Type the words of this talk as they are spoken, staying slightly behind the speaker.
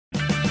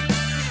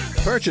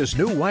Purchase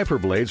new wiper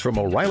blades from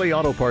O'Reilly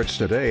Auto Parts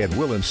today and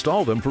we'll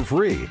install them for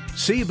free.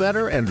 See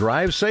better and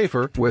drive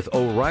safer with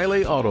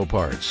O'Reilly Auto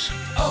Parts.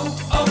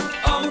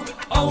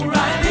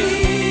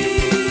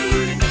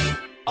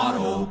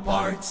 Auto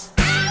Parts.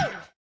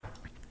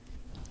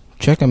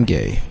 Check, I'm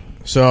gay.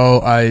 So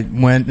I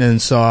went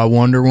and saw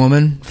Wonder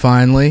Woman,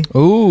 finally.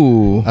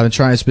 Ooh. I've been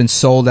trying, it's been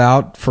sold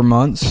out for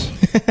months.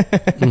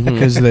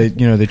 Because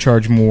they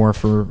charge more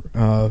for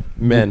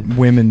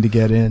women to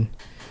get in.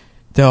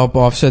 To help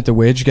offset the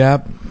wage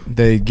gap,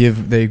 they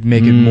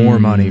make it more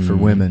money for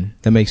women.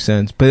 That makes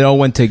sense. But it all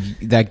went to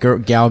that girl,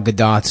 Gal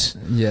Gadot's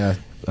salary.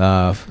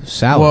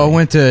 Well,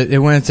 it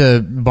went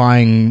to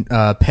buying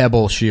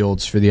pebble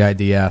shields for the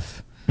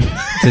IDF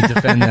to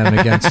defend them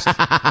against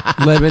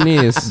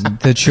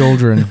the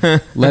children.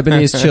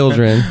 Lebanese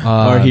children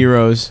are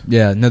heroes.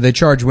 Yeah, no, they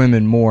charge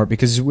women more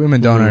because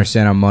women don't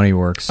understand how money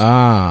works.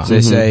 So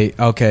they say,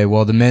 okay,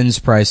 well, the men's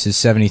price is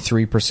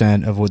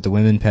 73% of what the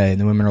women pay,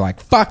 and the women are like,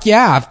 fuck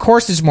yeah, of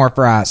course it's more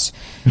for us.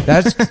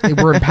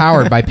 We're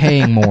empowered by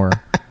paying more.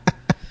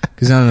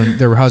 Because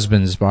their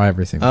husbands buy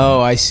everything.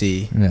 Oh, I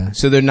see. Yeah.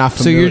 So they're not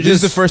familiar. This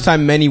is the first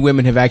time many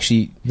women have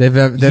actually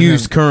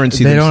used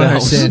currency They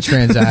themselves. don't understand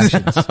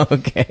transactions.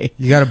 Okay.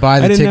 You got to buy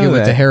the ticket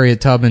with the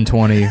Harriet Tubman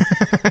 20,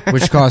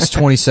 which costs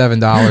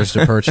 $27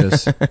 to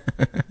purchase.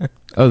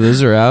 Oh,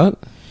 those are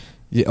out?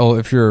 Yeah,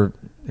 if you're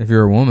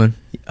a woman.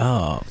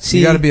 Oh, see,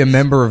 you got to be a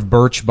member of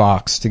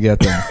Birchbox to get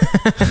them.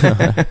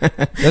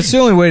 That's the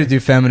only way to do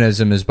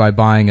feminism is by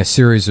buying a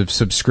series of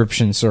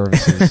subscription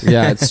services.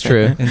 Yeah, it's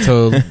true.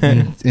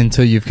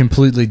 until you've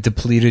completely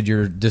depleted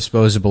your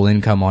disposable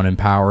income on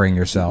empowering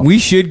yourself. We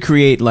should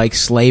create like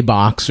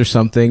Slaybox or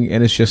something,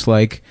 and it's just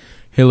like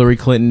Hillary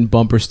Clinton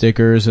bumper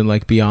stickers and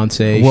like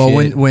Beyonce. Well,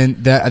 shit.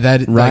 when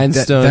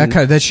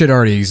that shit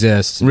already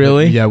exists.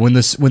 Really? Yeah. When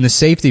the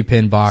safety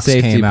pin box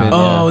came out.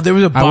 Oh, there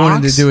was a box. I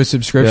wanted to do a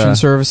subscription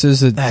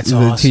services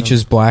that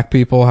teaches black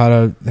people how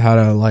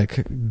to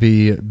like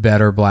be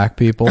better black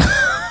people.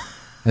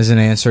 As an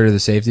answer to the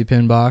safety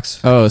pin box.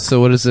 Oh, so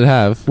what does it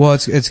have? Well,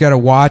 it's got a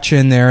watch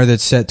in there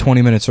that's set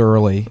 20 minutes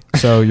early,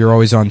 so you're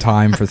always on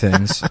time for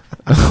things.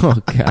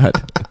 Oh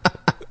God.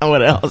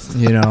 What else?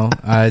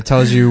 It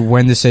tells you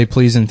when to say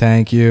please and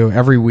thank you.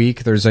 Every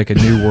week there's like a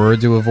new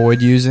word to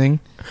avoid using.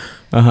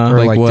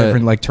 Or like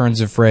different like turns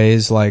of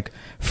phrase, like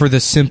for the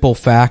simple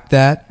fact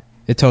that.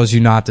 It tells you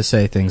not to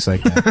say things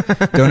like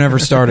that. Don't ever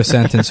start a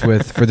sentence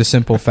with for the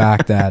simple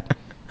fact that.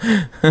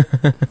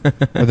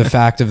 Or the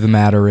fact of the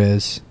matter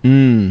is.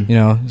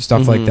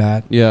 Stuff like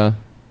that. Yeah.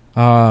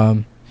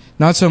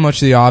 Not so much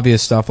the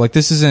obvious stuff. Like,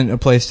 this isn't a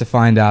place to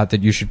find out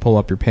that you should pull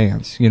up your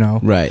pants,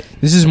 Right.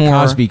 This is more...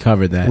 Cosby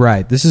covered that.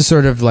 Right. This is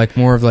sort of like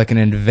more of like an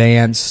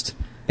advanced...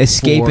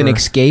 Escape and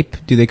escape?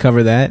 Do they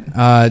cover that?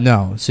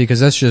 No. See, because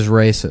that's just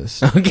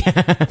racist.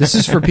 Okay. This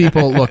is for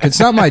people... Look,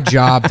 it's not my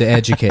job to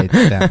educate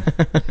them.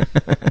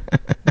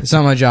 It's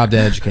not my job to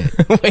educate.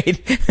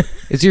 Wait.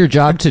 It's your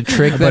job to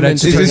trick them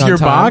into Is this your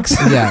box?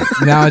 Yeah.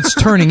 Now it's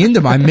turning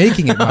into I'm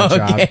making it my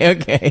job.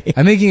 Okay.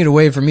 I'm making it a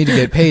way for me to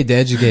get paid to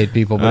educate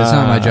people, but it's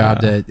not my job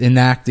to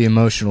enact the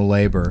emotional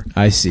labor.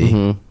 I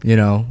see.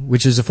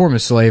 Which is a form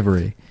of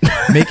slavery.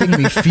 Making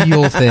me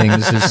feel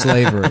things is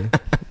slavery.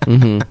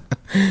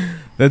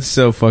 That's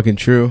so fucking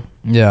true.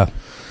 Yeah.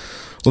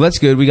 Well, that's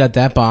good. We got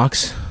that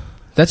box.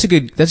 That's a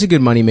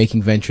good money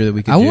making venture that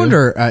we could do. I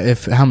wonder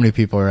how many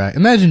people are at.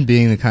 Imagine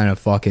being the kind of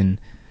fucking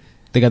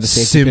they got the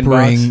safety pin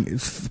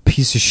box?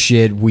 Piece of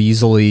shit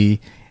weaselly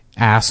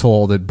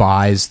asshole that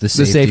buys the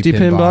safety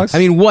pin box. I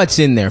mean, what's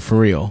in there for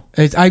real?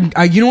 You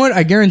know what?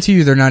 I guarantee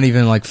you they're not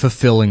even like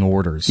fulfilling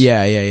orders.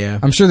 Yeah.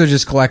 I'm sure they're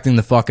just collecting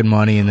the fucking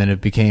money, and then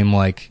it became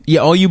like... Yeah,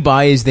 all you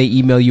buy is they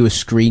email you a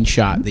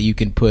screenshot that you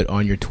can put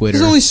on your Twitter.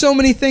 There's only so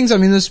many things. I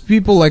mean, those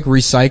people like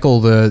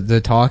recycle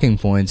the talking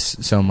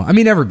points so much. I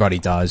mean, everybody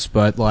does,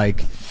 but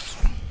like...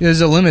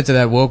 There's a limit to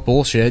that woke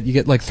bullshit. You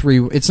get like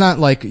 3... It's not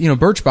like,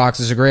 Birchbox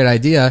is a great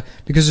idea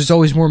because there's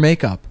always more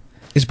makeup.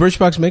 Is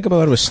Birchbox makeup? I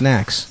thought it was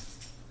snacks.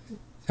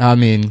 I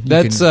mean,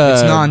 it's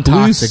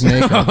non-toxic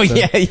makeup. Oh,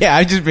 yeah.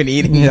 I've just been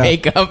eating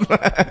makeup.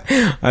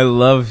 I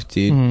love,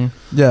 dude.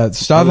 Mm-hmm. Yeah,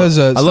 Stav has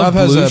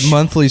a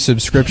monthly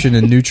subscription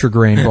to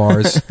Nutri-Grain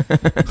bars.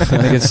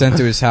 And they get sent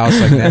to his house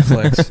like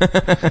Netflix.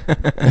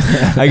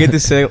 I get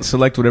to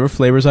select whatever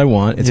flavors I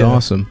want. It's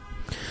awesome.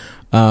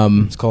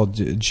 It's called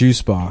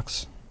Juice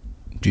Box.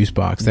 Juice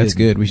Box. That's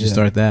good. We should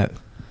start that.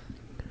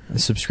 A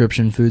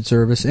subscription food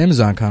service.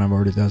 Amazon kind of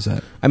already does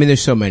that. I mean,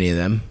 there's so many of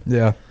them.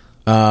 Yeah.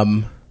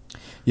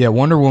 Yeah,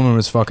 Wonder Woman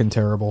was fucking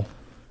terrible.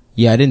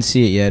 Yeah, I didn't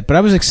see it yet, but I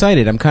was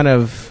excited.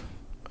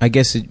 I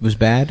guess it was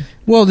bad.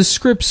 Well, the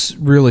script's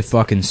really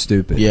fucking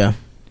stupid. Yeah.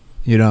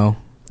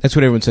 That's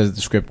what everyone says.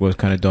 The script was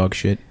kind of dog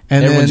shit.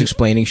 And everyone's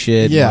explaining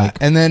shit. Yeah,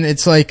 and then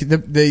it's like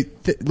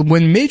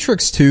when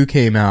Matrix 2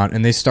 came out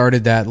and they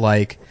started that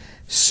like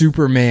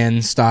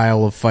Superman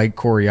style of fight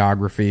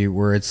choreography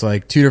where it's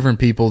like two different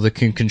people that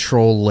can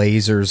control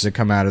lasers that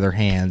come out of their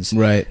hands.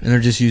 Right. And they're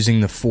just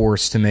using the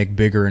force to make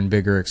bigger and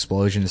bigger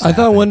explosions I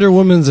thought happen. Wonder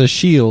Woman's a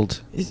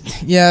shield.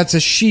 Yeah, it's a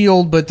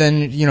shield, but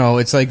then, you know,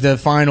 it's like the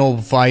final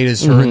fight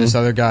is her and this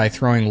other guy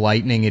throwing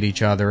lightning at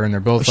each other, and they're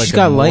both like She's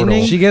got immortal.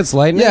 lightning? She gets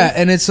lightning? Yeah,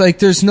 and it's like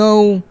there's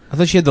no... I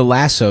thought she had the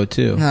lasso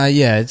too.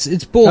 yeah, it's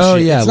bullshit. Oh,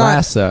 yeah, It's not-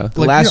 lasso.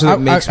 The lasso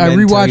that makes I men tell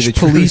you rewatched the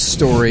truth. Police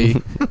Story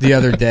the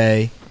other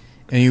day,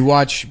 and you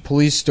watch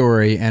Police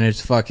Story, and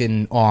it's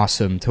fucking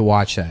awesome to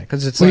watch that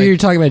because it's So like you're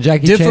talking about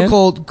Jackie Chan?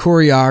 difficult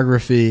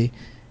choreography,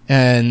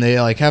 and they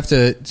like have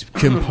to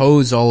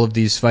compose all of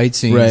these fight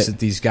scenes Right. that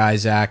these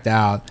guys act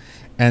out,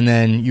 and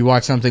then you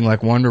watch something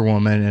like Wonder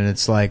Woman, and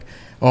it's like,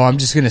 oh, I'm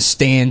just gonna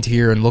stand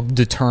here and look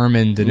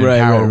determined and Right,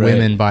 empower right.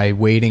 women by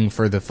waiting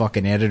for the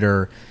fucking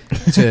editor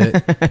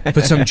to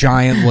put some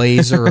giant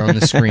laser on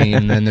the screen,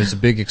 and then there's a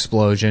big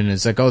explosion.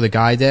 It's like, oh, the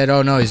guy dead?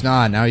 Oh no, he's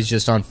not. Now he's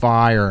just on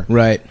fire.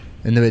 Right.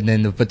 And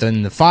but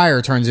then the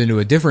fire turns into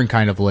a different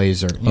kind of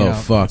laser. You Oh know?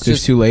 fuck! It's There's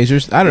just- two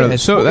lasers. I don't know.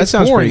 it's- So that it's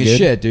sounds boring pretty as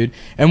good. shit, dude.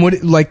 And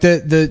what like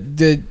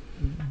the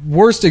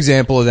worst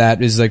example of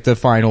that is like the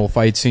final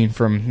fight scene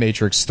from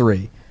Matrix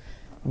 3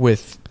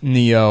 with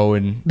Neo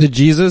and The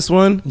Jesus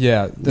one?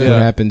 yeah, What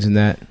happens in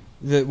that?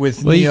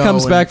 with Well, he Neo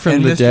comes back from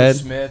and the Mr. dead.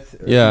 Smith,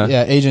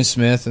 Yeah. Agent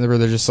Smith, and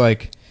they're just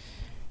like,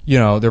 you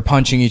know, they're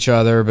punching each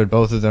other, but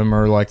both of them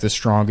are like the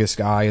strongest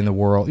guy in the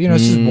world. You know,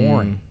 it's just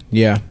boring.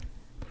 Yeah.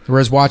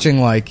 Whereas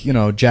watching like, you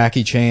know,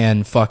 Jackie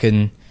Chan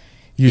fucking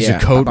use Yeah. a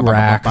coat Bop, bop, bop,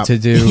 rack bop. to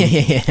do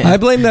I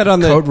blame that on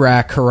the... coat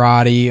rack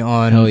karate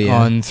Hell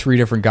yeah. on 3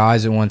 different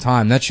guys at one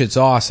time. That shit's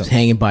awesome.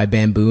 Hanging by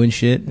bamboo and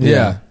shit.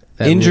 Yeah.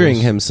 That injuring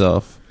rules.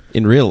 himself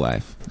in real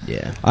life.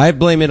 Yeah. I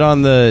blame it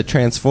on the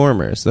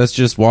Transformers. That's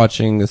just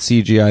watching the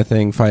CGI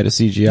thing fight a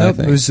CGI Nope,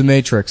 thing. it was the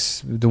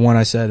Matrix, the one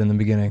I said in the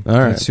beginning. All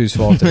right. That's whose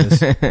fault it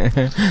is.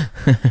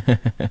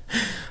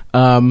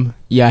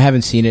 Yeah, I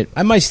haven't seen it.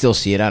 I might still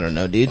see it. I don't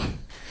know, dude.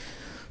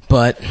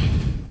 But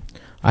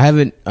I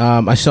haven't.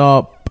 I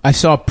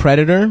saw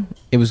Predator.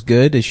 It was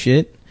good as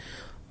shit.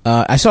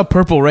 I saw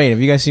Purple Rain. Have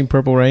you guys seen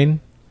Purple Rain?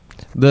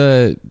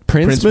 The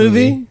Prince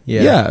movie?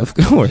 Yeah. of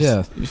course.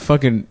 Yeah.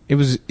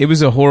 It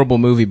was a horrible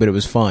movie, but it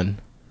was fun.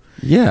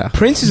 Yeah.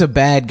 Prince is a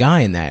bad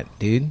guy in that,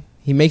 dude.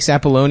 He makes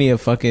Apollonia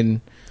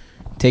fucking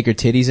take her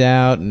titties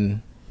out,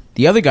 and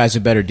the other guy's a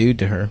better dude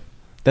to her.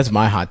 That's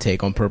my hot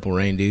take on Purple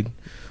Rain, dude.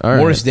 All right.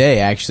 Morris Day,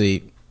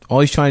 actually, all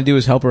he's trying to do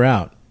is help her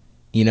out.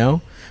 You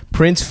know?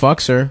 Prince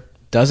fucks her,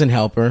 doesn't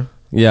help her.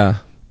 Yeah.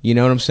 You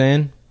know what I'm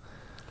saying?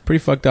 Pretty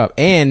fucked up.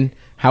 And,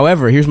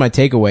 however, here's my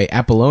takeaway.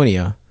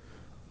 Apollonia,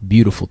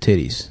 beautiful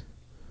titties.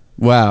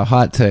 Wow,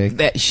 hot take.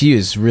 That she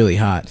is really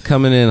hot.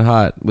 Coming in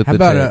hot with How the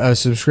about take. a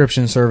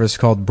subscription service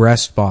called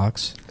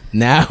Breastbox?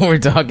 Now we're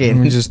And we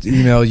talking. just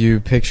email you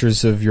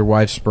pictures of your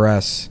wife's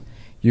breasts.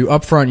 You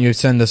up front, you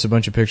send us a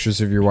bunch of pictures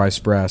of your wife's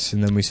breasts,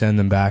 and then we send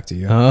them back to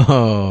you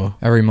Oh.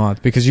 every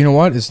month. Because you know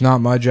what? It's not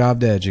my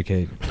job to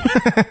educate.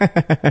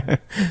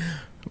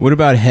 What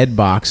about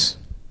Headbox?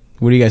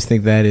 What do you guys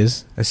think that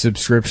is? A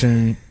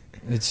subscription.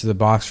 It's the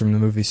box from the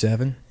movie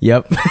Seven.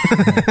 Yep.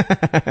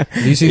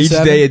 Have you seen Each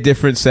Seven? day a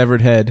different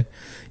severed head.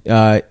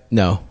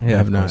 No, I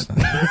have of not. course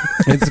not.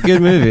 It's a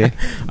good movie.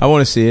 I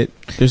want to see it.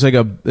 There's like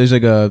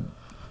a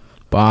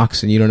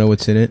box and you don't know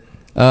what's in it.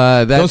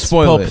 That's Don't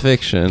spoil Pulp it.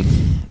 Fiction.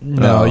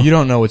 No, Oh. you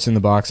don't know what's in the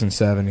box in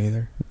Seven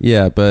either.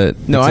 Yeah,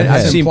 but No, it's a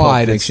I've hit. seen Pulp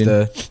implied it's Fiction.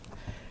 the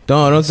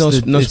No it's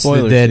the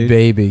spoilers. dead dude.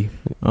 baby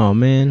Oh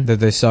man. that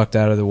they sucked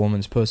out of the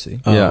woman's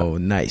pussy. Oh,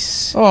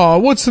 nice. Oh,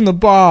 what's in the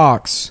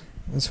box?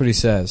 That's what he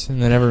says.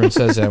 And then everyone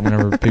says that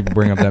whenever people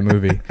bring up that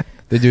movie.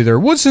 They do their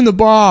 "what's in the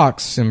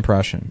box"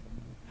 impression.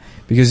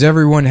 Because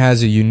everyone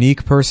has a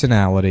unique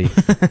personality.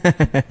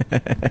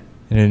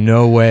 And in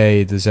no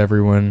way does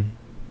everyone,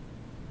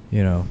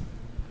 you know,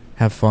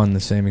 have fun the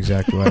same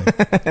exact way.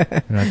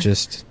 They're not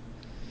just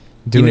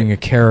doing a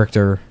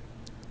character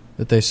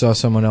that they saw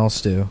someone else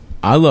do.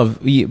 I love.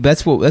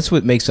 That's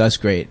what makes us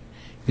great.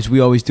 Is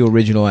we always do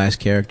original ass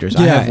characters.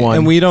 I Yeah, have one.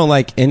 and we don't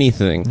like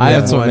anything. I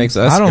have That's what one. makes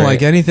us I don't great.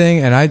 like anything,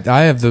 and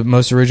I have the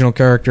most original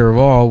character of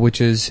all, which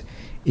is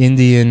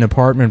Indian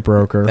apartment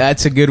broker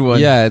That's a good one.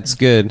 Yeah, it's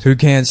good. who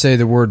can't say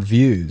the word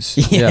views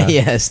Yeah. Yeah.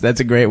 Yes,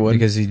 that's a great one.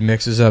 because he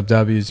mixes up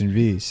W's and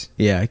V's.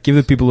 Yeah, give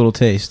the people a little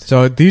taste.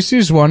 So this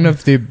is one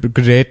of the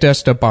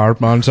greatest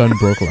apartments in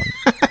Brooklyn.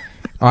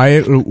 I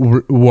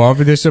love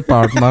this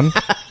apartment.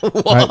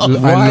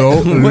 I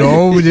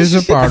love this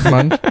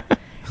apartment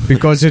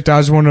because it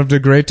has one of the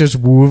greatest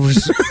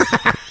wolves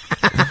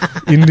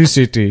in the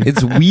city.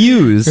 It's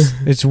views.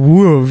 It's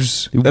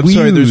wolves. I'm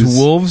sorry. There's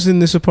wolves in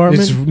this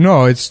apartment.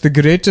 It's the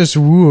greatest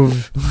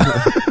wolf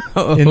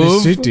in the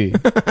Wolf? city.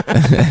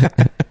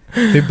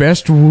 The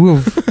best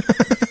wolf.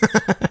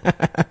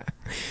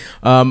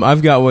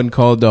 I've got one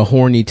called the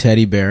horny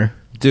teddy bear.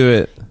 Do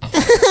it.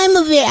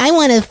 I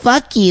want to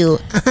fuck you.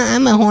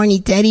 I'm a horny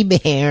teddy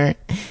bear.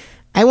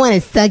 I want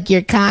to suck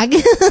your cock.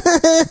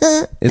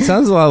 It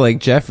sounds a lot like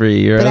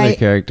Jeffrey, your other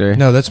character.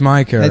 No, that's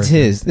my character. That's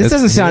his. This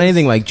doesn't sound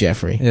anything like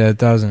Jeffrey. Yeah, it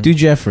doesn't. Do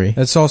Jeffrey.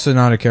 That's also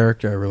not a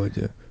character I really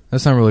do.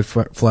 That's not really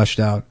fleshed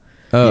out.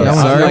 Oh, Yeah,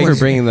 sorry for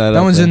bringing that up.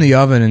 That one's in the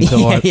oven until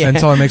Yeah.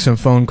 until I make some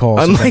phone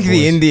calls. Unlike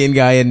the Indian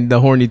guy and the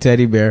horny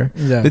teddy bear.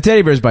 Yeah. The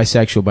teddy bear is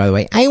bisexual, by the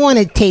way. I want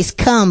to taste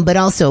cum, but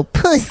also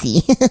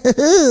pussy.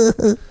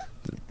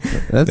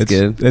 That's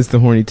good. That's the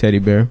horny teddy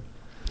bear.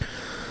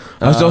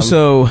 I was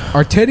also...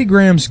 Are Teddy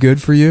Grahams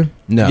good for you?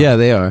 No. Yeah,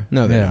 they are.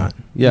 No, they're not.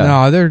 Yeah.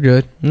 No, they're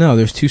good. No,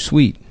 they're too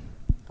sweet.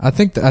 I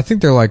think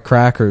they're like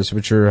crackers,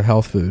 which are a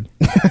health food.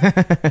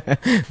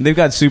 They've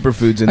got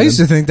superfoods in I them. used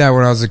to think that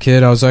when I was a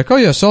kid. I was like, oh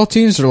yeah,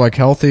 saltines are like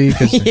healthy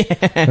because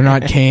they're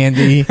not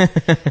candy.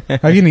 I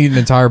can eat an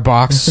entire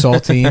box of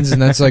saltines,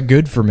 and that's like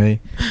good for me.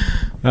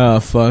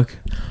 Oh, fuck.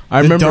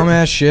 I The remember...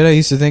 dumbass shit I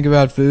used to think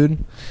about food.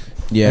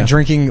 Yeah. And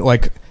drinking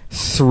like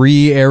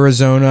 3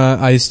 Arizona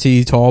iced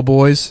tea tall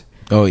boys.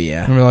 Oh,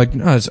 yeah. And we're like,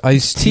 no, it's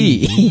iced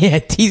tea. Yeah,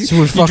 tea. So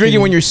we're You drink it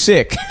fucking- when you're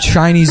sick.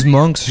 Chinese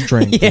monks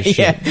drink Yeah, this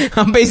shit. yeah.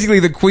 I'm basically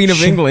the Queen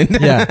of England.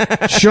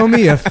 Yeah. Show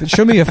me a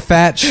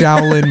fat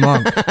Shaolin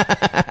monk.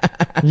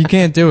 You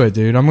can't do it,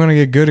 dude. I'm gonna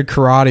get good at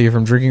karate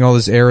from drinking all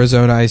this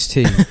Arizona iced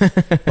tea,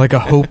 like a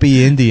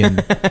Hopi Indian,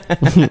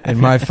 in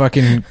my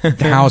fucking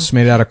house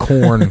made out of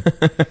corn.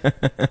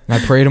 And I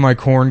pray to my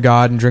corn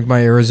god and drink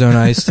my Arizona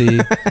iced tea.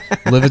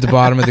 Live at the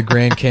bottom of the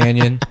Grand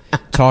Canyon.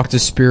 Talk to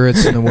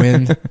spirits in the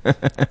wind.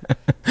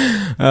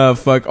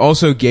 Fuck.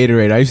 Also,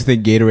 Gatorade. I used to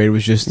think Gatorade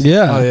was just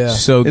Yeah. Oh, yeah.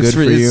 so good It's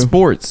for you. It's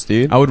sports,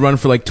 dude. I would run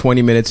for like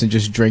 20 minutes and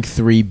just drink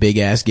 3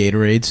 big-ass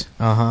Gatorades.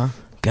 Uh-huh.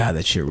 God,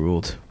 that shit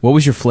ruled. What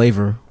was your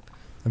flavor?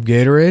 Of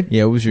Gatorade?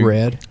 Yeah, what was your...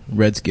 Red.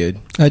 Red's good.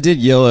 I did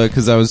yellow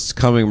because I was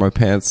cumming my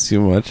pants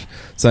too much,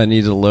 so I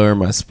needed to lower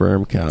my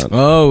sperm count.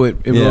 Oh, it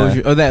Yeah. lowers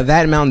your... Oh,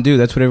 that Mountain Dew.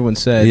 That's what everyone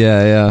said.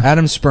 Yeah.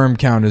 Adam's sperm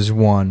count is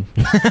 1.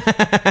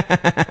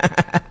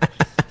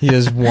 He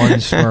has 1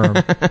 sperm.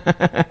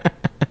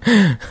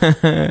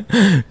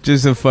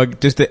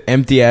 Just an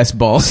empty ass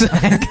ball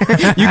sack.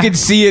 You can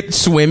see it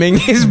swimming.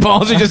 His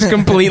balls are just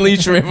completely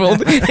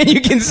shriveled, and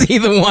you can see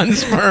the one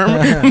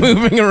sperm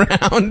moving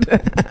around.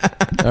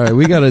 All right,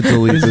 we gotta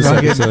delete this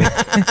fucking-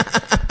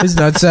 episode. His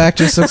nutsack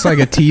just looks like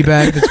a tea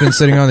bag that's been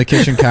sitting on the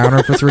kitchen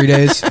counter for 3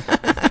 days.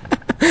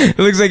 It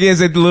looks like he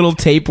has a little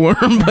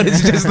tapeworm, but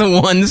it's just the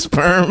one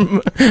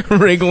sperm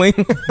wriggling.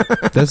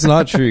 That's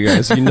not true,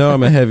 guys. You know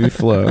I'm a heavy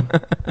flow.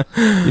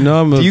 You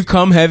know I'm a... Do you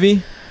come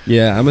heavy?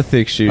 Yeah, I'm a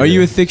thick shooter. Are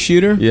you a thick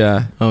shooter?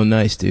 Yeah. Oh,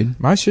 nice, dude.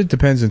 My shit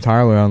depends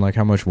entirely on like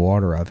how much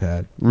water I've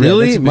had.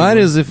 Really? that's a big Mine one.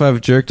 is if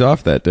I've jerked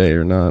off that day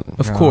or not.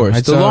 Of No, course.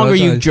 I'd The say- longer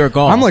you I'd- jerk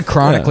off. I'm like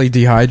chronically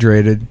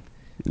dehydrated.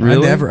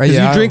 Really? Because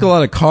yeah, you drink a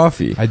lot of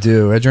coffee. I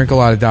do. I drink a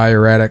lot of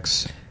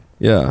diuretics.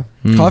 Yeah.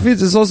 Hmm. Coffee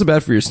is also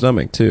bad for your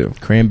stomach, too.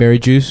 Cranberry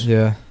juice.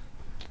 Yeah.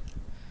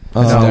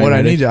 Oh, No, what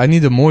I diuretic.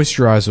 need to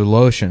moisturize with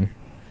lotion.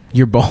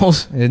 Your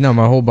balls? No,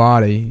 my whole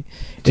body.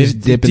 Just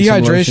dip in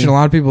some dehydration. lotion? A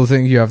lot of people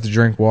think you have to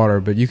drink water,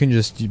 but you can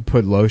just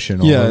put lotion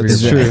all Yeah, over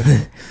it's your true.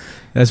 body.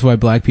 That's why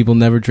black people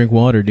never drink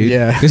water, dude.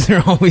 Yeah. Because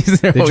they're always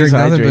They always drink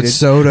nothing but hydrated.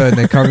 soda and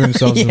they cover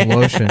themselves in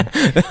lotion.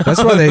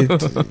 That's why they.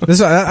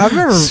 I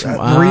remember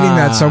reading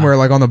that somewhere,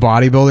 like on the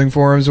bodybuilding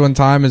forums one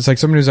time. It's like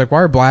somebody was like,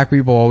 "Why are black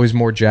people always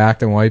more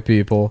jacked than white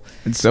people?"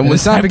 And someone's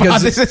it's not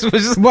because- hypothesis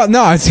was just Well,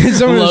 no, it's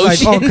someone was like,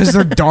 "Oh, Lotion. because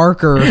they're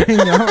darker." You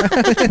know?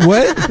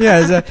 What?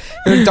 Yeah,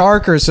 they're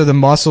darker, so the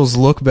muscles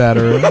look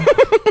better.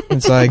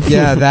 It's like,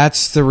 yeah,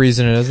 that's the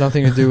reason. It has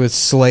nothing to do with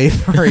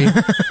slavery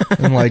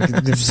and like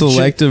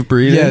Selective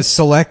breeding? Yeah,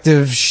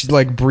 selective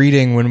like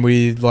breeding when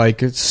we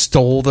like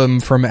stole them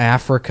from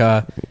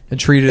Africa and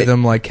treated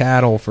them like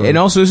cattle for. And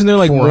also, isn't there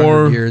like 400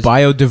 more years.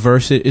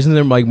 biodiversity? Isn't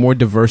there like more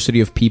diversity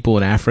of people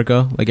in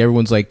Africa? Like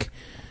everyone's like,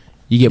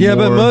 you get Yeah,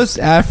 more. but most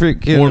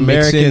African more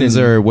mixing Americans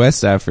and- are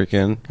West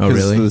African. Oh, 'cause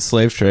really? of the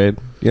slave trade.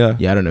 Yeah.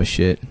 Yeah, I don't know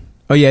shit.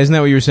 Oh yeah, isn't that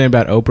what you were saying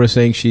about Oprah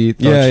saying she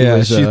thought Yeah, she yeah.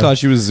 was, She thought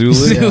she was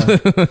Zulu.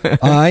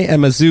 I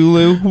am a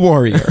Zulu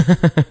warrior.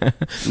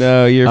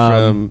 No,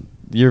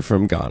 you're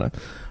from Ghana.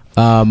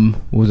 what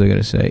was I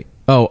gonna say?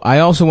 Oh, I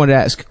also wanted to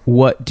ask,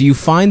 what do you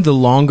find the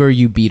longer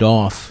you beat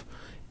off,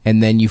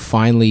 and then you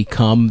finally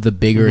come, the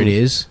bigger it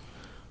is?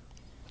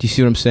 Do you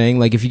see what I'm saying?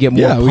 Like if you get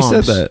more Yeah, we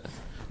pumps. said that.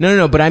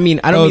 No, but I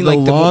mean, I don't Oh, mean the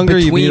like the longer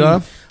you between, beat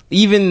off?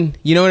 Even,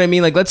 you know what I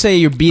mean? Like let's say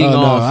you're beating Oh,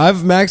 no,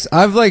 off,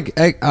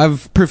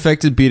 I've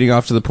perfected beating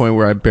off to the point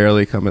where I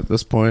barely come at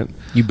this point.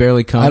 you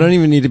barely come. I don't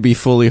even need to be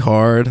fully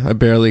hard. I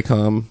barely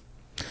come.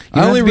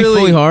 You don't have to be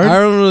fully hard? I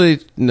don't really.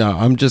 No,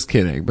 I'm just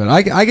kidding. But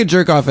I could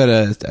jerk off at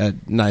a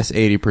nice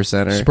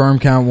 80%er. sperm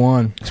count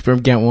 1.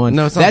 Sperm count 1.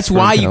 No, it's not that's sperm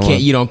why you count can't.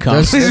 1. You don't come.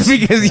 That's- It's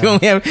because you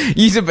only have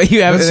you have That's and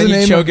the then you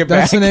name. choke it back.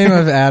 That's the name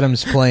of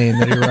Adam's plane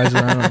that he rides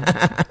around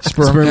on.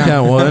 Sperm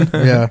count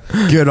 1. Yeah.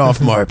 Get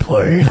off my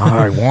plane.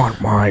 I want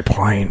my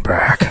plane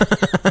back.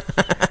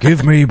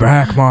 Give me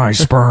back my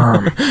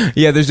sperm.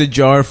 Yeah, there's a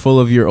jar full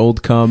of your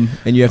old cum,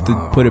 and you have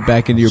to put it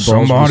back into your balls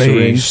with a Somebody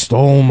syringe.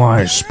 stole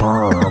my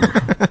sperm.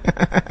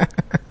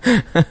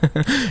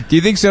 Do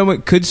you think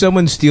someone could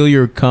steal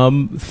your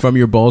cum from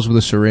your balls with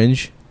a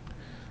syringe?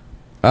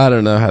 I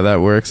don't know how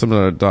that works. I'm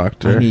not a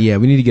doctor. Yeah,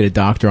 we need to get a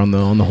doctor on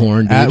the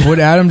horn, dude. What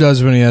Adam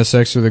does when he has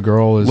sex with a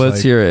girl is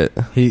Let's hear it.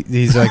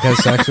 He's like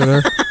has sex with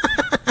her,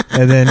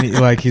 and then he's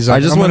like, I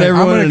just want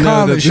everyone to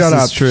know that this shut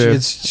up. is true.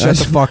 Shut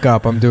the fuck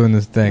up. I'm doing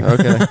this thing.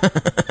 Okay.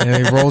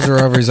 And he rolls her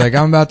over. He's like,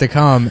 I'm about to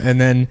come, and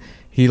then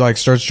he like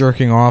starts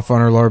jerking off on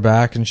her lower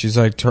back, and she's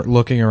like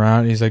looking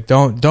around. And he's like,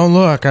 don't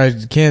look. I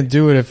can't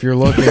do it if you're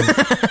looking.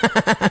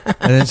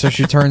 And then so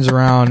she turns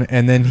around,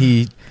 and then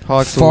he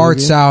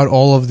farts out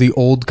all of the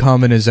old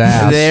cum in his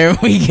ass. There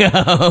we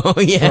go.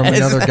 Yes. From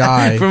another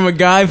guy. From a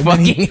guy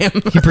fucking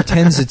him. He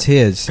pretends it's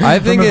his. I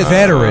think it's a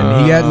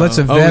veteran. He lets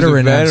a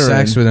veteran have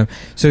sex with him.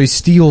 So he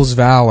steals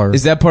valor.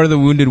 Is that part of the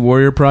Wounded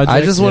Warrior Project?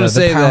 I just want to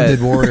say the Pounded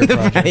that Warrior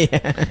Project.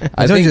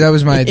 I told you that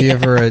was my idea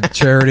for a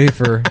charity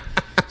for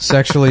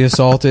sexually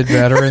assaulted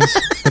veterans.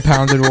 The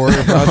Pounded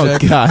Warrior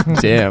Project. Oh god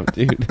damn,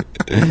 dude.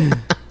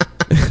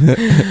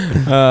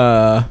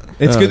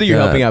 It's good that you're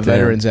helping out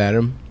veterans,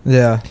 Adam.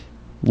 Yeah.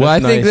 Well,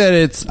 I think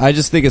nice. I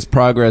just think it's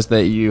progress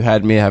that you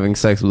had me having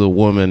sex with a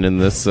woman in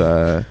this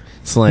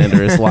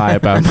slanderous lie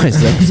about my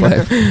sex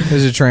life.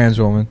 There's a trans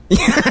woman.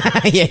 Yeah,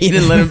 you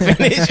didn't let him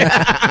finish.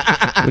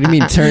 What do you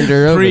mean turned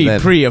her over?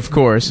 Pre, of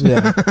course.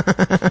 Yeah.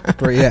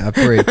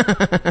 Pre.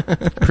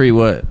 Pre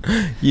what?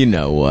 You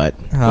know what?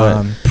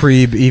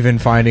 Pre even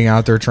finding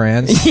out they're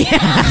trans. Yeah.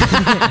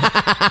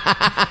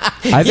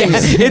 I think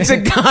it's a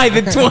guy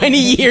that 20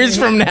 years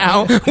from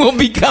now will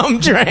become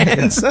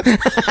trans.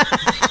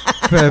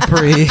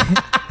 Pre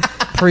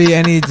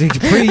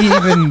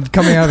even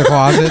coming out of the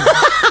closet.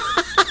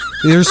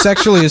 They're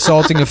sexually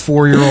assaulting a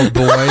 4-year-old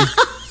boy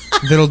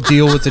that'll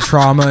deal with the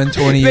trauma in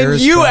 20 years.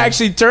 Then you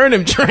actually turn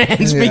him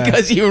trans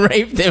because you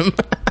raped him.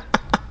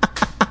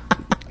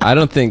 I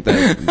don't know.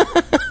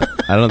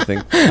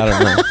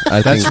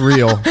 That's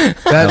real.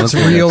 That's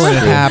real and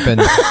it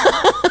happened.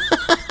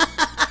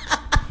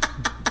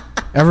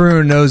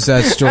 Everyone knows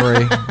that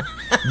story.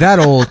 That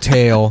old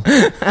tale.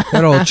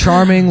 That old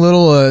charming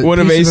little one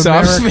of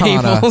Aesop's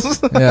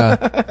fables.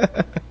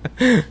 Yeah.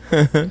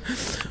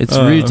 It's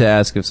rude to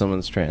ask if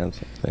someone's trans,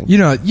 I think. You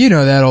know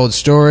that old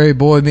story,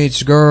 boy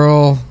meets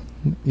girl,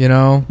 you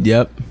know?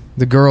 Yep.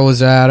 The girl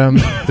is Adam,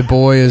 the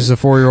boy is a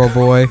 4-year-old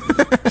boy.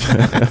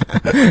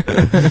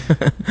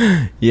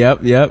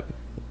 Yep.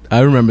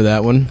 I remember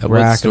that one.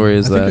 What story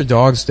is that? I think your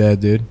dog's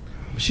dead, dude.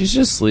 She's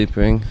just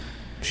sleeping.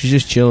 She's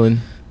just chilling.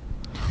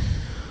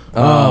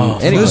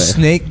 Anyway. Those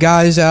snake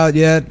guys out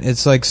yet?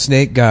 It's like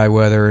snake guy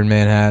weather in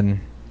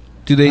Manhattan.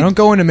 I don't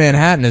go into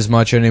Manhattan as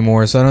much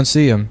anymore, so I don't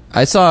see them.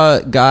 I saw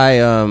a guy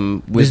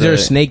is there a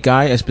snake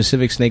guy, a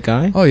specific snake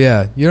guy? Oh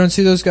yeah, you don't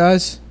see those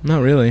guys?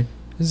 Not really.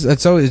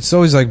 It's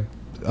always like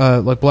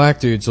black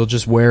dudes will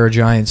just wear a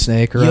giant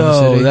snake around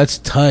the city. That's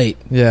tight.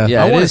 Yeah,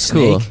 I want a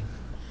snake. Cool.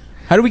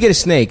 How do we get a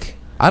snake?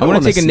 I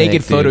want to take a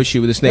naked photo shoot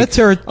with a snake.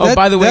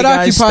 By the way, that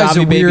guys,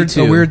 occupies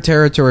a weird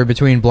territory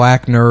between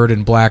black nerd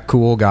and black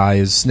cool guy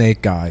is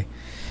snake guy.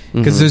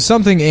 Because there's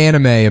something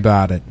anime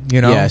about it, you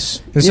know.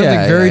 Yes, there's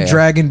something very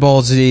Dragon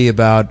Ball Z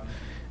about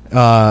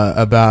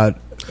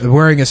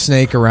wearing a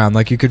snake around.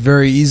 Like you could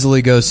very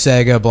easily go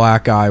Sega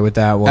black guy with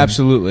that one.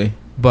 Absolutely.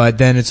 But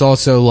then it's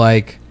also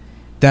like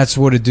that's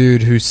what a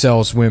dude who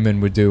sells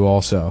women would do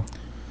also.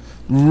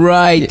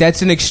 Right,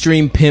 that's an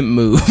extreme pimp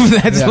move.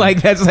 That's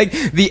like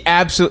the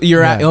absolute.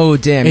 Oh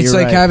damn! It's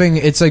you're like having.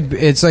 It's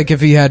like if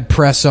he had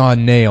press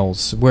on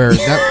nails, where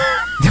that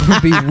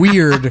would be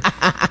weird.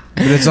 But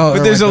it's all.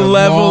 But there's like a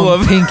level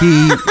of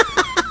pinky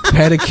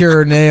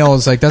pedicure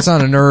nails. Like that's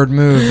not a nerd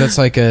move. That's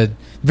like a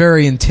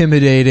very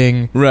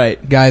intimidating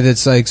guy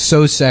that's like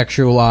so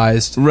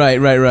sexualized.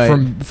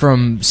 Right.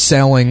 From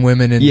selling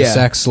women into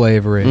sex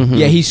slavery. Mm-hmm.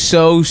 Yeah, he's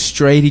so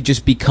straight he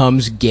just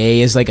becomes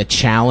gay as like a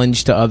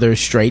challenge to other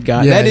straight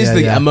guys. That is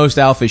the most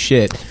alpha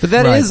shit. But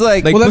that is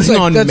like that's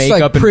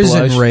like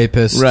prison and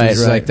rapist. Right.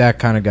 Like that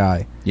kind of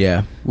guy.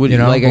 Yeah. You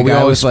know, like we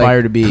all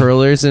aspire to be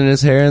curlers in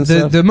his hair and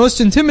stuff. The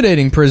most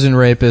intimidating prison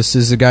rapist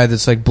is the guy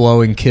that's like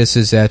blowing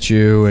kisses at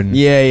you and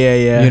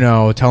yeah. You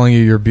know, telling you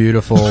you're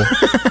beautiful.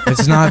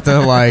 It's not the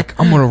like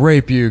I'm gonna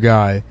rape you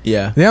guy.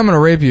 Yeah. The I'm gonna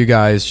rape you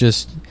guy is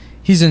just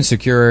he's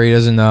insecure. He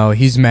doesn't know.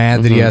 He's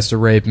mad that he has to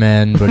rape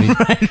men, but he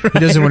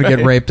doesn't want to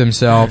get raped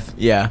himself.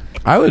 Yeah.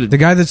 The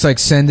guy that's like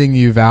sending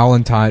you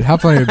Valentine. How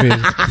funny would it be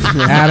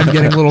Adam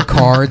getting little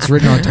cards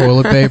written on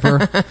toilet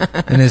paper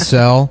in his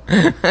cell.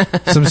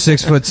 Some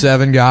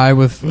 6'7" guy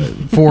with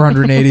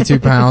 482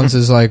 pounds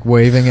is like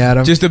waving at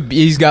him.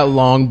 He's got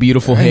long,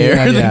 beautiful hair.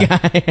 Yeah. The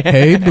guy.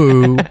 Hey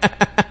boo.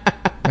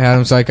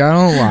 Adam's like, I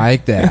don't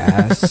like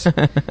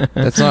that.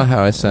 That's not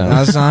how I sound.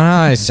 That's not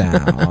how I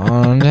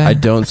sound. I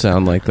don't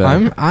sound like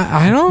that.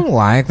 I don't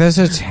like this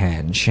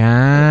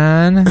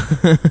attention.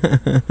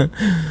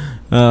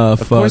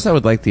 Of course I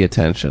would like the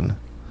attention.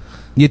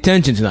 The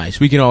attention's nice.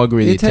 We can all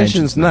agree the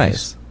attention's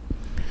nice.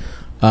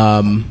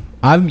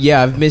 I've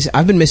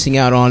been missing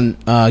out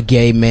on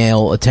gay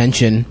male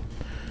attention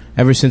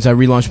ever since I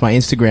relaunched my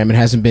Instagram. It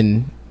hasn't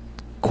been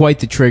quite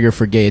the trigger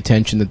for gay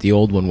attention that the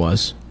old one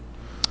was.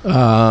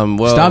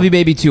 Stavy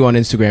Baby 2 on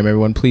Instagram,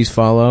 everyone, please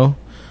follow.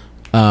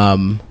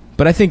 But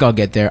but I think I'll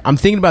get there. I'm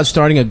thinking about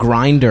starting a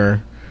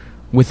grinder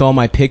with all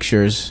my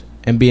pictures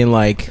and being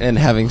like, and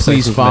having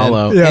please sex with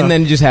follow, men. Yeah. and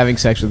then just having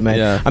sex with men.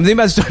 Yeah. I'm thinking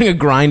about starting a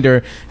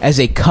grinder as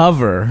a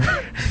cover,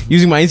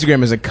 using my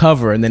Instagram as a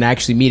cover, and then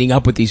actually meeting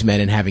up with these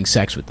men and having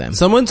sex with them.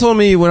 Someone told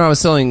me when I was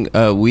selling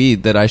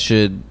weed that I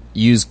should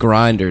use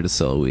Grindr to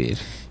sell weed.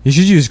 You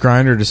should use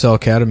Grindr to sell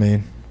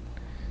ketamine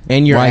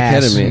And your Why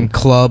ass. ketamine? and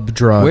club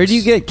drugs. Where do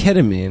you get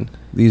ketamine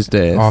these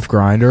days? off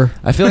Grindr?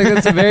 I feel like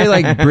that's a very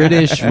like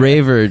British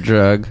raver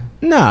drug.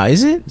 Nah,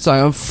 is it? It's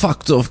like I'm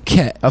fucked off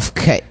ket. Of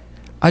K.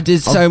 I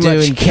did so I'm much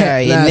doing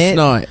ket K, last innit?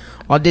 night.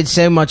 I did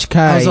so much K.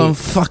 I was on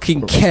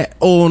fucking ket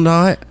all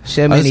night.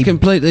 So I was many-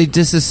 completely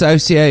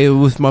disassociated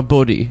with my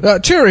body.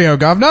 Cheerio,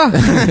 governor.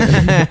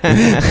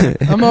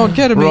 I'm on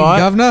ketamine, Right.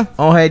 governor.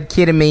 I had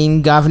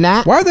ketamine,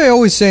 governor. Why are they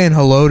always saying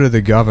hello to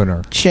the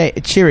governor?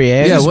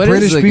 Cheerio. Yeah, Does what is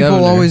British the people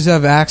governor? always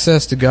have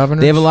access to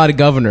governors? They have a lot of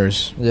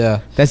governors. Yeah.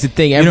 That's the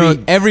thing. know-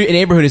 Every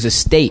neighborhood is a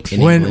state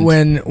in When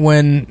England.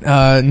 when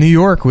New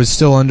York was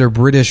still under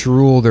British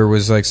rule, there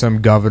was like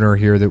some governor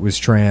here that was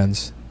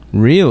trans.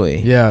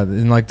 Really? Yeah,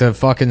 in like the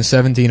fucking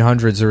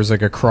 1700s, there was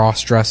like a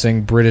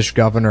cross-dressing British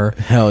governor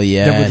Hell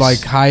yeah. that would like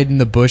hide in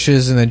the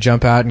bushes and then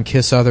jump out and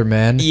kiss other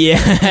men. Yeah,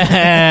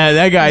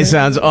 that guy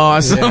sounds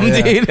awesome,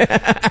 Yeah,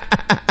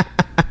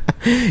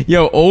 dude.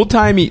 Yo, old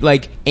timey,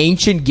 like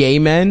ancient gay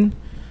men,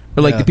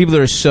 or like Yeah. the people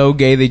that are so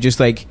gay they just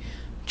were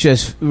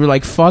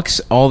like,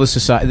 fucks all the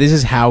society. This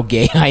is how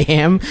gay I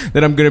am,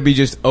 that I'm gonna be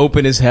just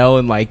open as hell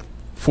in like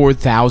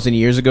 4,000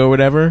 years ago or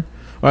whatever.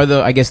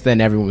 Although I guess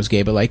then everyone was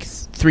gay, but like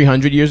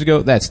 300 years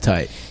ago, that's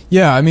tight.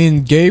 Yeah, I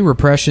mean, gay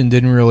repression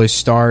didn't really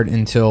start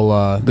until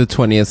The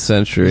 20th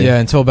century.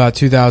 until about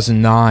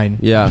 2009.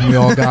 Yeah. when we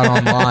all got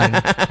online.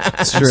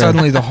 And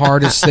suddenly, the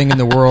hardest thing in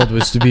the world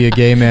was to be a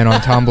gay man on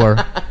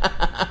Tumblr.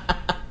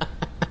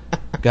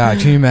 God,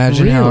 can you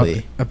imagine Really?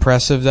 how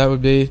oppressive that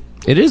would be?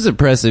 It is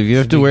oppressive. You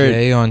have to be wear.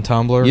 gay on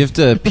Tumblr. You have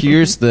to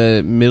pierce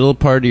the middle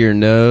part of your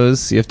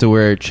nose. You have to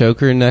wear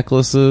choker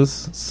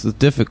necklaces. It's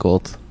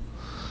difficult.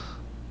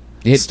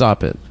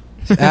 Stop it.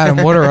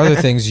 Adam, what are other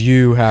things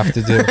you have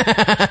to do?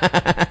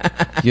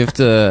 You have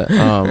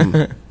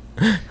to.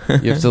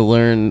 You have to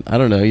learn. I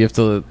don't know. You have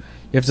to.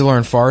 You have to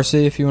learn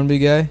Farsi if you want to be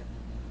gay.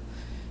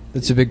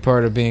 That's a big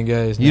part of being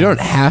gay. Isn't You it? don't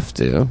have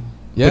to.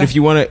 Yeah. But if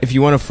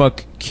you wanna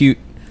fuck cute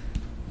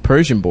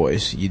Persian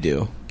boys, you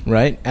do,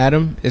 right,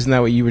 Adam? Isn't that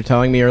what you were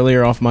telling me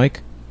earlier off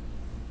mic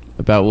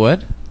About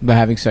what? about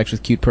having sex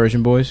with cute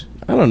Persian boys?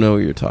 I don't know what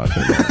you're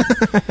talking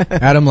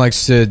about. Adam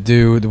likes to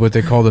do what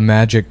they call the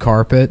magic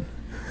carpet,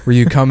 where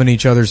you come in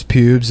each other's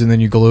pubes and then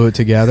you glue it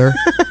together,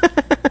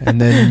 and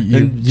then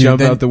you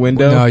jump out the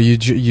window? No, you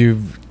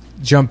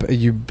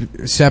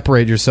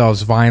separate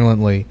yourselves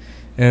violently,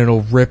 and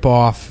it'll rip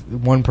off.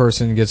 One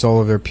person gets all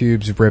of their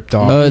pubes ripped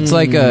off. Oh, it's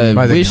like a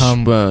By the cum.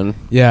 wishbone.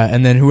 Yeah,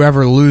 and then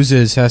whoever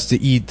loses has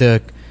to eat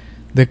the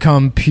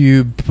cum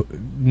pube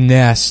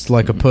nest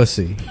like a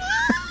pussy,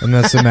 and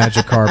that's the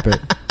magic carpet.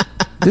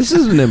 This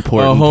is an A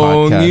important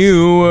whole podcast.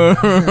 new world.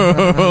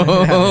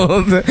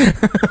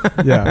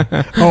 Yeah.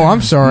 Oh,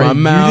 I'm sorry. My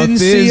mouth you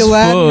didn't is see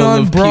Aladdin full on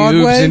of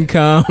Broadway. pubes and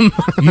cum.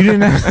 You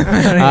didn't.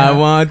 I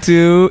want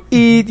to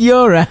eat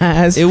your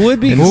ass. It would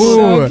be and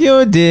cool. suck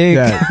your dick.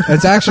 Yeah,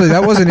 it's actually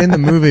that wasn't in the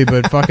movie,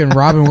 but fucking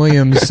Robin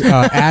Williams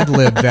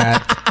ad-libbed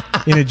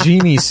that in a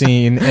genie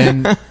scene,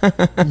 and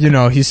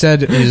he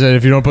said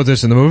if you don't put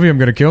this in the movie, I'm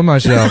gonna kill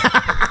myself.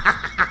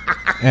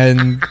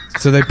 And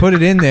so they put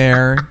it in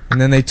there,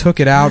 and then they took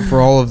it out for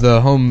all of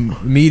the home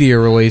media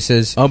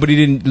releases. Oh, but he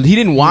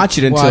didn't watch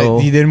it until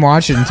He didn't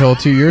watch it until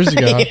 2 years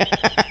ago.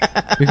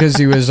 Because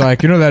he was like,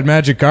 that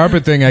magic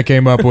carpet thing I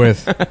came up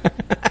with.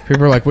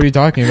 People are like, what are you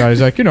talking about?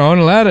 He's like, in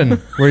Aladdin,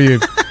 where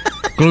you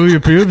glue your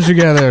pubes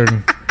together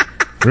and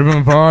rip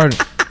them apart.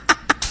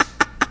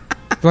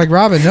 They're like,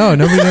 Robin, no,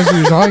 nobody knows what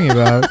you're talking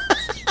about.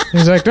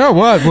 He's like, no,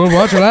 what? We'll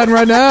watch Aladdin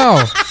right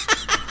now.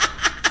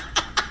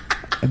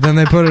 And then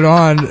they put it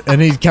on,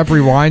 and he kept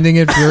rewinding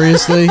it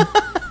furiously.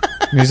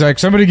 And he's like,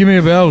 somebody give me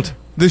a belt.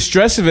 the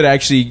stress of it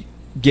actually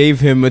gave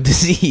him a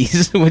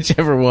disease,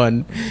 whichever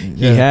one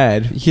he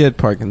had. He had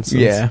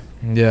Parkinson's. Yeah.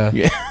 Yeah.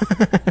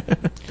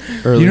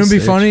 Early It'd be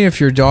stage. funny if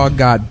your dog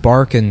got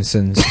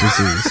Parkinson's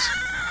disease.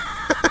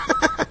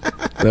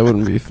 That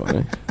wouldn't be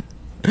funny.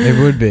 It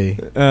would be.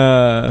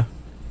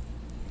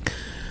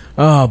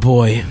 Oh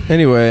boy.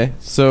 Anyway,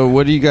 so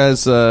what are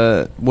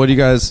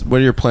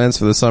your plans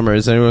for the summer?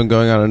 Is anyone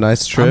going on a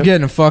nice trip? I'm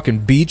getting a fucking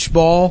beach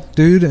ball,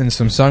 dude, and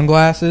some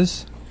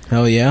sunglasses.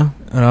 Hell yeah.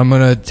 And I'm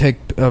going to take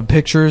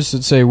pictures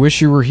that say,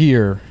 wish you were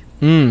here.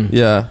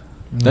 Yeah.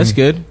 That's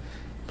good.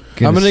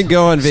 I'm going to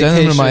go on vacation.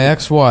 Send them to my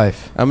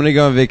ex-wife, I'm going to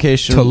go on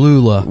vacation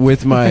Tallulah.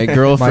 with my My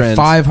girlfriend.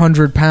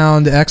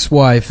 500-pound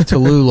ex-wife,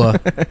 Tallulah.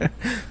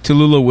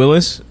 Tallulah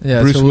Willis?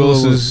 Yeah, Bruce Tallulah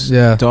Willis's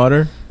yeah.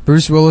 daughter?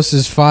 Bruce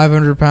Willis's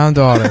 500-pound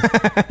daughter.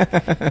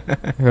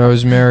 Who I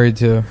was married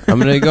to. I'm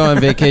going to go on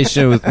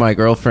vacation with my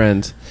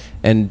girlfriend,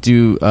 and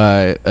do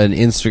an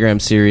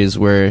Instagram series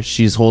where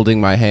she's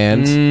holding my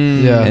hand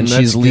and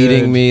she's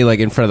leading me like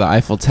in front of the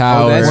Eiffel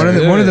Tower.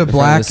 One of the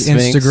black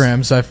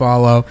Instagrams I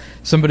follow,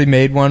 somebody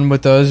made one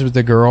with those with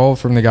the girl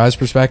from the guy's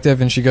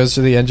perspective, and she goes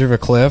to the edge of a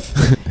cliff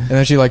and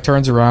then she like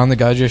turns around, the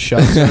guy just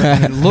shoves her,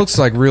 and it looks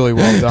like really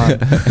well done.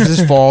 She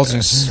just falls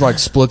and like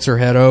splits her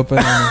head open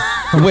on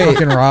a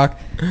fucking rock.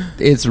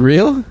 It's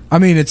real? I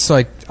mean, it's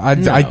like I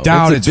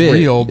doubt it's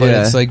real, but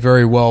it's like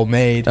very well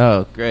made.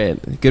 Oh,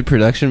 great. Good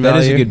production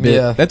value. That is a good bit.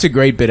 Yeah. That's a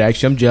great bit,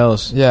 actually. I'm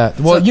jealous. Yeah.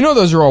 Well,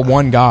 those are all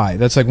one guy.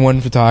 That's like one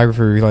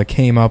photographer who like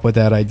came up with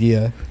that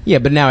idea. Yeah,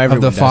 but now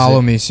everyone of the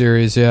Follow Me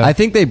series, yeah. I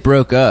think they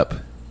broke up.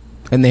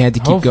 And they had to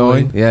keep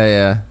going.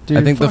 Yeah. Dude,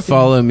 I think the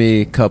Follow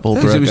Me couple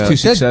broke up. It was too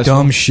successful. That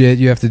dumb shit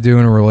you have to do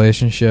in a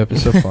relationship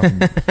is so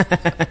fucking...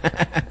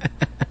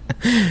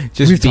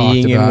 Just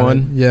being in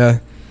one. It. Yeah.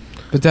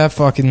 But that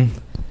fucking...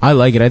 I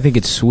like it. I think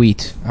it's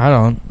sweet. I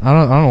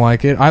don't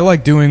like it. I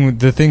like doing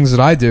the things that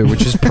I do,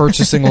 which is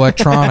purchasing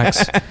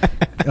electronics,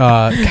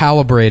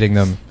 calibrating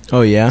them.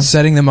 Oh yeah,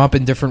 setting them up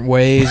in different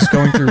ways,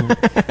 going through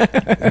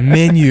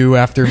menu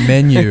after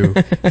menu,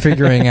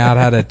 figuring out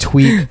how to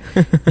tweak,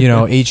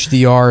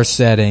 HDR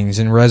settings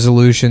and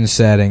resolution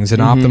settings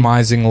and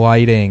optimizing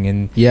lighting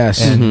and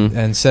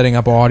and setting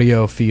up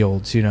audio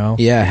fields.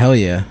 Yeah, hell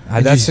yeah.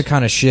 That's the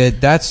kind of shit.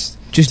 That's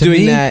just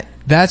doing that.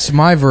 That's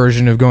my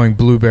version of going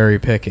blueberry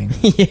picking.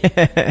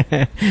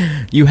 Yeah.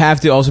 You have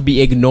to also be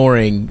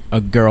ignoring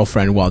a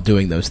girlfriend while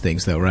doing those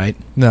things, though, right?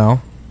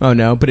 No. Oh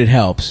no, but it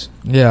helps.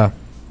 Yeah.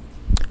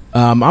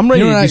 I'm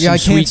ready to do some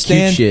sweet,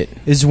 cute shit.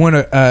 Is when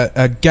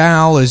a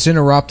gal is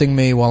interrupting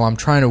me while I'm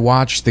trying to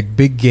watch the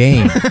big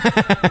game.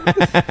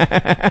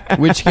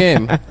 Which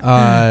game?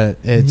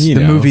 It's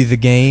the movie The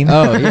Game.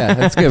 Oh, yeah,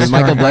 that's good. With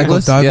Michael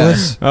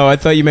Douglas? Yeah. Oh, I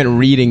thought you meant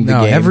reading the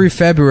game. Every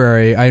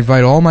February, I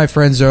invite all my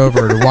friends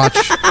over to watch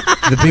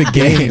the big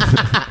game.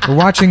 We're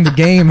watching the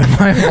game in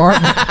my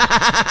apartment.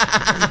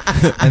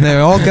 And they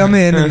all come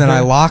in, and then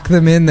I lock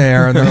them in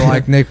there, and they're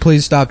like, Nick,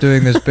 please stop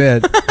doing this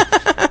bit.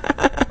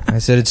 I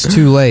said, it's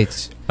too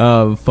late.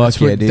 Oh, fuck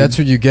dude. That's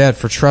what you get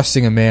for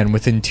trusting a man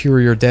with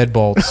interior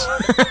deadbolts.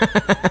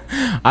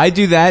 I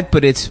do that,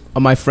 but it's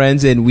my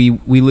friends, and we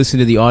listen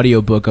to the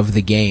audiobook of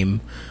the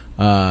game.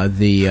 By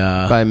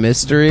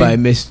Mystery? By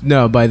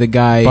the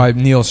guy... By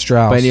Neil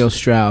Strauss. By Neil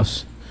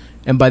Strauss.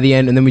 And by the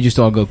end, and then we just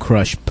all go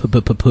crush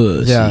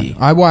pussy. Yeah,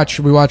 we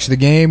watch the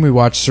game, we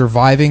watch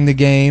Surviving the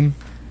Game.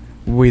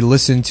 We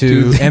listened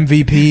to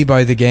MVP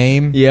by The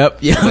Game.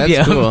 Yep.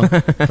 That's cool. Is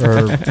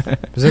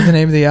that the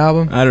name of the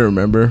album? I don't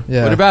remember.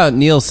 Yeah. What about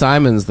Neil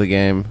Simon's The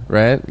Game,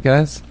 right,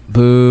 guys?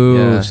 Boo.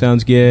 Yeah.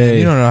 Sounds gay.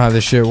 You don't know how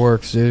this shit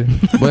works, dude.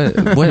 You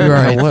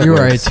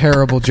are a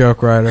terrible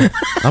joke writer.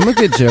 I'm a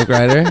good joke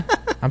writer.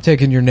 I'm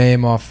taking your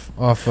name off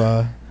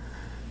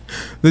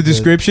the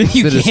description?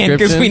 You can't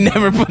because we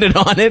never put it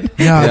on it.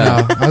 No.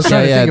 I was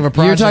trying to think of a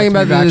project. You're talking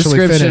about the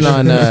description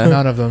on...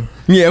 none of them.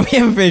 Yeah, we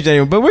haven't finished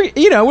anyone, but we're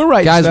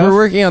writing guys, stuff. We're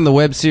working on the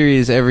web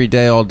series every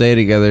day, all day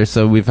together,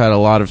 so we've had a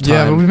lot of time.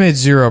 Yeah, but we've made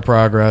zero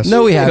progress.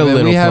 No, we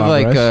haven't. We have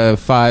like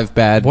 5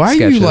 bad Why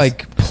sketches. are you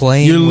like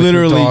playing You're with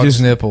literally your dog's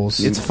just nipples?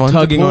 It's fun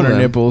tugging on her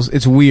nipples.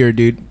 It's weird,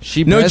 dude.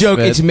 No joke,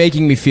 it's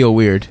making me feel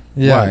weird.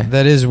 Yeah, why?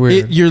 That is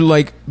weird. You're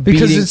like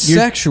because it's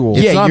sexual.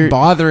 It's not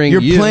bothering you.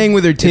 You're playing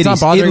with her titties. It's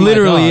not bothering it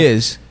literally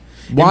is.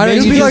 Why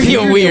does you it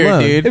feel weird,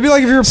 dude? It'd be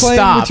like if you were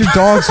playing with your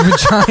dog's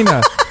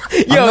vagina.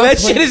 Yo, that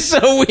shit is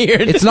so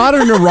weird. It's not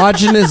an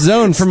erogenous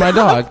zone for my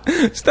dog.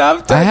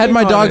 Stop. I had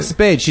my dog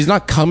spayed. She's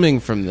not coming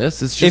from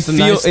this. It's just a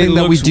nice thing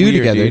that we do weird,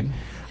 together. Dude.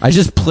 I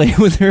just play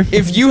with her.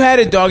 If you had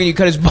a dog and you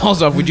cut his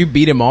balls off, would you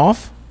beat him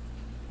off?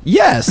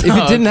 Yes. If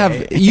it didn't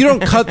have... You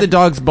don't cut the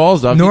dog's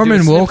balls off.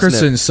 Norman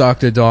Wilkerson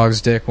sucked a dog's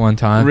dick one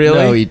time. Really?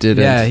 No, he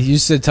didn't. Yeah, he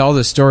used to tell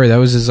the story. That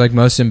was his like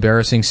most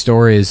embarrassing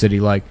story is that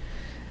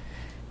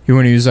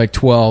when he was like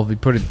 12,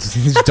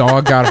 his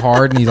dog got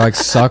hard and he like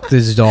sucked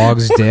his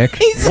dog's dick.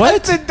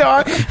 What? A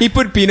dog? He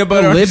put peanut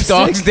butter on his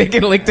dog's dick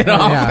and licked it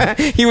off. Yeah.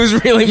 He was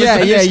really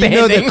misunderstanding. You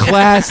know the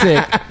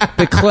classic.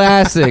 The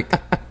classic.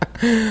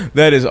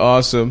 That is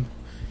awesome.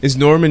 Is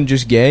Norman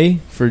just gay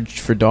for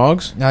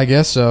dogs? I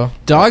guess so.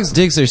 Dogs'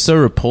 dicks are so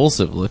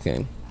repulsive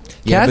looking.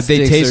 Yeah, Cats' but they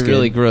dicks taste are good.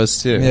 really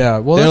gross too. Yeah,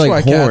 well, they're that's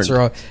like why cats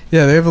are.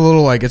 Yeah, they have a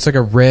little it's like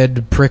a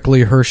red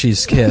prickly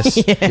Hershey's Kiss.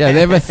 Yeah,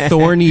 they have a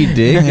thorny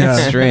dick. Yeah.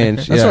 It's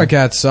strange. That's why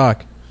cats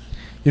suck.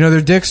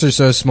 Their dicks are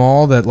so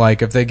small that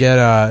like if they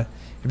get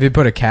if you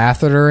put a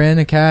catheter in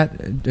a cat,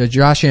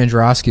 Josh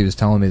Androsky was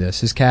telling me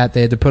this. His cat,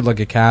 they had to put like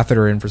a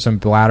catheter in for some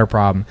bladder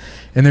problem,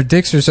 and their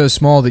dicks are so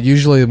small that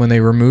usually when they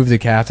remove the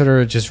catheter,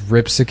 it just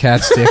rips the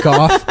cat's dick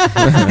off.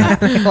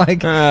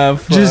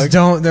 Just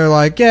don't. They're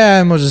like,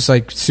 yeah, and we'll just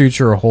like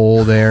suture a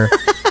hole there.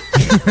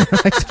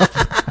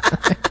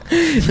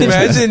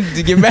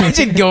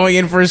 Imagine going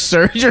in for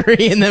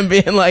surgery and then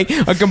being like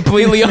a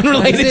completely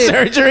unrelated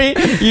surgery.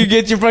 You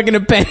get your fucking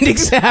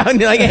appendix out and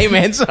you're like, hey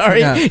man,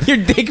 sorry, your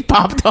dick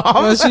popped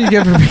off. That's what you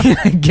get for being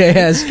a gay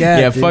ass cat.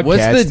 Yeah, dude. fuck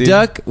What's cats, the dude.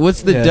 duck?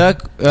 What's the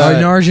duck?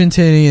 An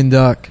Argentinian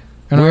duck.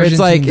 Where it's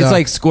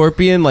like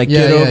scorpion. Like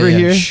get over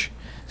here. Shh.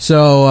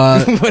 So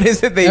what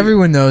is it?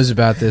 Everyone knows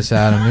about this,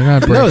 Adam. You're not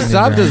breaking No, new Saab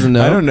ground. doesn't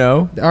know. I don't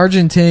know. The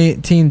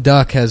Argentine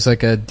duck has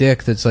like a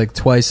dick that's like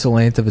twice the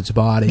length of its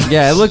body.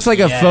 Yeah, it looks like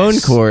a phone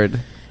cord.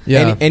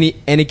 Yeah. And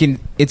it can.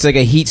 It's like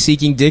a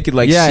heat-seeking dick. It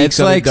Yeah, seeks it's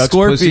other like ducks'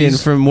 Scorpion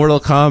pussies. from Mortal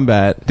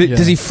Kombat.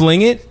 Does he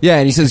fling it? Yeah,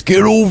 and he says,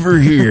 "Get over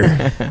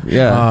here."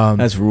 Yeah,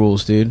 That's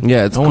rules, dude.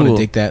 Yeah, it's I want to cool.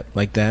 dick that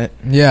like that.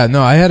 Yeah,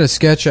 no, I had a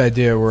sketch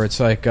idea where it's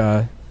like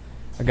a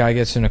guy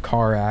gets in a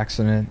car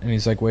accident and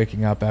he's like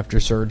waking up after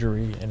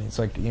surgery and it's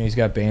like, you know, he's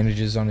got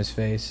bandages on his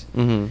face.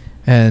 mm-hmm.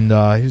 And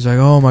he's like,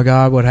 "Oh my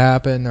God, what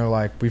happened?" They're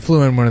like, "We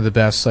flew in one of the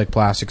best like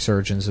plastic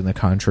surgeons in the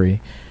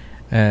country."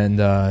 And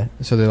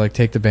so they like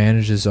take the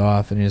bandages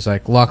off and he's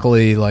like,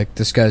 "Luckily, like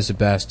this guy's the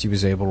best. He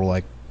was able to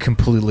like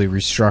completely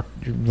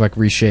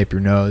reshape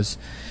your nose."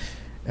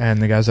 And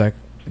the guy's like,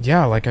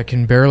 "Yeah, like I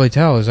can barely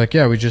tell." He's like,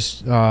 "Yeah, we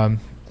just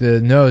the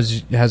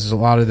nose has a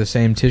lot of the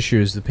same tissue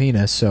as the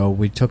penis, so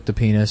we took the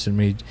penis and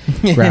we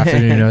grafted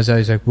it in your nose."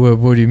 He's like, what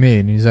do you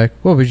mean? And he's like,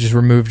 "Well, we just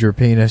removed your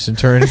penis and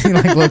turned." He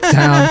like looks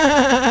down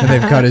and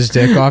they've cut his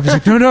dick off. He's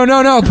like,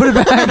 no, put it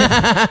back.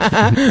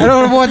 I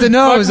don't want the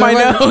nose. Fuck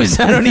my nose.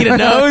 I don't need a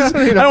nose.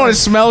 I don't want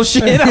to smell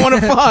shit. I want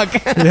to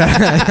fuck.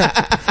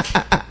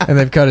 Yeah. And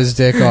they've cut his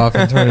dick off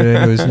and turned it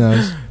into his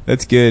nose.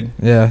 That's good.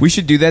 Yeah. We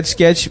should do that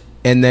sketch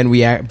and then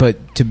we act. But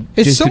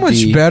It's just so to much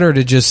be- better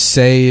to just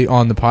say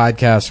on the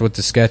podcast what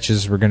the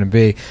sketches were going to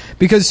be,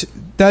 because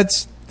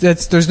that's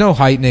there's no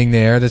heightening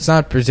there. That's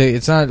not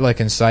it's not like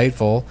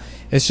insightful.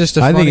 It's just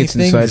a I think funny it's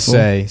thing to insightful.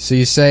 say. So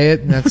you say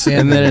it, and that's the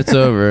end. And then it's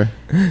over.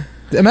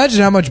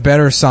 Imagine how much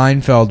better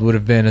Seinfeld would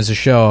have been as a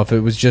show if it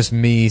was just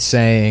me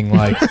saying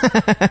like,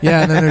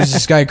 yeah, and then there's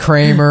this guy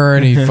Kramer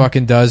and he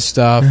fucking does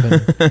stuff,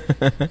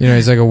 and you know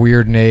he's like a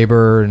weird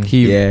neighbor, and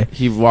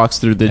He walks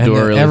through the and door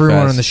then really everyone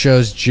fast. on the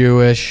show's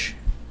Jewish,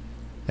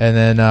 and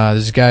then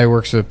this guy who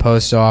works for the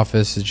post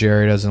office that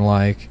Jerry doesn't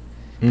like.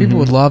 People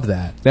would love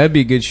that. That'd be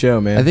a good show,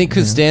 man. I think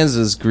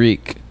Costanza's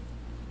Greek.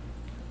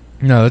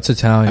 No, that's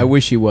Italian. I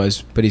wish he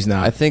was, but he's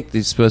not. I think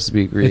he's supposed to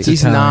be Greek. It's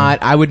He's Italian.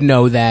 not. I would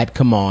know that.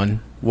 Come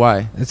on.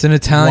 Why? It's an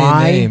Italian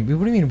Why? name.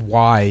 What do you mean,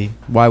 why?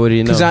 Why would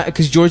he know?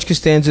 Because George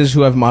Costanza is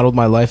who I've modeled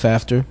my life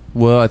after.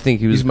 Well, I think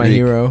he was He's my Greek.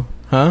 hero.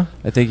 Huh?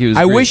 I think he was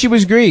I Greek. wish he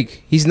was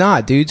Greek. He's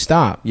not, dude.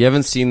 Stop. You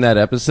haven't seen that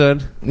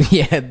episode?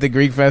 Yeah, the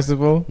Greek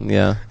festival.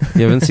 Yeah.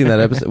 You haven't seen that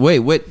episode? Wait,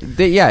 what?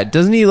 Yeah,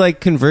 doesn't he like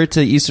convert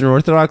to Eastern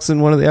Orthodox in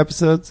one of the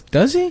episodes?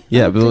 Does he?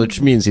 Yeah, but which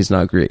means he's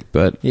not Greek,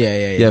 but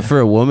Yeah. yeah, for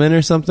a woman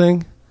or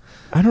something?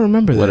 I don't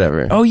remember that.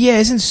 Whatever. Oh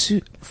yeah,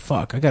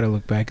 fuck, I gotta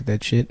look back at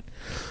that shit.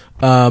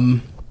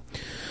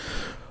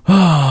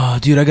 Oh,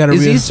 dude, I gotta.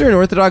 Is Eastern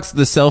Orthodox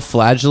the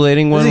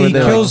self-flagellating one? He where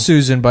they're kills like,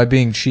 Susan by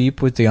being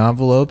cheap with the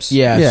envelopes.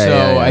 Yeah, Yeah, so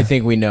yeah, yeah. I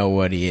think we know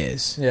what he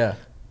is. Yeah.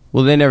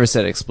 well, they never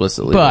said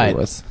explicitly But- what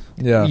it was.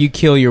 Yeah. You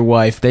kill your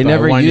wife. They by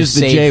never wanting to used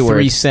the save J word.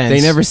 3 cents.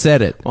 They never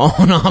said it.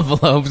 on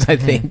envelopes. I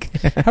think.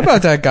 How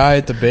about that guy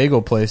at the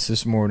bagel place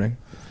this morning?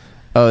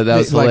 Oh, that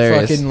was like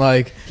hilarious. fucking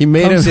like He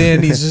made comes him-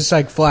 in. He's just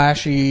like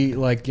flashy,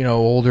 like, you know,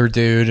 older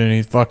dude, and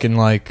he fucking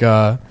like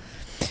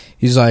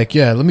he's like,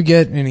 yeah, let me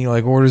get, and he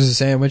like orders a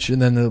sandwich,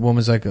 and then the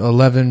woman's like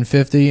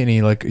 $11.50, and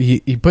he like he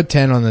put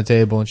 10 on the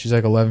table, and she's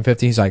like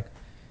 $11.50. He's like,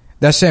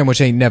 that sandwich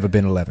ain't never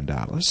been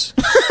 $11.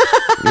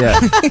 Yeah.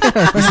 He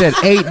said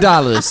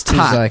 $8 He's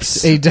tops. like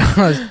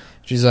 $8.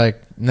 She's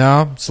like,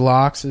 no, it's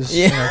lox.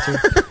 She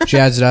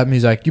adds it up, and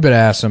he's like, you better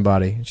ask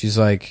somebody. She's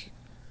like,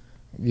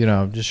 you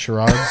know, just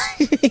shrugs.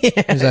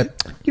 He's like,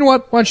 you know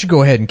what? Why don't you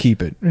go ahead and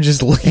keep it? And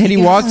just leave. And he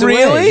walked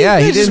away. Yeah,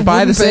 he didn't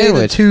buy the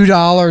sandwich.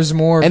 $2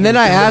 more. And then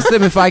I asked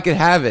them if I could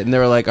have it, and they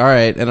were like, all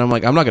right. And I'm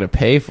like, I'm not going to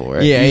pay for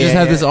it. Yeah, you just yeah,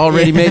 have yeah. this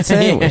already made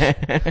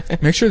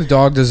sandwich. Make sure the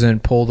dog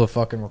doesn't pull the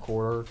fucking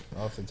recorder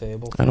off the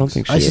table. I don't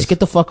think she ISIS, is.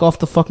 get the fuck off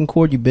the fucking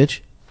cord, you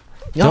bitch.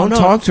 Don't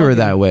talk to her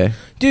that way.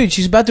 Dude,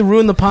 she's about to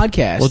ruin the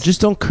podcast. Well, just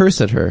don't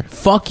curse at her.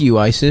 fuck you,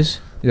 ISIS.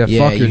 Yeah,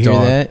 fuck your you hear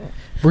dog. that?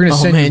 We're gonna Oh,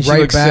 send man, you she right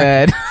looks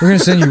back. sad. We're gonna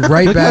send you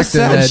right Look back how to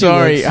sad that, she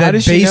looks. How that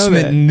does she know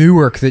basement that? in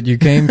Newark that you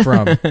came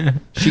from.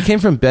 She came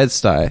from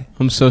Bed-Stuy.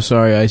 I'm so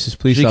sorry, ISIS.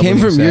 Please She stop came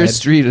looking from your sad.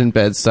 street in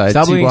Bed-Stuy,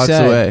 Stop 2 looking blocks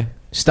sad. away.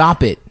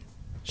 Stop it.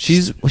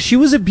 She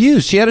was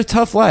abused. She had a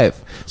tough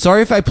life.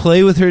 Sorry if I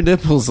play with her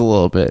nipples a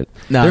little bit.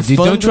 No, They're dude,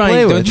 fun don't to try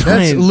play and- with. don't try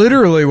That's and-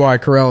 literally why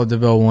Corella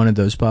DeVille wanted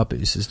those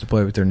puppies, is to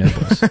play with their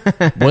nipples.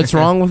 What's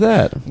wrong with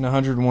that? In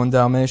 101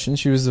 Dalmatians,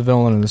 she was the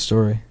villain of the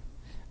story.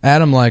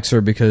 Adam likes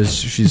her because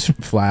she's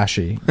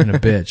flashy and a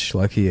bitch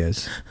like he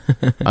is.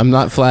 I'm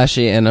not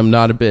flashy and I'm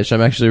not a bitch.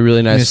 I'm actually a really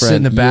You nice just sit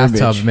in friend. the bathtub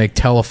bitch. and make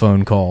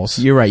telephone calls.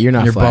 You're right. You're in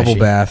not your flashy. bubble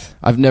bath.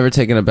 I've never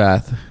taken a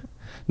bath.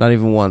 Not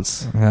even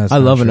once. That's I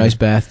not love a true. nice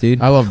bath,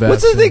 dude. I love baths.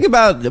 What's the too. thing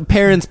about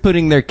parents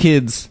putting their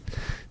kids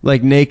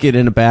like naked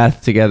in a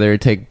bath together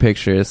and take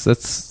pictures?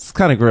 That's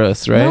kind of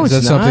gross, right? No, Is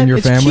it's that something not. your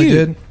It's family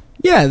cute. did?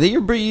 Yeah, that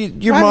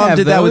your I mom have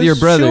did that with those, your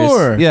brothers.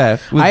 Sure. Yeah,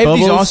 with I have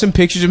these Bubbles. awesome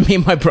pictures of me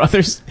and my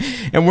brothers,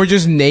 and we're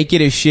just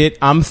naked as shit.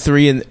 I'm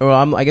 3 and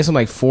I guess I'm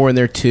like 4 and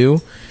they're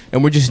 2,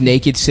 and we're just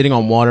naked sitting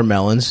on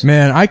watermelons.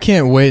 Man, I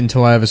can't wait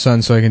until I have a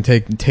son so I can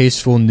take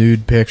tasteful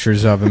nude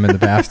pictures of him in the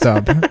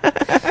bathtub.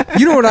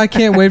 You know what I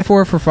can't wait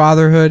for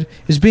fatherhood?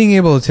 Is being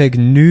able to take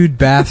nude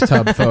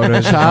bathtub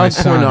photos of my Child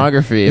son.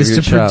 pornography of Is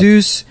your to child.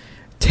 produce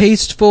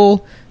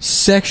tasteful,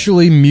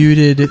 sexually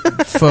muted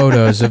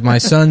photos of my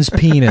son's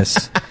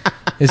penis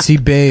as he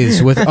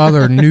bathes with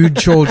other nude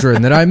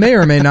children that I may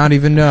or may not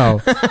even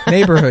know.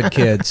 Neighborhood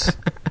kids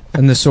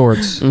and the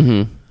sorts.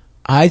 Mm-hmm.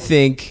 I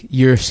think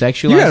you're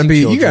sexualizing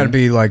children. You gotta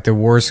be like the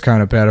worst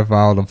kind of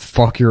pedophile to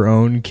fuck your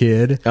own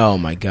kid. Oh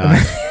my god.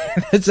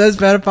 It says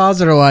pedophiles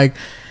that are like,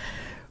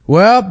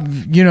 well,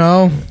 you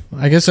know,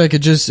 I guess I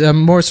could just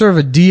more sort of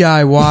a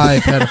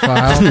DIY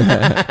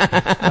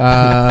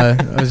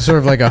pedophile, sort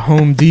of like a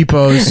Home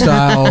Depot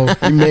style.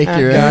 You make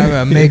your own.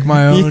 I make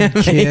my own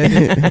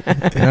kid,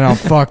 and I'll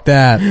fuck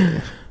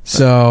that.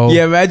 So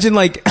Yeah, imagine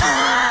like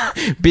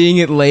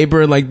being at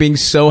labor and like being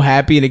so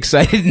happy and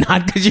excited,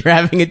 not because you're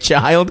having a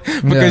child,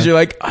 because you're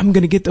like, I'm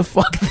gonna get to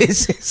fuck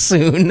this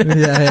soon.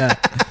 yeah.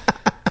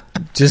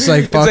 Just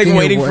like It's like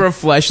waiting for a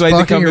fleshlight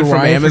to come in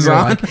from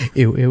Amazon. Like,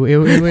 ew, ew,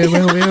 ew, ew, ew,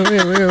 ew,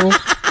 ew, ew,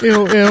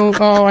 ew, ew.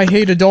 Oh, I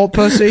hate adult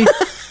pussy.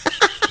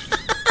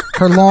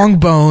 Her long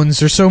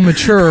bones are so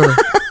mature.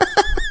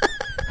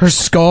 Her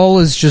skull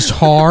is just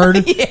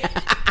hard. Yeah.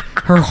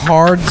 Her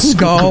hard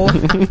skull.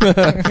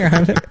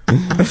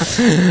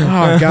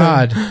 Oh,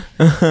 God.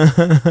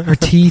 Her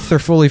teeth are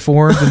fully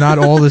formed and not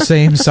all the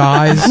same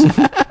size.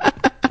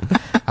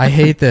 I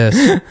hate this.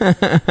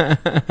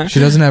 She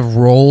doesn't have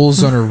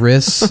rolls on her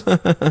wrists.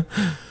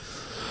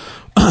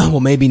 Well,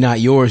 maybe not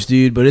yours,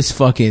 dude, but it's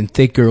fucking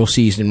thick girl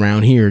season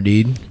around here,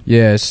 dude.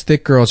 Yeah, it's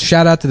thick girls.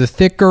 Shout out to the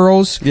thick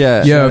girls.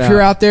 Yeah. Yo, if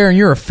you're out there and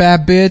you're a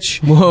fat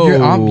bitch,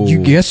 Whoa.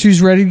 you guess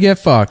who's ready to get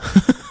fucked?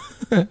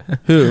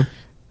 Who?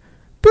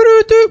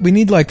 We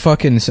need like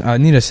fucking. I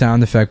need a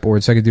sound effect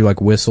board so I could do like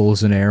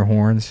whistles and air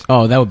horns.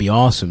 Oh, that would be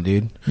awesome,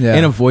 dude. Yeah.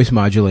 And a voice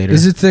modulator.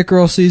 Is it thick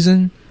girl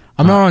season?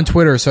 I'm not on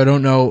Twitter, so I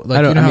don't know.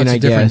 Like, you know how it's a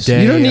different guess.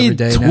 day. You don't every need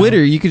day Twitter.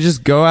 now? You could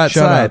just go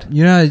Shut outside. up.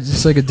 You know, it's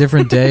just like a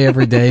different day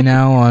every day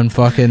now on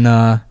fucking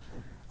on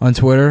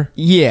Twitter.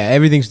 Yeah,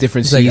 everything's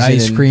different It's like season.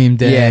 ice cream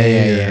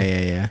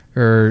day. Yeah.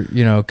 Or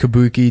you know,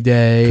 Kabuki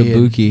day.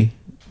 Kabuki.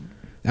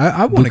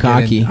 I want to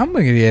get. Bukkake. I'm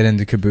gonna get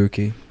into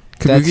Kabuki.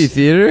 Kabuki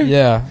theater?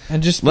 Yeah,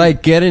 and just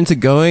Like, get into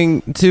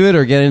going to it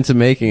or get into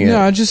making it?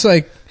 no, just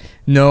like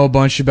know a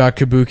bunch about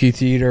Kabuki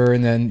theater,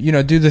 and then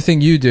do the thing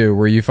you do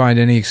where you find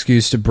any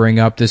excuse to bring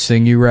up this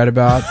thing you read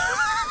about.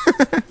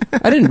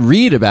 I didn't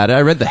read about it.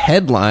 I read the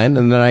headline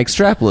and then I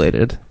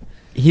extrapolated.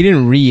 He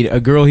didn't read.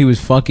 A girl he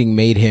was fucking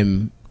made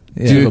him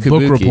do a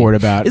book Kabuki. report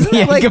about. Isn't that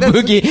Yeah, like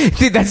Kabuki.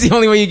 Dude, that's the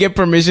only way you get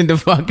permission to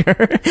fuck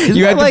her.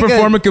 You that had to like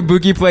perform a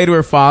Kabuki play to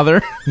her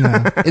father.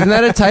 Isn't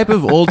that a type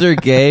of older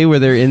gay where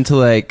they're into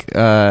like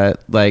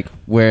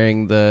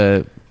wearing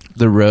the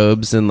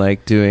robes and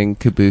like doing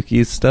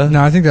Kabuki stuff?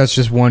 No, I think that's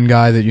just one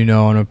guy that you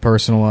know on a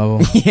personal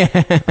level.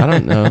 I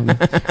don't know.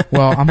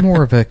 Well, I'm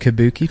more of a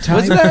Kabuki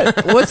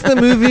type. What's the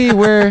movie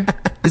where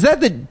is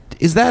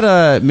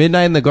that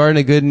Midnight in the Garden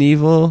of Good and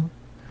Evil?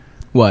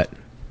 What?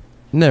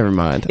 Never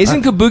mind.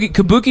 Isn't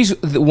Kabuki's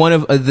one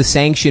of the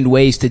sanctioned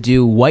ways to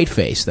do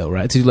whiteface, though,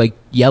 right? To do like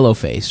yellow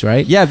face,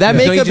 right? Yeah, that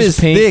Don't you makeup just is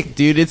thick,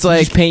 dude. It's like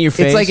just paint your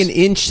face? It's like an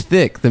inch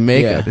thick. The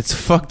makeup, Yeah. it's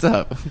fucked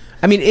up.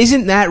 I mean,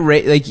 isn't that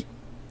like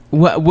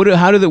what? Where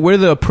do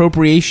the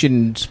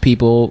appropriations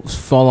people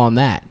fall on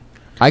that?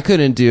 I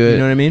couldn't do it. You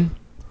know what I mean?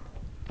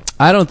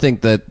 I don't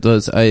think that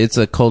those. It's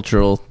a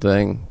cultural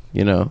thing,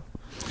 you know.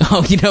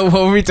 Oh, what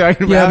were we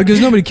talking about? Yeah,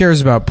 because nobody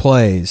cares about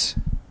plays.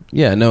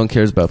 Yeah, no one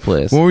cares about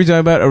plays. What were we talking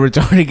about? A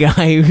retarded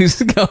guy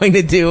who's going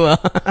to do Oh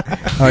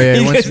yeah,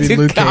 he wants to goes be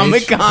to Luke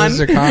Comic-Con. Cage. This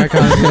is a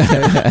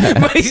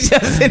Comic-Con. but he's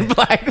just in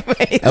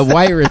blackface. A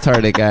white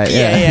retarded guy.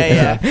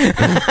 Yeah.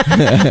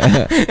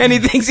 And he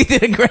thinks he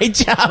did a great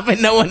job,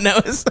 and no one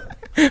knows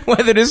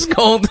whether to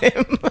scold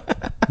him.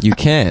 You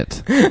can't.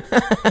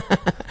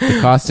 The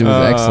costume is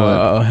excellent.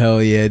 Oh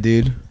hell yeah,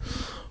 dude!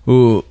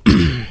 Ooh,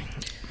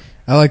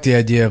 I like the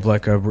idea of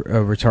like a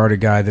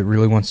retarded guy that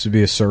really wants to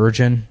be a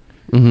surgeon,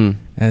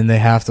 and they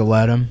have to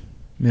let him,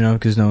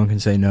 because no one can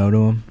say no to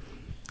him.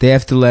 they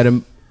have to let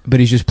him, but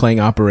he's just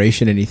playing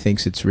operation, and he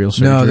thinks it's real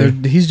surgery.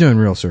 No, he's doing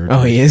real surgery.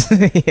 Oh, he is.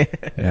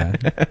 Yeah.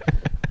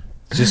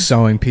 Just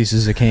sewing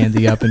pieces of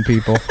candy up in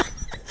people.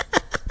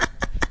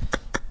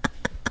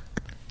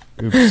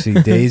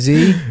 Oopsie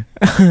daisy.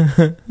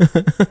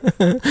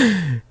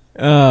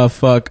 Oh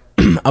fuck!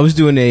 I was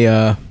doing we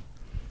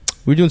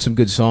were doing some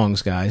good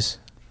songs, guys.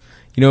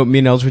 You know what me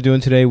and Els were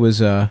doing today was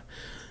And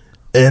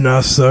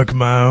I suck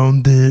my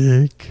own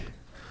dick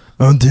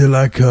until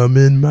I come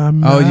in my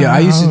mouth. Oh yeah, I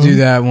used to do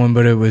that one,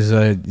 but it was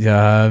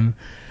the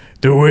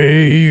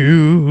way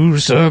you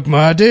suck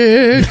my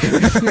dick,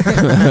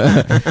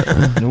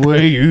 the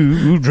way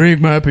you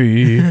drink my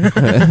pee.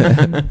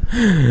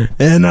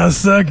 And I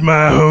suck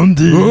my own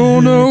dick. Oh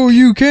no,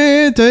 you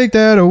can't take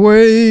that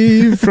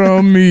away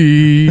from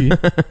me.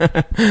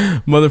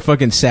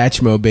 motherfucking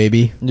Satchmo,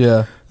 baby.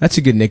 Yeah. That's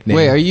a good nickname.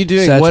 Wait, are you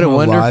doing Satchmo What a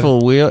Live.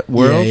 Wonderful World?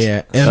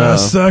 Yeah. And I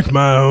suck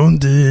my own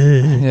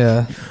dick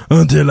Yeah.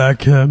 until I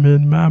come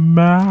in my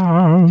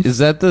mouth. Is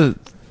that the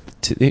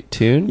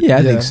tune? Yeah, I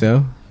Yeah. think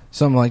so.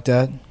 Something like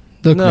that.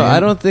 Look, No, man. I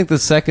don't think the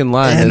second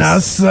line And I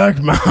is...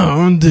 suck my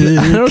own dick.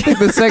 I don't think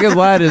the second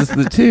line is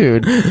the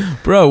tune.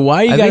 Bro,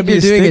 why you I gotta think be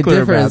you're doing a stickler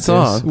different about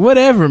song. this?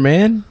 Whatever,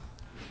 man.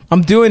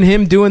 I'm doing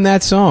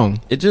that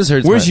song. It just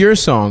hurts. Where's your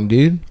song,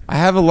 dude? I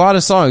have a lot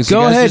of songs. You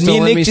Go guys ahead. just Me don't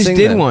and let Nick just sing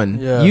did them. one.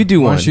 Yeah. You do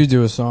Why one. don't you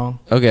do a song?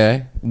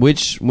 Okay.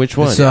 Which one?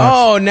 sucks.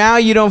 Oh, now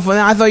you don't.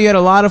 I thought you had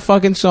a lot of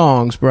fucking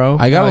songs, bro.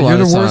 I got a lot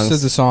You're of the worst songs. at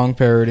the song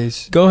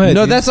parodies. Go ahead.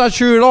 No, dude. that's not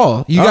true at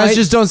all. You All guys right.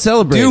 just don't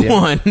celebrate do it.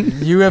 one.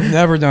 You have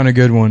never done a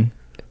good one.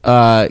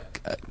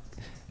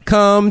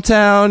 Come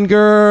Town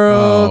Girl.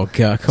 Oh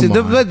god, come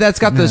on. That's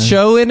got the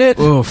show in it.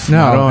 Oof, No,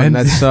 not on. and-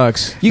 That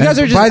sucks. You guys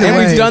And are just... by the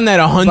way- We've done that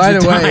By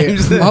 100 the way,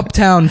 times.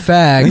 Uptown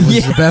Fag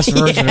was the best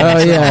version of Oh,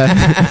 it.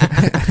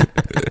 yeah.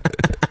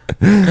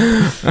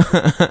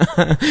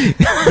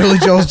 Billy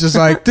Joel's just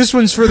like, this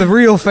one's for the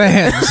real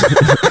fans.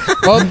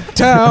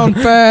 Uptown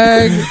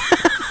Fag.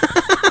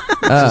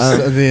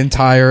 Just the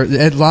entire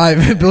at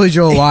live Billy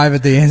Joel live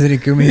at the Anthony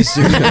Cumia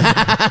studio.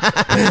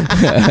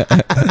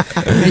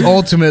 The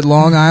ultimate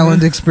Long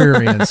Island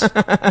experience.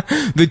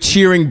 The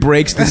cheering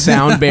breaks the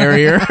sound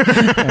barrier.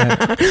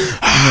 Yeah.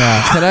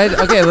 Can I...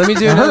 Okay, let me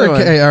do another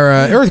one.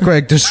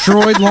 Earthquake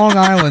destroyed Long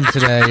Island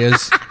today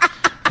is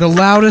the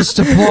loudest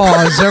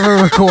applause ever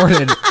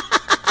recorded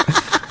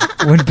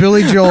when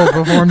Billy Joel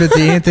performed at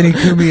the Anthony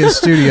Cumia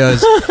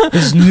Studios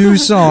his new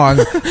song,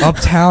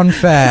 Uptown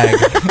Fag.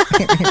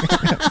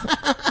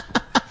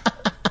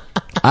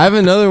 I have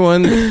another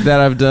one that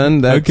I've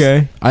done. That's,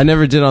 Okay. I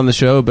never did on the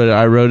show, but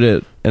I wrote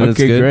it, and it's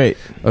Okay, good. great.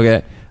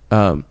 Okay.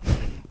 La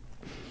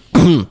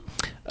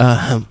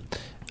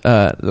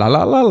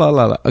la la la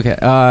la la.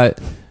 Okay.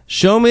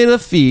 Show me the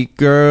feet,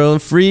 girl,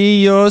 and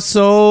free your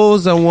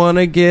souls. I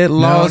wanna get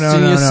lost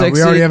in your sexy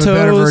We already have toes. a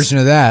better version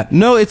of that.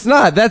 No, it's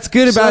not. That's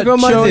good about Suck on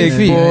my showing dick,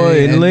 feet.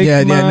 boy, and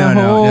lick my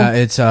hole. Yeah,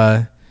 it's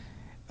Show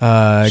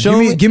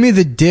give me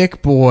the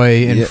dick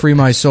boy and Yeah. free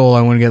my soul.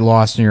 I want to get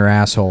lost in your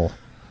asshole.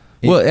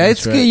 Well,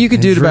 it's good. You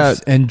could do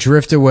it and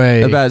drift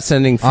away. about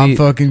sending feet. I'm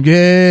fucking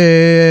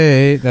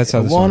gay. That's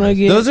how the song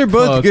is. Those are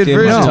both good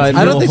versions. I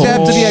don't think they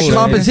have to be a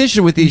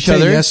competition with each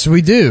other. Yes,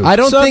 we do. I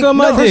don't Suck think. on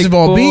my No, dick. First of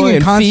all, being boy, in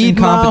and constant feed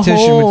my competition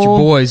with your hole.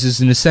 boys is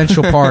an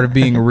essential part of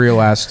being a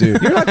real ass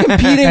dude. You're not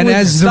competing And with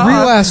as Staub. the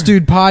Real Ass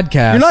Dude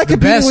podcast, You're not the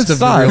competing best with of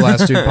the Staub. Real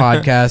Ass Dude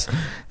podcast,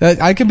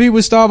 I compete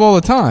with Staub all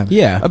the time.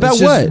 Yeah. About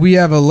It's just what? we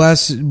have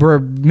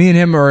me and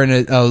him are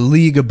in a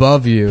league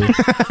above you.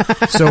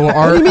 So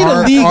our do you mean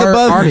a league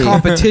above our me?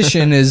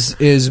 competition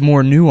is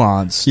more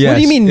nuanced. Yes. What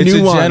do you mean It's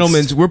nuance? a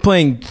gentleman's. We're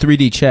playing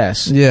 3D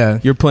chess. Yeah.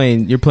 You're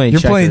playing You're playing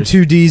checkers.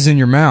 2Ds in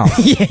your mouth.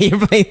 Yeah,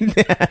 you're playing.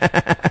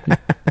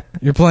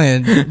 You're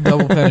playing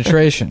double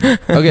penetration.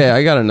 Okay,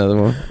 I got another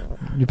one.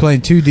 You're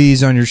playing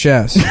 2Ds on your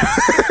chest.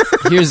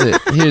 Here's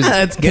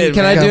That's good,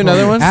 Can I man. do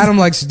another one? Adam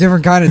likes a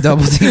different kind of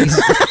double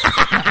Ds.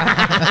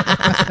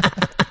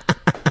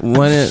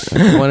 One in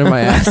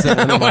my ass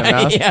and one in my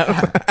mouth.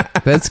 Yeah,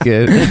 That's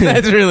good.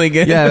 that's really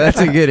good. Yeah, that's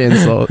a good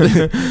insult.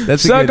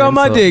 That's a Suck good on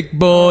my insult. dick,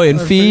 boy, and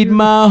feed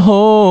my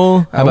hole.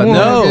 How about I wanna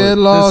no? get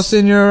lost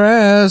in your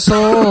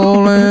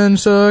asshole and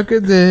suck a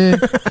dick.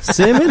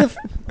 Send me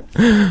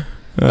the.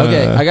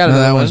 Okay, I got No, another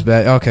that one. one's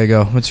bad. Okay,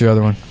 go. What's your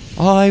other one?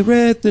 I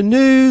read the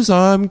news.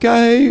 I'm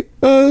gay.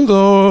 Oh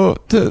Lord.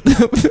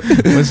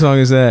 What song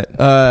is that?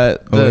 The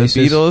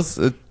Oasis?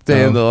 Beatles.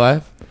 Day of the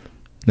Life.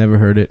 Never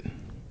heard it.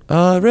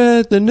 I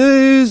read the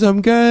news.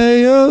 I'm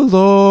gay. Oh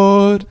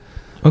Lord.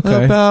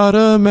 Okay. About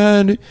a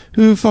man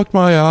who fucked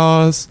my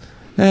ass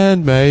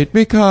and made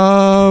me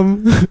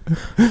come.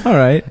 All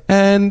right.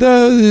 And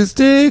though his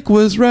dick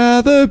was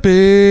rather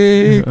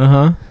big, Uh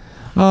huh.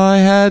 I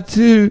had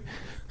to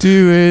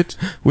do it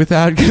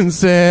without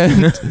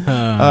consent.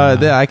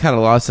 I kind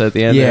of lost it at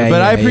the end Yeah, there.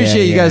 But I yeah,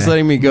 appreciate you guys yeah.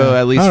 letting me go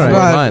at least All 4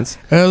 right. lines.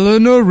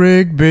 Eleanor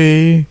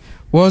Rigby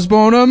was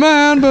born a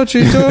man, but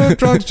she took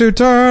drugs to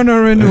turn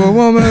her into a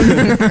woman.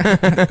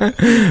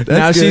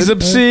 Now she's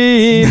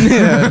obscene.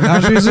 Yeah, now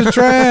she's a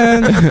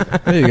trans.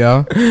 There you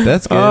go.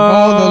 That's good.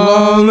 All the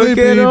lonely look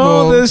at people.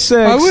 all the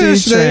sexy I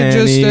wish they'd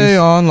just trannies. stay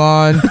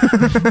online.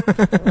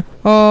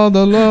 All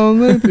the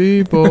lonely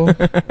people.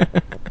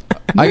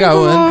 I got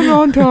one.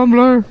 on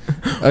Tumblr.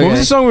 Okay. What was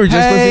the song we were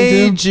just Hey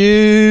listening to?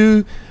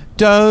 Jew,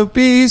 don't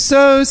be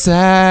so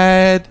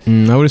sad.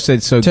 I would have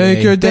said so. Take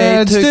gay. your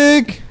dad's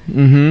dick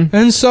Mm-hmm.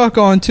 and suck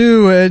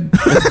onto it.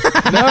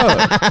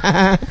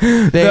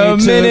 They The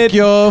took minute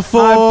your I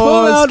pull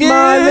out foreskin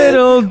my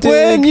little dick.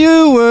 when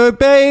you were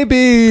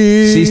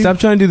baby. See, stop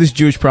trying to do this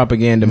Jewish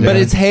propaganda, man. But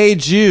it's Hey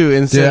Jew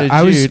instead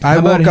of Jude. How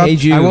about Hey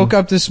Jude? I woke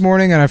up this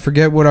morning and I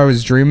forget what I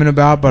was dreaming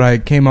about, but I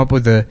came up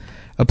with a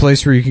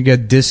place where you can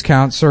get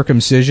discount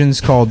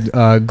circumcisions called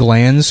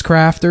Glands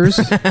Crafters.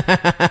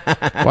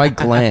 Why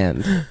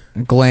gland?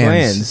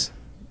 Glands.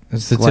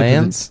 It's the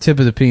Glands? tip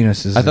of the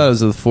penis. I thought it was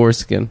the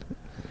foreskin.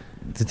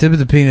 The tip of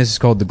the penis is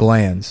called the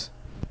glands.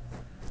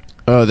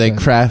 Oh, they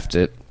craft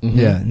it.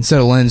 Yeah, instead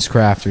of lens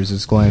crafters,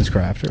 it's glance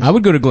crafters. I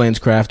would go to glance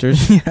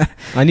crafters. Yeah.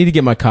 I need to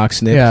get my cock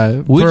snipped.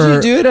 Yeah. Would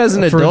you do it as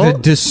an adult? For the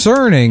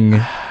discerning...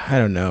 I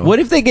don't know. What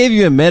if they gave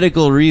you a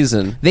medical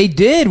reason? They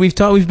did. We've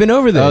been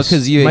over this. Oh,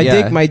 because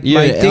my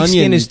dick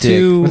skin is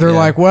too. They're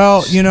like,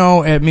 well,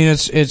 I mean,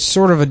 it's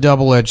sort of a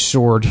double-edged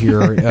sword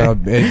here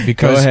because.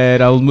 Go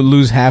ahead. I'll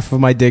lose half of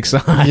my dick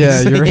size.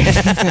 Yeah,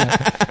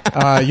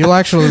 you'll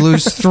actually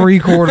lose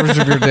 3/4 of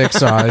your dick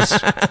size.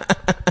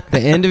 The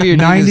end of your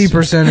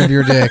 90% of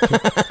your dick.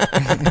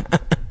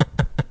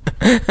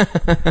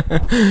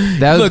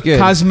 That was Look,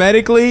 good.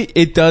 cosmetically,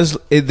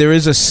 there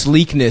is a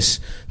sleekness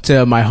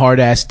to my hard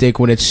ass dick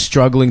when it's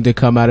struggling to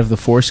come out of the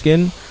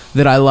foreskin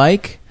that I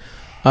like.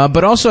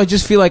 But also, I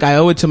just feel like I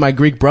owe it to my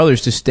Greek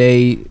brothers to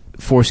stay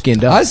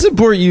foreskinned up. I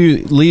support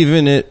you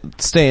leaving it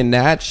staying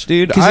natch,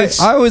 dude. I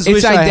always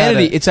wish identity.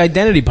 I had it's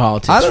identity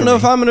politics. I don't know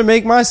if me. I'm going to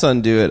make my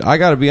son do it. I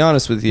got to be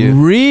honest with you.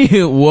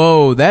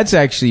 Whoa, that's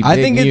actually big I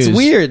think news. it's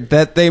weird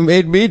that they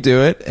made me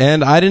do it,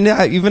 and I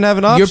didn't even have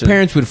an option. Your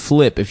parents would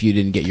flip if you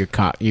didn't get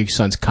your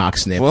son's cock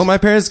snipped. Well, my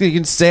parents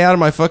can stay out of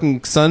my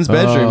fucking son's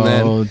bedroom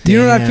then. Damn. You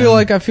know what I feel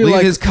like? I feel Leave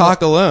like his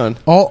cock alone.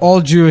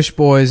 All Jewish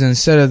boys,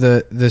 instead of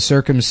the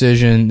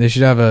circumcision, they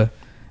should have a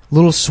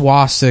little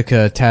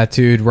swastika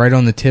tattooed right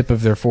on the tip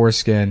of their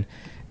foreskin.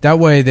 That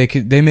way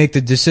they make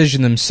the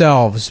decision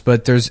themselves,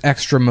 but there's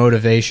extra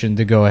motivation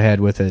to go ahead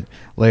with it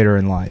later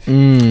in life.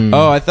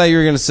 Oh, I thought you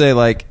were gonna say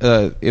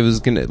it was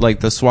gonna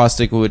the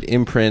swastika would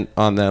imprint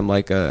on them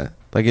like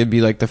it'd be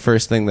like the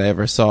first thing they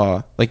ever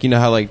saw. Like, you know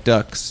how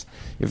ducks.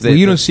 If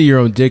you don't see your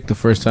own dick the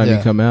first time you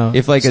come out.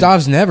 If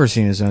Stav's never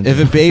seen his own dick.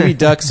 If a baby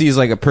duck sees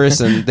a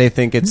person, they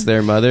think it's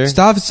their mother.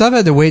 Stav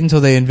had to wait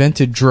until they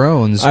invented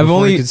drones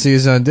before he could see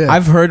his own dick.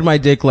 I've heard my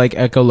dick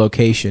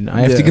echolocation.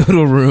 I have to go to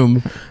a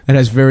room that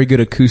has very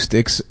good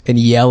acoustics and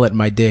yell at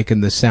my dick,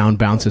 and the sound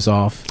bounces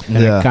off. And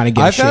I kind of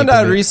get. I found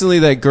out recently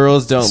that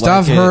girls don't.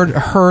 Stav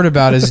heard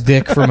about his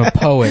dick from a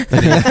poet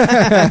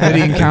that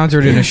he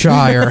encountered in a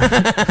shire.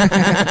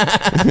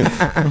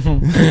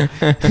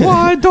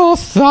 Why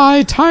doth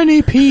thy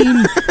tiny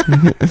peen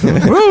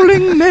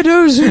rolling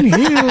meadows and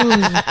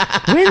hills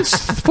whence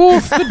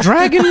forth the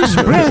dragon's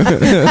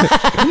breath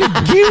in a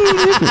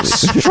gilded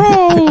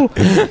stroll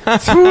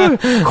through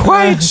a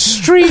quiet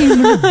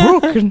stream and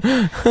brook, and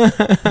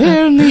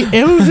there in the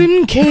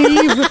elven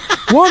cave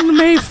one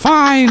may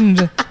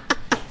find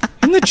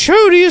in the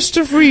chodiest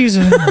of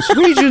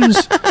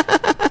regions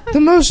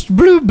the most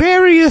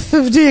blueberryeth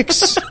of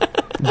dicks.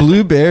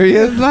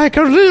 Blueberry? Like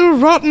a little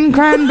rotten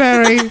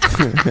cranberry.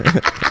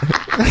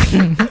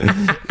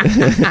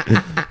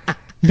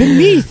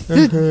 Beneath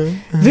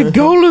the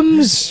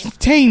golem's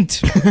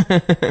taint.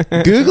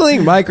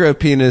 Googling micro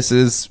penis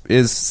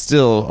is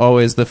still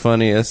always the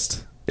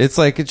funniest. It's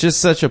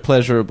just such a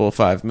pleasurable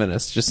 5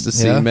 minutes just to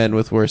see men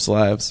with worse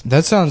lives.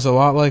 That sounds a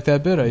lot like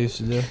that bit I used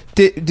to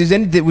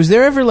do. Was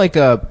there ever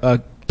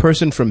a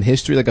person from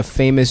history, like a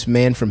famous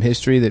man from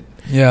history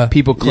that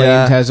people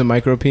claimed has a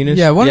micro penis?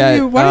 Yeah, why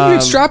don't you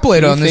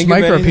extrapolate on this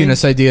micro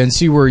penis idea and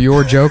see where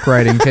your joke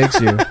writing takes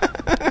you?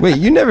 Wait,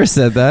 you never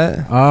said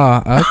that.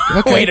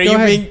 Okay. Wait, are you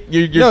being?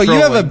 You're no, trolling. You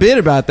have a bit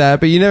about that,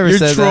 but you never said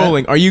that. You're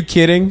trolling. Are you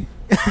kidding?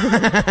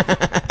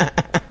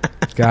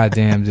 God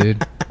damn,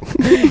 dude.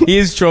 He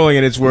is trolling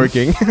and it's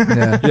working.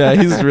 Yeah,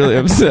 he's really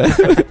upset.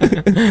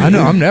 I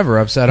know, I'm never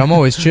upset. I'm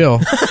always chill.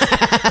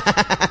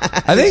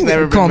 I think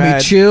never call me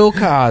Chill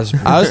Cosby.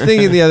 I was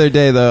thinking the other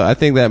day, though, I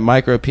think that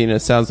micro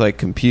penis sounds like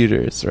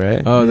computers,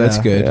 right? Oh, that's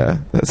good. Yeah,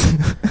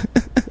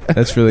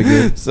 that's really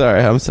good.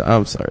 Sorry, I'm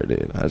sorry,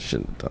 dude. I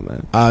shouldn't have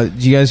done that.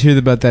 Did you guys hear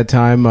about that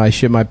time I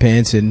shit my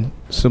pants and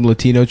some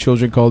Latino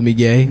children called me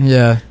gay?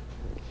 Yeah.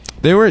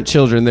 They weren't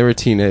children, they were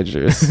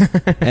teenagers.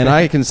 And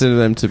I consider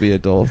them to be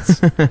adults.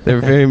 They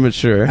were very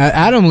mature.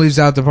 Adam leaves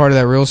out the part of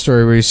that real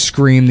story where he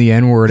screamed the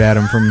N-word at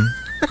him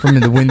from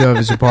the window of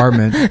his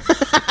apartment.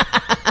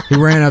 He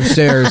ran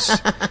upstairs,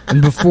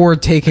 and before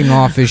taking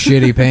off his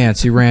shitty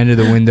pants, he ran to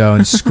the window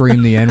and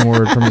screamed the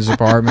N-word from his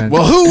apartment.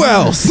 Well, who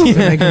else? To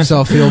make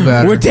himself feel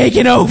better. We're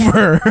taking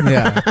over.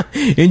 Yeah.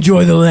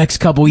 Enjoy the next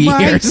couple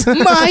years.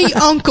 My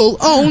uncle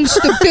owns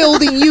the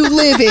building you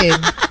live in,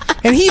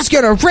 and he's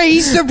going to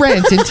raise the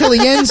rent until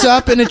he ends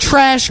up in a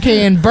trash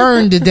can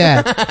burned to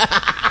death.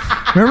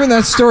 Remember when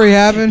that story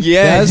happened?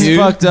 Yeah, that's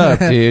fucked up,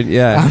 dude.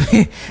 Yeah.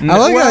 I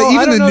like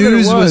how even the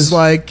news was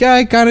like, yeah,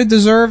 I kind of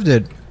deserved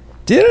it.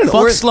 Didn't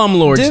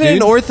slumlords,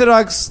 an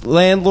Orthodox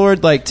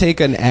landlord take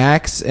an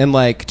axe and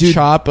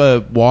chop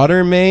a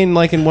water main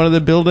in one of the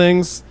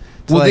buildings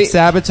to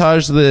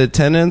sabotage the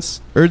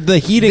tenants or the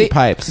heating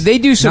pipes? They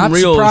do some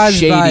real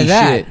shady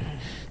shit.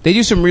 They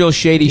do some real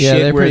shady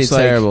shit where it's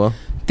terrible.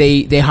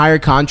 They hire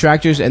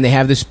contractors and they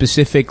have this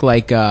specific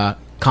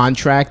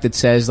contract that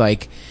says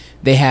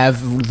they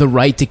have the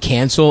right to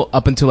cancel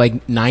up until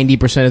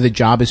 90% of the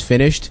job is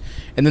finished,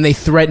 and then they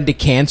threaten to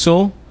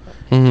cancel.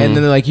 Mm-hmm. And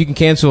then they're like, you can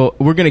cancel.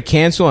 We're going to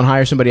cancel and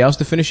hire somebody else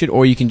to finish it,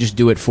 or you can just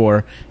do it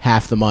for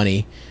half the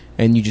money,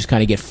 and you just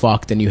kind of get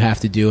fucked, and you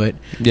have to do it.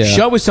 Yeah.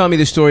 Shut was telling me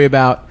the story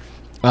about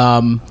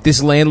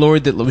this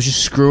landlord that was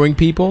just screwing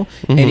people,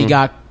 and he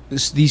got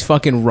these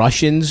fucking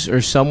Russians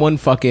or someone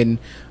fucking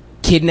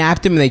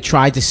kidnapped him and they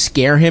tried to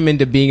scare him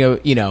into being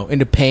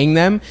into paying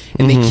them,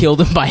 and they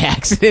killed him by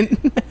accident.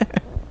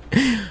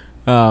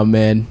 Oh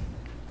man.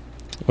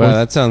 Wow,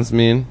 that sounds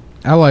mean.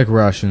 I like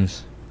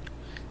Russians.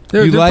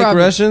 You like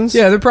Russians?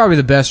 Yeah, they're probably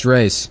the best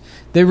race.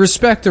 They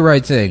respect the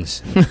right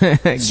things.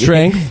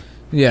 Strength.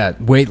 Yeah,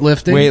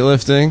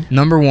 weightlifting.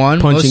 Number one,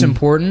 Punching. most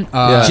important.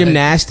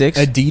 Gymnastics.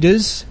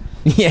 Adidas.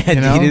 Yeah,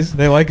 Adidas.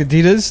 They like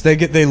Adidas.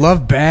 They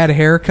love bad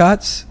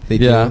haircuts. They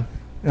do. Yeah.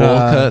 Bowl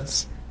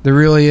cuts. They're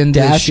really into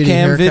dash shitty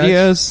cam haircuts.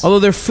 videos.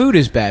 Although their food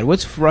is bad.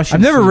 What's Russian?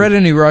 I've never food? read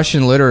any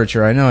Russian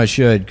literature. I know I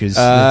should because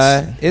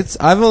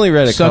I've only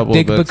read a couple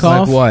books.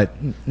 Suck like what?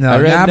 No, I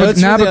read Notes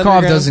from the Nabokov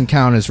Underground. doesn't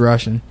count as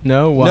Russian.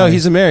 No, why? No,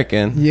 he's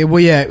American. Yeah, well,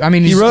 yeah. I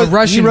mean, he's a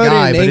Russian wrote it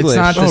guy, in but English. it's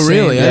not the Oh, same.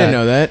 really? I Yeah. didn't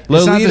know that. It's not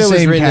Lolita the was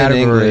same written in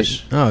category.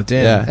 English. Oh,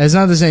 damn. Yeah. It's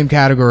not the same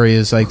category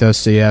as like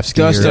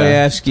Dostoevsky.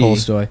 Dostoevsky. Or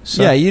Tolstoy.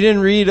 Yeah, you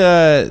didn't read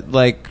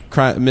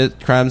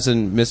Crimes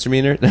and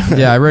Misdemeanor?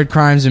 Yeah, I read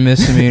Crimes and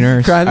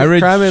Misdemeanors. Crime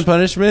and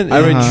Punishment. I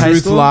read in high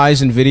Truth, school?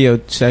 Lies, and Video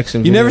Sex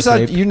and You never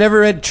Videotape. you never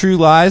read True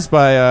Lies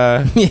by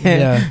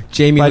Yeah.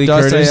 Jamie by Lee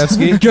Curtis.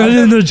 Dostoevsky? Get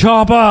in the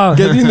chopper.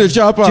 Get in the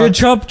chopper.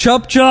 Chop,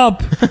 chop,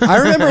 chop. I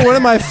remember one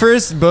of my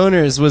first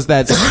boners was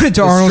that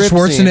To Arnold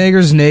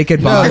Schwarzenegger's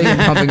naked body and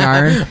pumping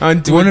iron. On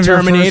One of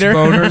Terminator.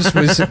 your first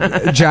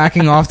boners was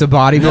jacking off the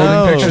bodybuilding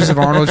No. pictures of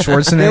Arnold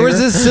Schwarzenegger. There was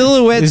a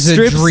silhouette Is a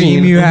strip dream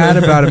scene. you had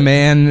about a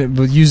man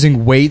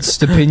using weights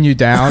to pin you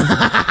down.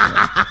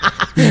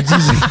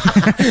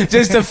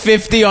 Just a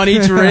 50 on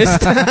each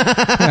wrist.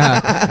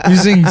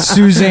 Using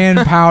Suzanne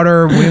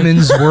powder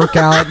women's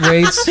workout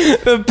weights.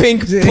 The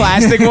pink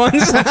plastic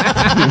ones.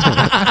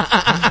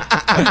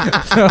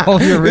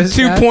 Hold your The wrist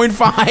at.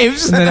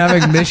 2.5s. And then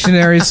having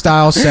missionary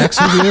style sex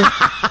with you.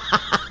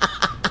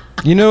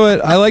 You know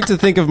what? I like to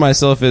think of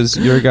myself as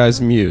your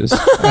guy's muse.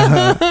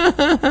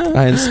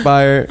 I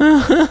inspire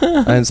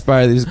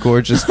these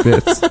gorgeous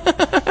bits.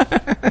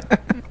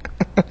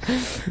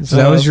 So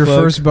that was your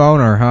first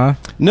boner, huh?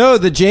 No,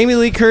 the Jamie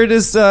Lee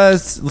Curtis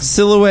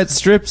silhouette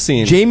strip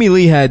scene. Jamie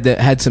Lee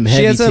had some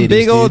heavy She had some titties,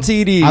 big old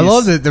dude. TDs. I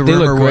love that the They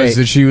look rumor great. was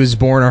that she was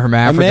born a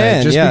hermaphrodite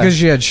man, just yeah. because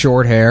she had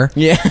short hair.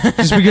 Yeah.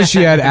 Just because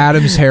she had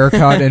Adam's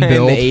haircut and In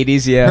build. the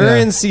 80s, yeah. Her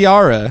and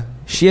Ciara.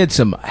 She had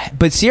some...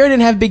 But Sierra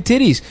didn't have big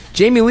titties.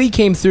 Jamie Lee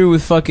came through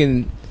with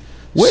fucking...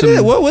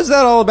 What was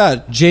that all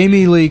about?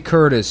 Jamie Lee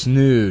Curtis,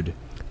 nude.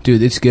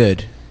 Dude, it's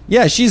good.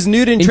 Yeah, she's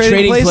nude in In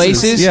Trading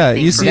Places. Yeah,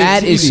 you see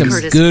that her is some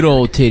titties. good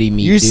old titty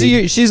meat, You dude.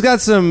 see, she's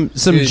got some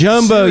Dude,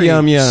 jumbo Siri-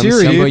 yum yums.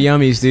 Siri- Jumbo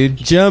yummies, dude.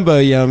 Jumbo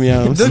yum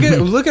yums.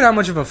 Look at how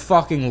much of a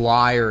fucking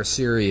liar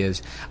Siri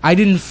is. I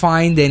didn't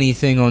find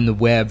anything on the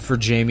web for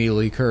Jamie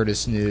Lee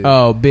Curtis nude.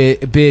 Oh,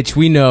 bitch,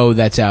 we know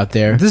that's out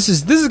there. This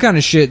is kind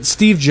of shit.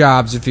 Steve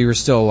Jobs, if he were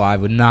still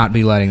alive, would not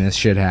be letting this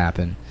shit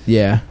happen.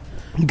 Yeah.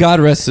 God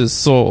rest his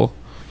soul.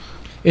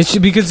 It's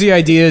because the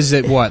idea is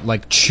that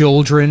like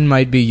children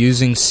might be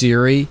using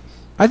Siri.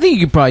 I think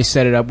you could probably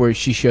set it up where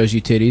she shows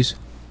you titties.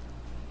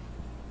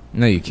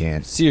 No, you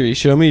can't. Siri,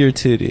 show me your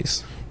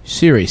titties.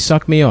 Siri,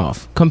 suck me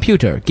off.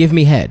 Computer, give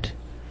me head.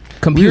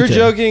 Computer. We were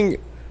joking.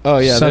 Oh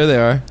yeah, Suck- there they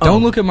are.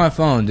 Don't look at my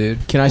phone,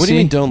 dude. Can I What see? do you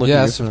mean? Don't look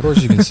Yes, at of your phone.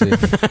 course you can see.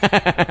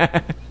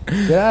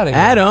 Get out of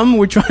here. Adam,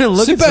 we're trying to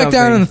look Sit at back something.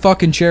 down in the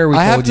fucking chair we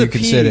I have told to you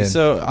could pee, sit in.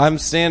 so I'm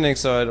standing,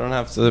 so I don't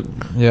have to.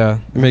 Yeah.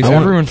 makes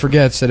Everyone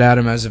forgets that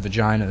Adam has a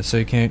vagina, so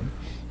you can't.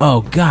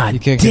 Oh, God You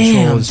can't control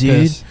damn, his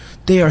dude. piss.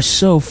 They are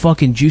so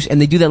fucking juicy.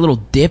 And they do that little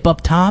dip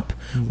up top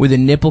where the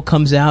nipple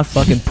comes out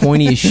fucking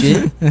pointy as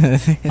shit.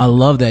 I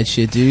love that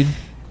shit, dude.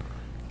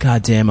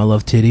 God damn, I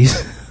love titties.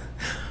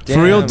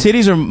 For real, Damn.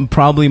 titties are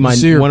probably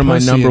See your one of my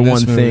pussy number in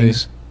this one movie.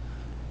 things.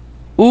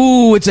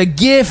 Ooh, it's a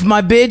gif,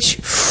 my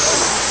bitch.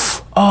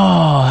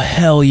 Oh,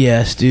 hell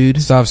yes,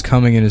 dude. Stops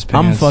coming in his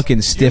pants. I'm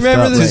fucking stiffed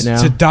remember up this- right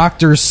To now.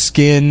 Dr.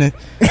 Skin,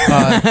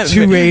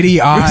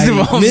 280i. First of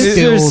all, Mr.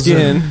 stills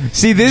Skin.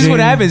 See, this is what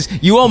Jane- happens.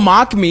 You all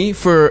mock me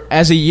for,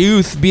 as a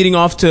youth, beating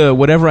off to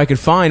whatever I could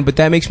find, but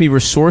that makes me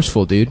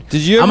resourceful, dude.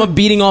 Did you I'm ever- a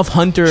beating off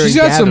hunter. She's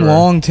and got some gatherer.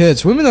 long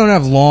tits. Women don't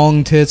have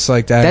long tits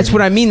like that. That's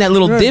what I mean. That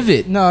little No,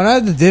 divot. No,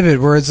 not the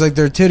divot where it's like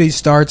their titty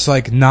starts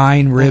like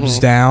 9 ribs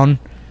down.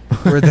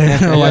 Where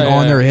they're like yeah,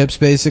 on yeah. their hips,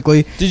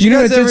 basically. Did you you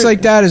know guys what tits ever-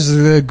 like that is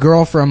the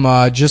girl from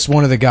Just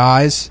One of the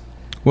Guys.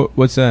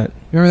 What's that?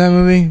 Remember that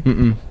movie?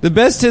 Mm-mm. The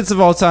best hits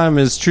of all time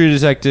is True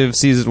Detective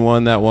season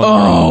 1. That one.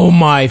 Oh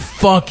my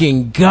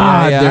fucking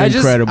god, Yeah, they're I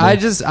incredible.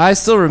 I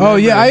still remember. Oh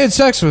yeah, I had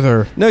sex with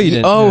her. No, you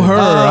didn't. oh, her.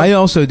 I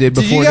also did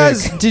Did before. you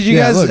guys? Did you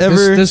guys look,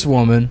 ever? this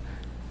woman?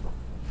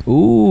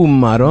 Ooh,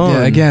 maron.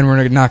 Yeah, again,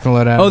 we're not gonna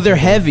let out. Oh, they're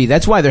heavy.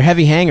 That's why they're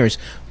heavy hangers.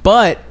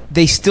 But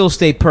they still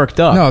stay perked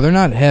up. No, they're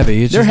not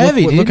heavy. It's They're just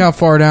heavy, Look, dude. look how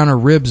far down her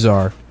ribs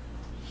are.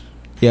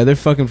 Yeah, they're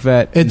fucking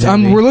fat. It's.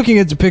 We're looking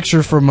at the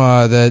picture from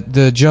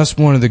the Just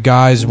One of the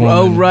Guys woman.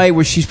 Oh right,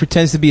 where she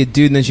pretends to be a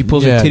dude and then she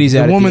pulls Yeah, her titties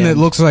the out. woman at the that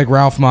end. looks like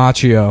Ralph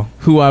Macchio.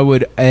 who I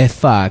would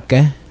fuck.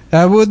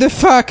 I would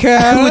fuck her.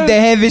 I would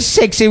have it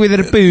sexy with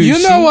a pussy.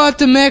 You know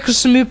what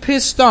makes me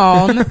pissed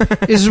on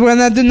is when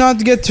I do not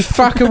get to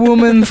fuck a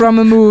woman from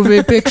a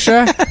movie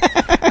picture.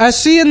 I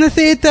see in the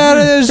theater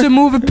there's a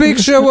movie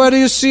picture where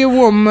you see a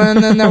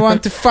woman and I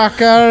want to fuck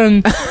her,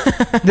 and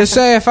they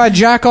say if I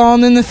jack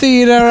on in the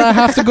theater I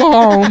have to go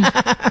home.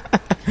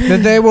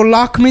 That they will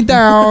lock me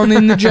down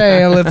in the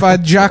jail if I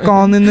jack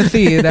on in the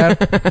theater.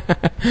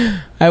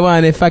 I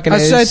want to fucking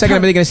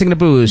second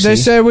pussy. They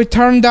say we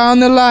turn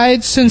down the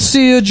lights and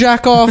see you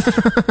jack off.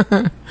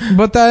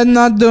 But I'm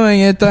not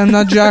doing it. I'm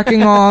not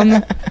jacking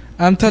on.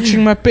 I'm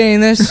touching my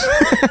penis.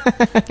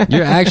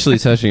 You're actually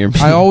touching your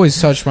penis. I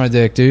always touch my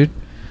dick, dude.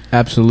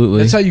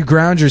 Absolutely. That's how you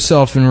ground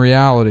yourself in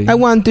reality. I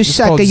want to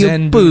suck a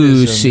your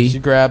pussy. You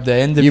grab the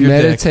end of you your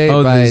meditate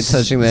dick. by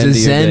touching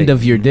the end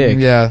of your dick.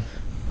 Yeah.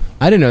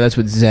 I didn't know that's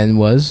what Zen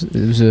was. It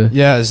was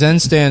a Zen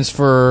stands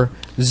for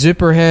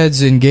zipper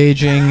heads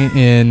engaging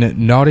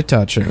in naughty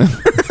touching.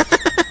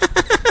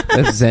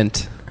 That's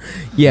Zent.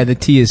 Yeah, the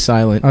T is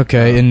silent.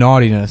 Okay, in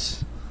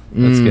naughtiness.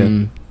 That's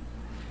good.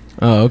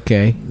 Oh,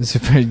 okay.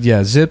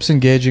 Zips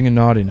engaging in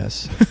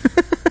naughtiness.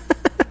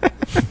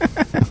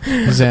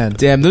 Zen.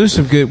 Damn, those are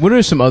some good. What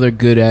are some other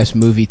good ass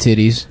movie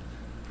titties?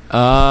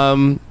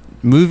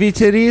 Movie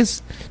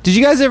titties? Did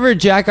you guys ever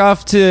jack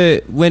off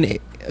to when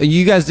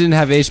you guys didn't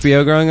have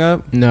HBO growing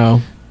up?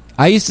 No.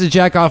 I used to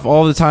jack off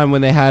all the time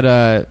when they had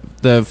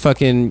the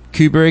fucking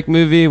Kubrick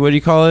movie. What do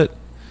you call it?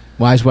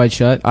 Eyes Wide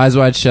Shut. Eyes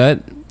Wide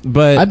Shut.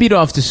 But I beat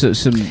off to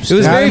some. It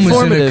was very in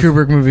formative. a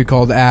Kubrick movie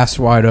called Ass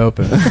Wide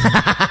Open.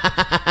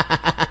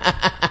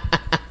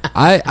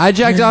 I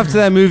jacked off to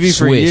that movie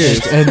for years.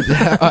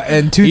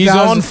 And He's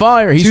on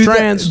fire. He's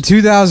trans.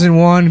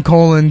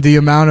 2001, the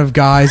amount of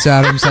guys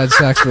Adams had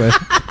sex with.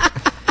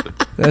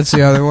 That's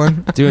the other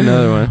one. Do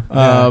another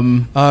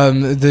one.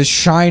 The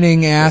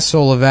shining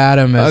asshole of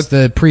Adam as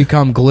the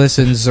pre-cum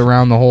glistens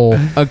around the hole.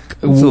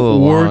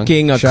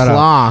 Working a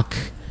clock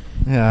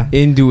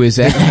into his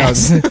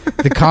ass.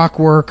 The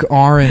cockwork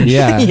orange.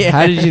 Yeah.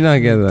 How did you not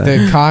get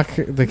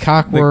that? The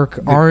cockwork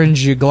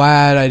orange. You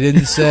glad I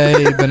didn't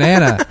say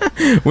banana?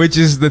 Which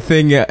is the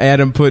thing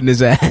Adam put in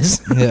his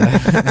ass.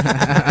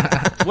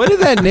 Yeah. What did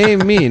that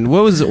name mean?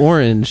 What was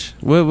orange?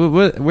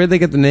 Where'd they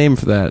get the name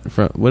for that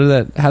from?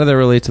 How did that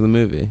relate to the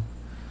movie?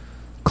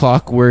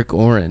 Clockwork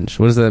Orange.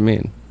 What does that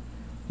mean?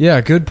 Yeah,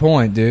 good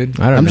point, dude.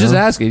 I'm just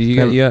asking.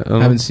 I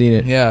haven't seen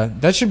it. Yeah,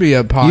 that should be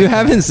a podcast. You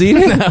haven't seen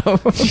it? No.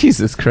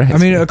 Jesus Christ. I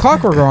mean, A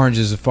Clockwork Orange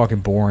is a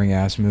fucking boring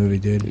ass movie,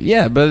 dude.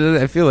 Yeah, but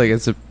I feel like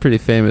it's a pretty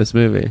famous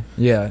movie.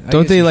 Yeah.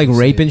 Don't they like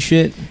rape and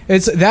shit?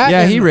 It's that.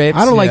 Yeah, he rapes.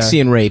 I don't like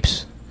seeing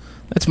rapes.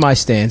 That's my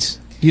stance.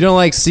 You don't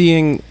like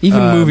seeing even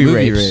movie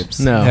rapes?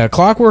 No. Yeah,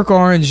 Clockwork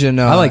Orange and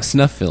I like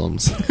snuff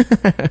films.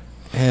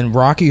 And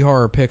Rocky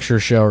Horror Picture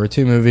Show are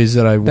two movies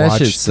that I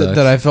watched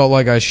that I felt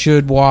like I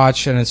should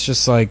watch, and it's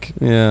just like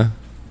I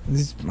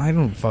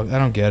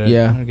don't get it.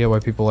 Yeah. I don't get why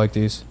people like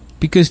these.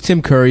 Because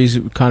Tim Curry's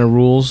kind of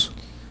rules.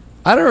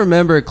 I don't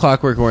remember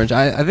Clockwork Orange.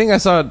 I think I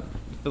saw it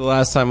for the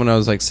last time when I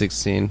was like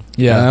 16.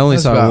 Yeah, I only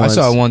saw it once. I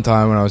saw it one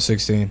time when I was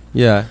 16.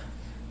 Yeah.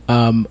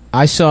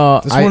 I saw...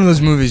 It's one of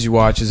those movies you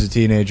watch as a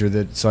teenager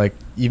that's like,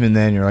 even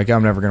then you're like,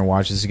 I'm never going to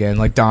watch this again.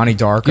 Like Donnie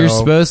Darko. You're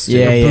supposed to.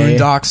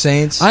 Boondock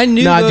Saints. I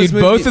knew dude,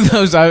 both of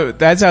those,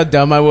 that's how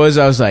dumb I was.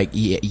 I was like,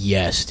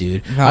 yes,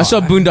 dude. No, I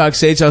saw Boondock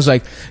Saints. I was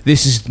like,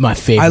 this is my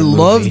favorite movie.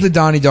 Love the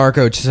Donnie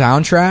Darko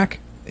soundtrack.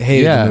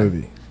 Hated the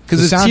movie.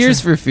 Because it's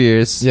Tears for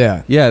Fears.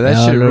 Yeah. Yeah,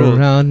 that shit ruled.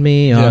 Around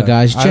me, all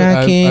guys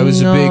jacking. I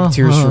was a big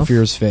Tears for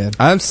Fears fan.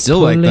 I'm still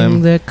like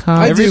them.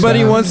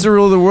 Everybody Wants to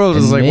Rule the World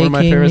is like one of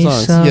my favorite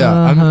songs.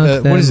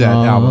 Yeah. What is that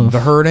album? The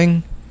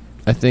Hurting?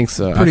 I think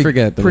so. I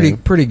forget the name.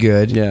 Pretty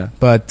good. Yeah.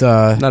 But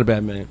not a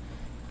bad name.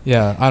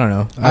 Yeah, I don't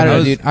know. I don't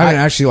know, dude. I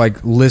haven't actually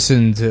like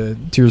listened to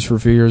Tears for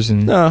Fears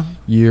in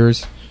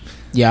years.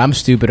 Yeah, I'm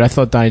stupid. I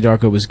thought Donnie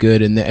Darko was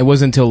good, and it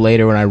wasn't until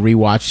later when I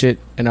rewatched it,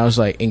 and I was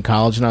like in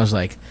college, and I was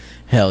like,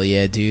 hell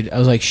yeah, dude. I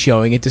was like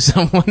showing it to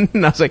someone,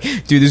 and I was like,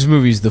 dude, this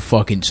movie's the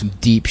fucking some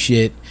deep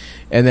shit.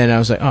 And then I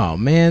was like, oh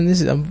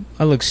man,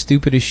 I look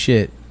stupid as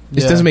shit.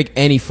 This doesn't make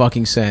any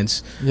fucking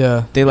sense.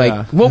 Yeah. They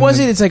what was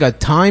it? It's like a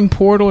time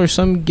portal or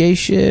some gay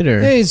shit, or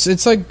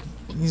it's like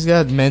he's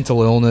got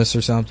mental illness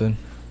or something.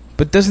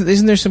 But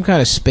isn't there some kind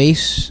of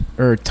space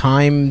or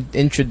time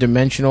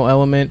intradimensional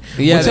element?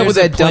 Yeah, what's up with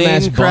that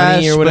dumbass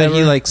bunny or whatever? But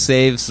he like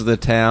saves the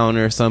town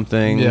or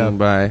something. Yeah.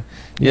 By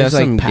like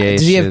some gay.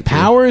 Does he have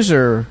powers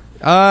or?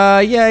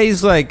 Yeah,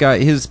 he's like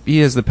he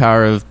has the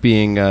power of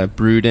being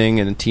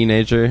brooding and a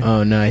teenager.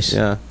 Oh, nice.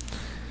 Yeah.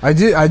 I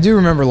do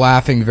remember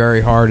laughing very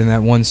hard in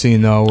that one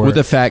scene though, where with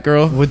the fat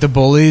girl, with the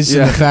bullies,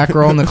 and the fat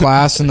girl in the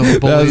class, and the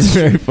bullies. That was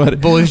very funny.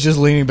 Bullies just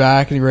leaning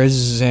back, and he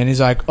raises his hand.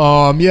 He's like,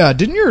 yeah,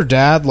 didn't your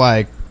dad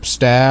like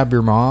stab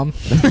your mom?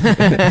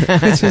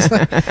 It's just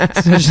like,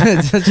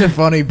 such a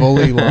funny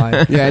bully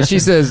line. Yeah, and she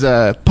says,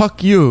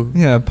 "Puck you."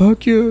 Yeah,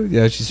 puck you.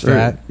 Yeah, she's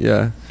fat.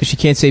 Yeah, she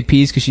can't say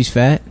peas because she's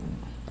fat.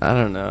 I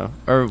don't know.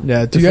 Or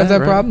yeah, do you have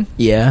that problem?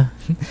 Yeah.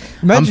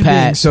 Imagine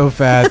being so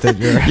fat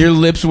that your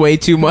lips way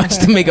too much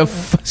to make a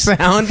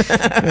sound.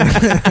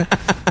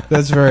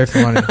 That's very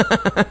funny.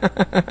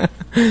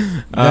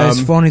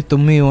 That's funny to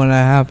me when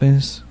that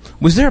happens.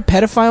 Was there a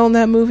pedophile in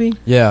that movie?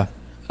 Yeah.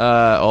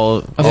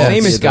 A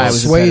famous guy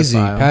was Swayze. a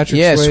pedophile.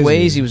 Patrick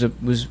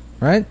Swayze was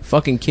right?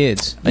 Fucking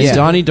kids. Is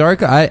Donnie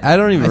Darko? I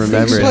don't even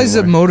remember. He plays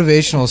a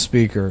motivational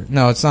speaker.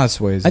 No, it's not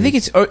Swayze. I think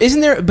it's. Or isn't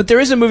there? But there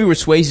is a movie where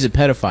Swayze's a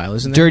pedophile,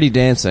 isn't there? Dirty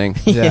Dancing.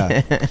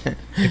 Yeah.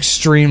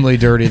 Extremely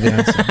Dirty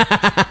Dancing.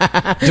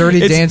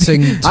 Dirty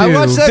Dancing 2. I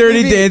watched that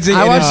Dirty movie. Dancing.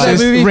 I watched that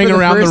movie Ring for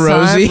Around the the first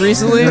Rosie time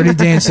recently. Dirty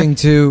Dancing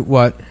 2.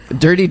 What?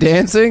 Dirty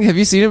Dancing. Have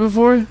you seen it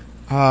before?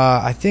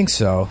 I think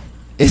so.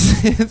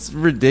 It's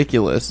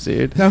ridiculous,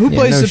 dude. Now, who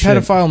plays no the shit.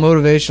 pedophile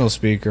motivational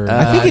speaker?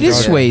 I think it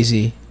is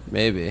Swayze.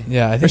 Maybe.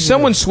 Yeah, I think Or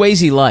someone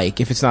Swayze-like,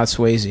 if it's not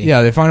Swayze.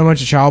 Yeah, they find a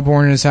bunch of child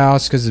porn in his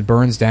house because it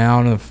burns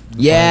down.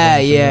 Yeah.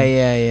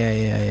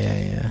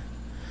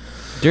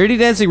 Dirty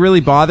Dancing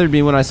really bothered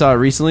me when I saw it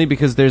recently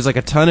because there's like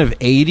a ton of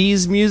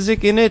 80s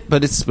music in it,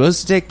 but it's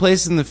supposed to take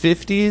place in the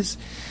 50s.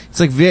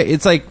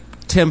 It's like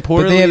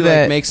temporally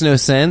like makes no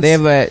sense. They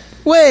have that.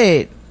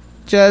 Wait,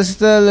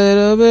 just a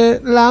little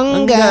bit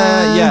longer.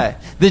 Yeah.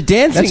 The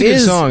dancing That's a good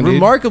is song, dude.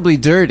 remarkably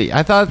dirty.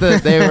 I thought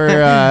that they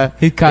were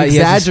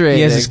exaggerating.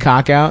 He has his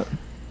cock out.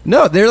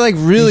 No, they're like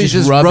really He's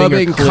just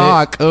rubbing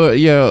cock. Oh,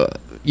 you know,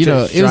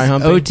 it was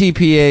humping?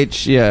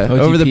 OTPH. Yeah,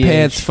 over the OTPH.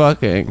 pants,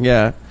 fucking.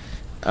 Yeah.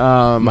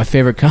 My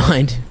favorite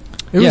kind.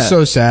 It was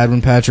so sad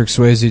when Patrick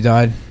Swayze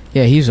died.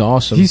 Yeah, he's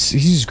awesome.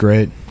 He's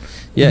great.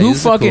 Yeah, who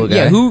he's a fucking cool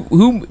guy.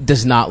 who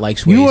does not like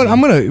Swayze? You know what?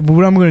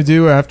 I'm gonna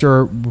do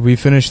after we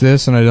finish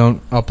this and I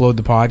don't upload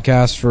the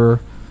podcast for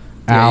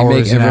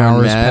hours and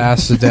hours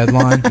past the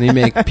deadline. And you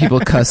make people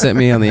cuss at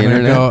me on the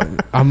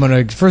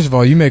internet. First of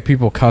all, you make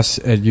people cuss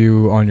at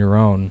you on your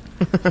own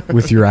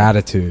with your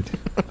attitude.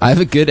 I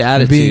have a good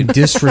attitude. Being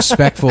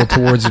disrespectful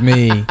towards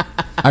me.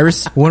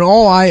 When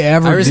all I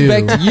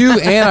respect do you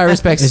and I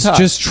respect is Tuck.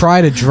 just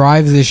try to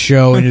drive this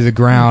show into the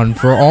ground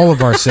for all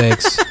of our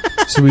sakes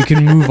so we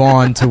can move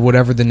on to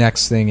whatever the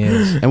next thing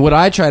is. And what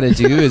I try to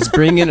do is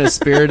bring in a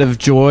spirit of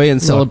joy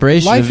and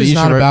celebration. Life of is each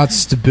not of our- about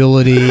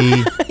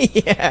stability.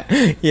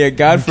 Yeah,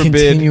 God forbid.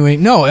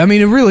 Continuing. No, I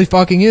mean, it really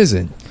fucking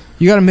isn't.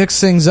 You got to mix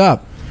things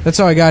up. That's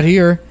how I got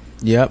here.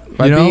 Yep.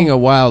 by being a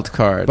wild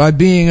card. By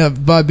being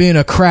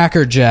a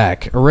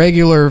crackerjack, a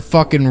regular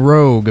fucking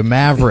rogue, a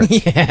maverick.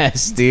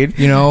 Yes, dude.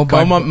 You know,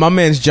 Call my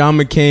man's John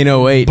McCain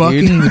 08,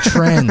 bucking dude. the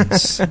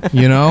trends.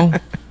 You know,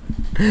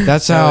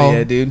 that's how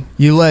yeah, dude.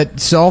 you let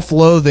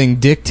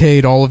self-loathing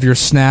dictate all of your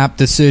snap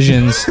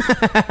decisions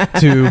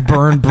to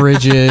burn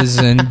bridges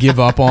and give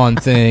up on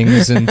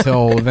things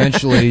until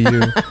eventually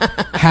you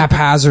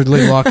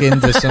haphazardly luck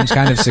into some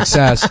kind of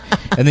success,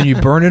 and then you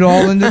burn it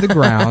all into the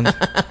ground.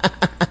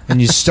 And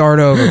you start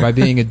over by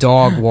being a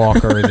dog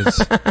walker that's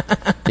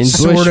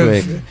sort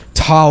of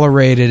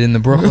tolerated in the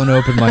Brooklyn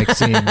open mic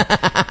scene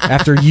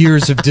after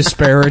years of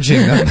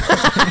disparaging them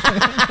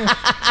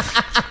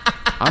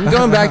I'm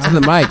going back to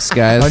the mics,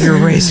 guys. on your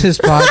racist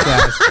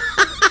podcast.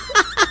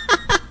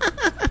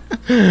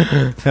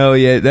 Hell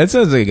yeah, that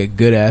sounds like a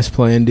good ass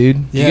plan, dude.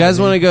 You guys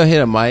want to go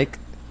hit a mic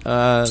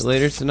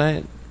later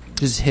tonight?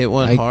 Just hit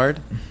one hard?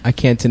 I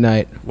can't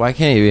tonight. Why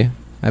can't you be?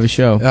 I have a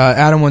show.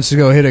 Adam wants to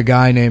go hit a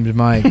guy named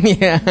Mike.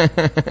 Yeah.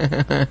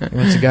 He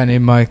wants a guy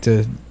named Mike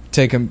to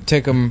take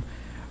him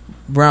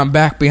round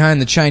back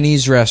behind the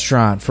Chinese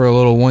restaurant for a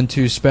little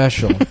 1-2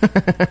 special.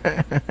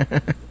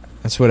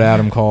 That's what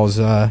Adam calls.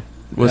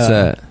 What's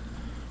that?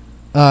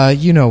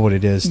 You know what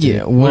it is. Dude.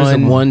 Yeah, What is a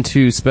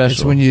 1-2 special?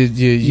 It's when you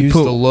use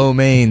put- the lo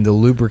mein to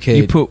lubricate.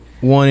 You put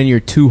one in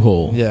your two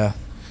hole. Yeah.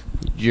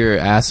 Your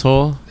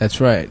asshole? That's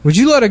right. Would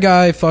you let a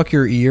guy fuck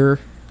your ear?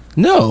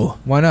 No.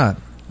 Why not?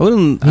 He's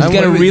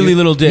got a really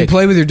little dick. You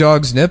play with your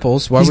dog's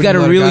nipples. Why He's would got you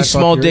a let really guy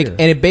small fuck your dick, ear?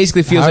 and it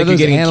basically feels How like are you're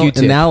those getting a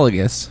Q-tip.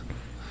 analogous?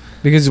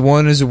 Because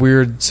one is a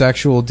weird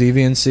sexual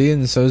deviancy,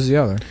 and so is the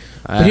other.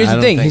 But here's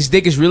the thing: his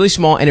dick is really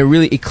small, and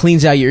it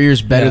cleans out your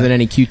ears better than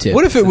any Q-tip.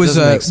 What if it was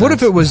a? What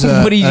if it was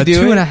a, What are you a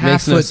doing? 2.5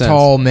 Makes no foot sense.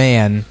 tall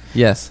man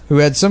Yes. who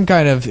had some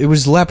kind of? It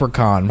was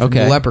Leprechaun from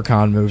Okay. the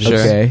Leprechaun movie. Sure.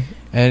 Okay.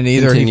 And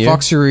either Continue. he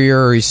fucks your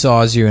ear or he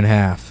saws you in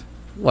half.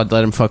 Well, I'd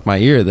let him fuck my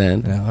ear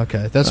then. Yeah.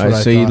 Okay. That's All what right,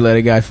 I so thought. you'd let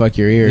a guy fuck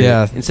your ear?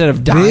 Yeah. Instead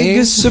of dying.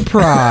 Big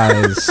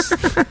surprise.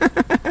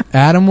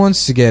 Adam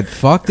wants to get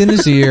fucked in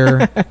his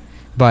ear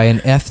by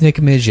an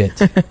ethnic midget.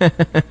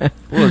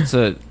 Well, it's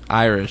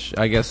Irish.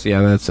 I guess,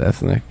 yeah, that's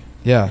ethnic.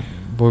 Yeah.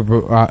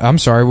 I'm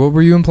sorry. What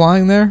were you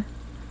implying there?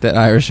 That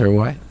Irish are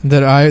white?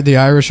 That the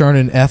Irish aren't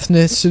an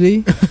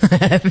ethnicity?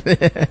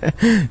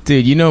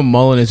 Dude, you know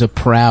Mullen is a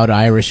proud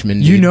Irishman.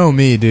 Dude. You know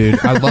me, dude.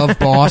 I love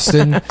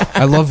Boston.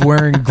 I love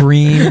wearing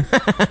green.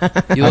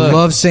 I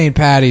love St.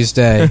 Patty's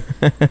Day.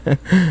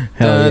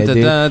 Hell yeah,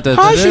 dude.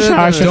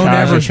 Don't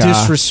ever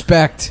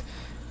disrespect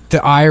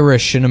the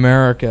Irish in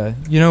America.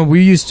 You know,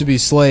 we used to be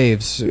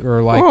slaves,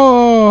 or like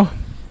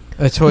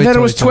a toy. There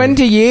was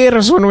 20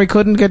 years when we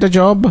couldn't get a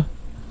job.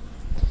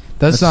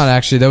 That's not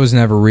actually. That was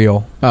never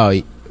real.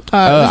 Oh,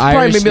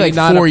 probably maybe like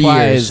 4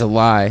 years. Is a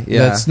lie.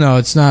 Yeah.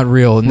 It's not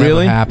real. It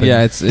Really? never happened.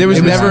 Yeah, There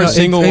was never a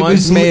single one.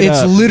 It's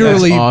up.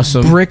 literally That's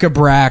awesome.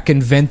 bric-a-brac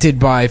invented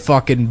by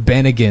fucking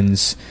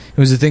Bennigan's. It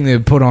was the thing they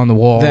would put on the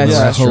wall. That's in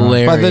the restaurant.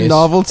 hilarious. By the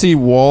novelty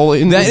wall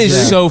industry. That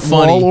is so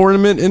funny. Wall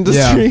ornament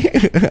industry.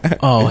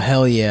 Oh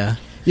hell yeah!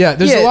 Yeah,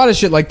 there's a lot of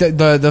shit like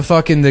the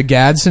fucking the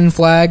Gadsden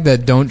flag,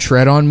 that "Don't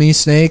tread on me"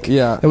 snake.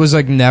 Yeah. it was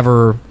like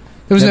never.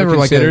 It was never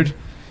considered?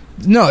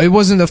 like no, it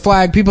wasn't the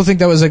flag. People think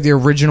that was like the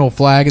original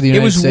flag of the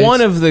United States. It was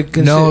one of the.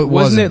 No, it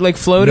wasn't. It like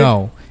floated?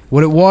 No.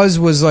 What it was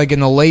like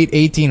in the late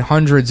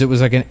 1800s, it was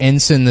like an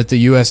ensign that the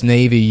U.S.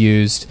 Navy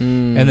used.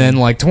 And then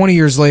like 20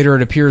 years later,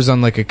 it appears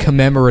on like a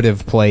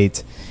commemorative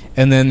plate.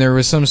 And then there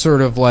was some sort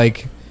of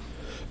like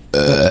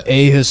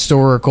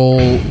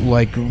ahistorical,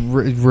 like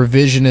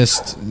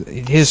revisionist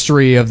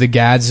history of the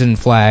Gadsden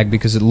flag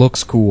because it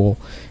looks cool.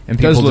 And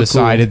people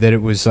decided that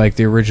it was like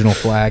the original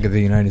flag of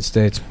the United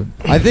States. But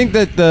I think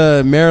that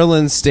the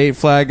Maryland state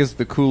flag is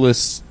the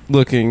coolest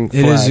looking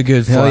flag. it is a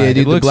good flag. Hell yeah, dude!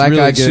 It The looks Black-Eyed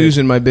really good.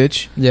 Susan, my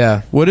bitch.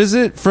 Yeah. What is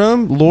it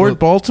from? Lord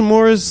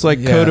Baltimore's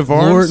like coat of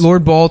arms?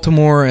 Lord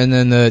Baltimore, and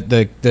then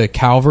the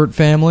Calvert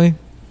family.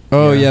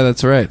 Oh, yeah,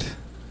 that's right.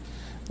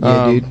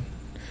 Yeah, dude.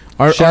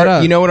 Shout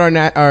out. You know what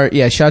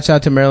our shouts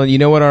out to Maryland. You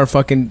know what our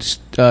fucking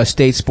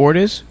state sport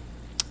is?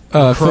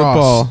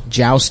 Football.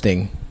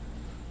 Jousting.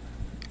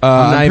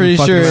 I'm pretty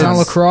sure It's it's not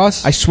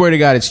lacrosse. I swear to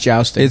God, it's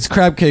jousting. It's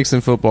crab cakes in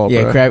football,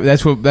 yeah, bro. crap.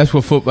 That's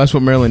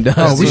what Maryland does.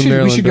 Oh, we what should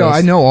Maryland go. does.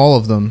 I know all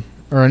of them,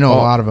 or I know a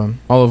lot of them.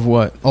 All of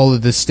what? All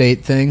of the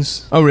state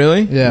things. Oh,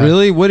 really? Yeah.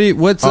 Really?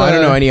 What's I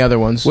don't know any other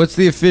ones. What's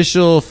the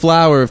official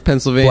flower of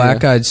Pennsylvania?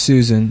 Black-eyed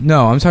Susan.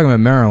 No, I'm talking about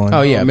Maryland.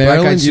 Oh yeah,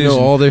 Maryland, Black-Eyed you know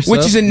Susan. all their stuff?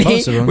 Which is a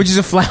Most of them. which is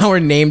a flower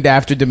named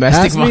after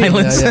domestic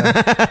violence.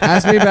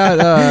 Ask me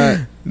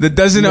about That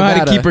doesn't know how to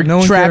Nevada. keep her No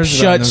one trap cares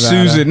about shut,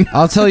 Nevada. Susan.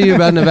 I'll tell you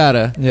about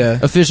Nevada. Yeah.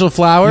 Official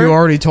flower? You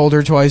already told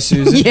her twice,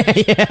 Susan.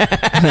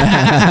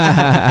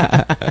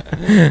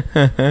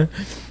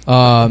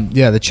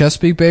 The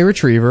Chesapeake Bay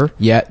Retriever.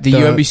 Yeah, the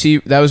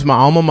UMBC. That was my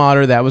alma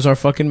mater. That was our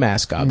fucking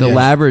mascot. the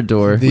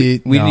Labrador. we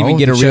didn't even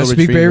get a real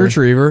Chesapeake Bay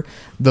retriever. Retriever.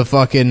 The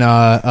fucking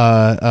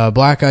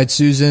Black-eyed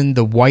Susan.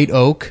 The white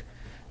oak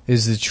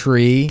is the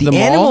tree. The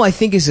animal, I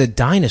think, is a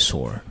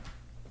dinosaur.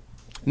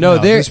 No,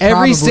 there's every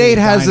probably state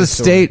a has a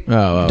dinosaur. state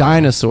Oh.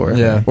 dinosaur.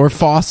 Yeah. Or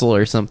fossil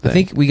or something. I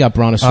think we got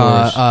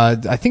brontosaurus.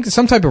 I think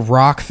some type of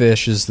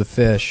rockfish is the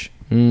fish.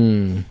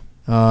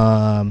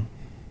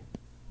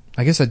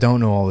 I guess I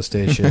don't know all the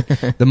state shit.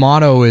 The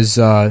motto is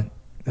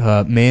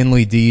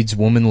manly deeds,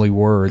 womanly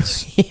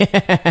words.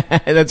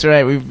 That's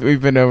right.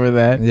 We've been over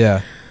that.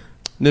 Yeah.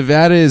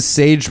 Nevada is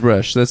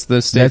sagebrush. That's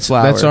the state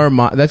flower. That's our.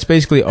 That's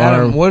basically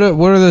Adam, our.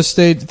 what are the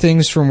state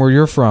things from where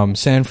you're from?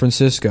 San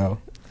Francisco.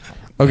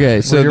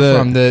 Okay, so Where you're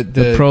from the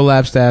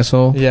prolapsed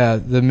asshole. yeah,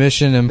 the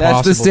Mission Impossible.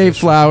 that's the state district.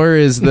 flower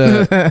is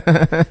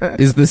the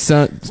is the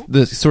sun,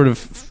 the sort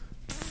of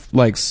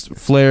like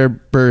flare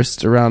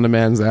burst around a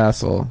man's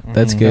asshole.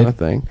 That's Kind good. of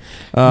thing.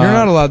 You're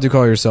not allowed to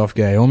call yourself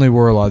gay. Only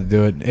we're allowed to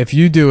do it. If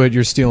you do it,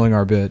 you're stealing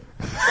our bit.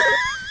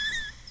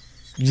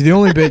 The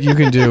only bit you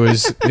can do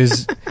is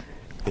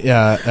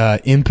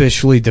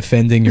impishly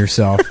defending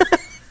yourself.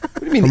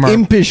 What do you mean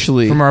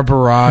impishly? From our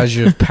barrage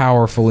of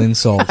powerful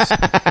insults.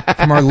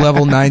 From our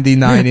level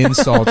 99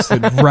 insults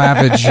that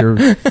ravage your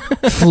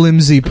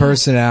flimsy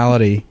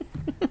personality.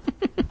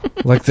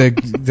 Like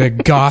the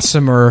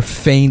gossamer,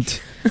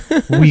 faint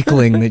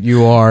weakling that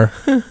you are.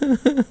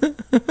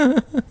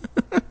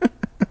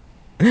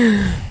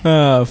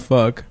 Oh,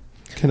 fuck.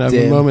 Can I have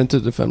Damn. a moment to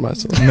defend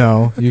myself?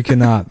 No, you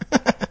cannot.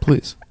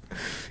 Please.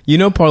 You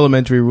know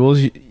parliamentary rules.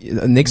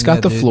 Nick's got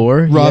Yeah, the dude.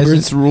 floor. He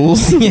Robert's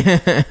rules.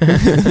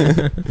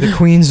 The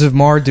Queens of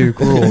Marduk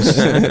rules.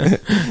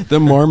 The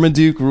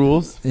Marmaduke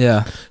rules.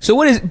 Yeah. So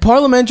what is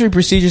parliamentary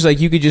procedures like?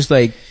 You could just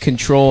like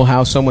control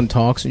how someone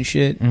talks and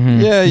shit.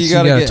 Yeah, you So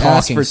gotta you got a get asked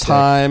talking for stick.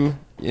 time,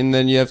 and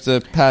then you have to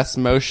pass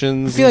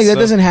motions. I feel like that and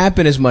doesn't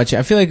happen as much.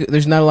 I feel like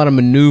there's not a lot of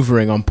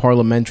maneuvering on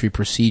parliamentary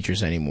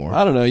procedures anymore.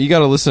 I don't know. You got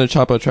to listen to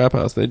Chapo Trap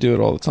House. They do it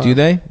all the time. Do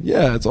they?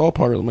 Yeah, it's all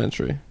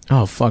parliamentary.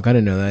 Oh fuck, I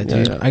didn't know that,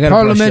 dude. Yeah. I got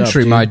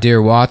Parliamentary, my dear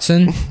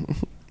Watson.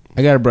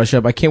 I gotta brush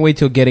up. I can't wait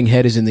till Getting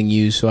Head is in the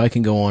news so I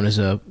can go on as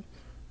a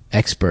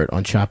expert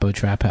on Chapo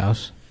Trap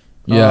House.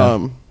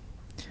 Yeah.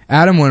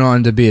 Adam went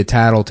on to be a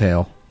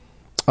tattletale.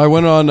 I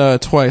went on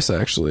twice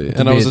actually,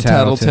 and I be was a a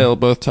tattletale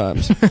both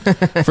times.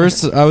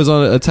 First, I was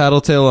on a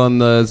tattletale on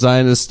the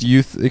Zionist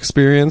youth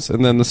experience,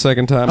 and then the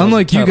second time, I was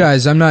Unlike a you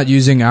guys, I'm not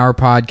using our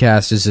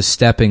podcast as a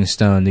stepping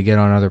stone to get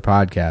on other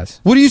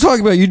podcasts. What are you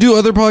talking about? You do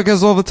other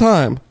podcasts all the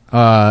time.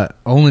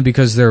 Only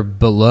because they're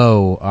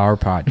below our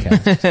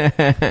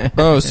podcast.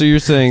 Oh, so you're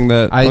saying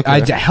that I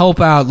okay. help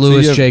out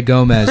Louis you have- J.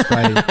 Gomez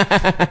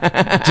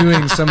by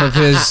doing some of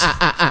his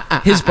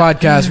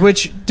podcasts,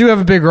 which do have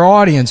a bigger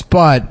audience,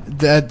 but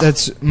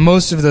that's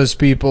most of those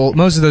people.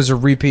 Most of those are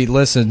repeat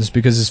listens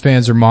because his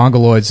fans are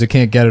mongoloids that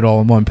can't get it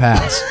all in one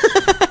pass.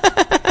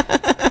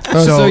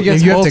 so he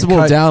gets you have to multiple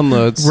cut-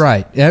 downloads,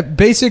 Right. Yeah,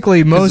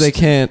 basically, most they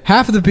can't.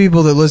 half of the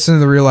people that listen to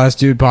the Real Ass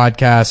Dude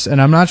podcast,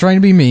 and I'm not trying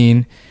to be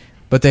mean,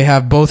 but they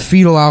have both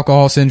fetal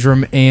alcohol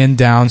syndrome and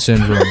Down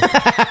syndrome.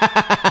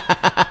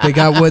 They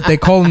got what they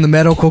call in the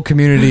medical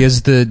community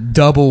as the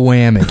double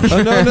whammy.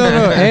 Oh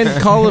no!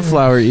 And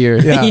cauliflower ear.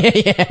 Yeah,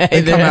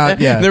 They come out.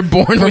 Yeah, they're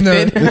born from with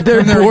it.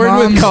 They're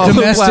born with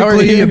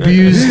domestically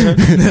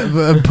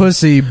abused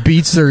pussy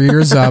beats their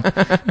ears up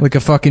like a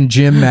fucking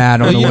gym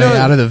mat on the way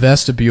out of the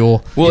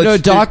vestibule. Well,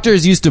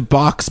 doctors used to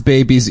box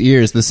babies'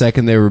 ears the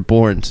second they were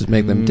born to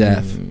make them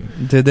deaf.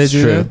 Did they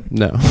do that?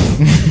 No.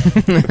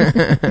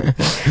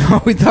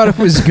 Oh, we thought it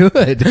was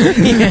good. We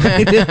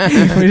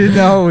didn't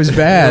know it was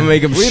bad. We'll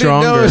make them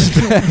stronger.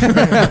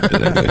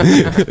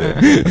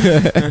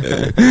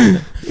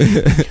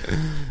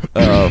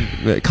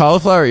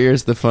 Cauliflower ear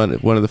is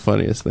one of the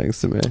funniest things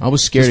to me. I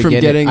was scared of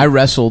getting. I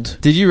wrestled.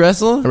 Did you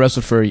wrestle? I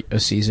wrestled for a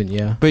season.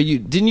 Yeah. But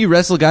didn't you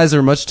wrestle guys that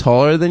are much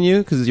taller than you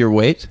because of your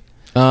weight?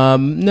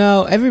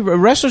 No.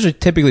 Wrestlers are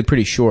typically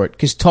pretty short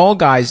because tall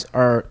guys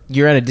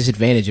you're at a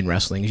disadvantage in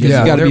wrestling. You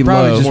gotta be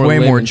probably low, just way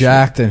more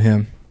jacked than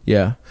him.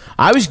 Yeah,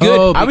 I was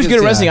good. I was good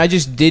at wrestling. I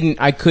just didn't.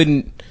 I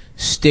couldn't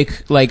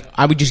stick. Like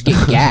I would just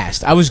get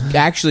gassed. I was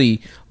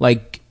actually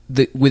like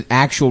with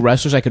actual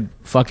wrestlers, I could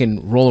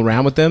fucking roll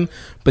around with them.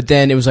 But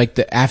then it was like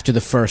after the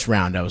first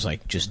round, I was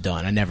like just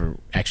done. I never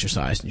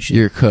exercised and shit.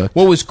 You're cooked.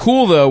 What was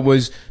cool though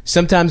was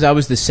sometimes I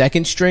was the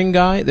second string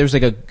guy. There was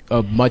like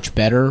a much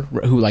better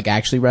who like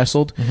actually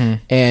wrestled,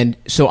 and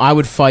so I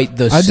would fight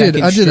the second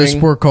string. I did a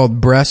sport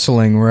called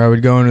wrestling where I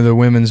would go into the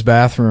women's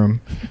bathroom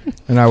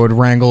and I would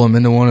wrangle them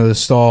into one of the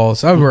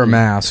stalls. I would wear a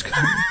mask.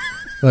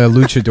 Like a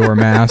luchador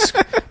mask,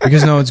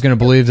 because no one's going to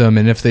believe them,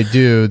 and if they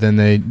do, then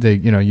they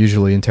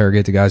usually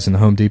interrogate the guys in the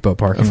Home Depot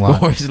parking lot. Of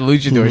course, the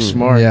luchador's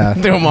smart. Yeah,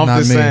 throw them off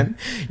the scent.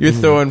 You're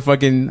throwing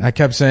fucking. I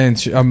kept saying,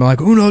 I'm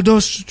like, uno,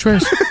 dos,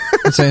 tres,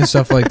 and saying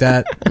stuff like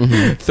that.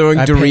 Throwing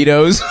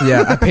Doritos.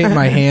 I paint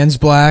my hands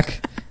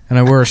black. And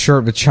I wear a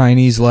shirt with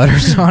Chinese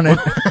letters on it.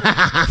 And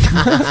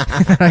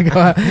I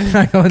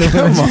go in the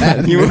women's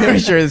bathroom. You wear a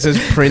shirt that says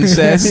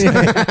princess.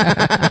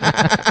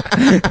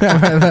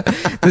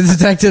 The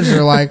detectives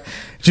are like,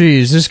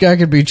 geez, this guy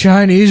could be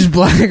Chinese,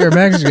 black, or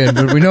Mexican,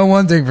 but we know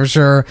one thing for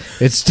sure.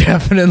 It's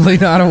definitely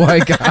not a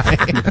white guy.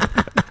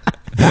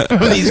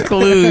 These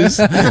clues.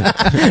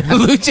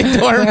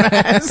 Luchador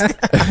mask.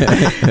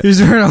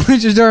 He's wearing a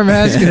luchador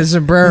mask and a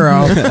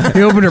sombrero.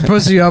 He opened her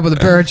pussy up with a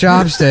pair of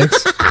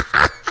chopsticks.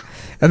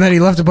 And then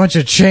he left a bunch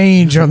of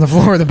change on the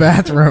floor of the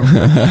bathroom,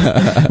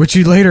 which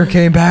he later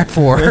came back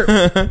for.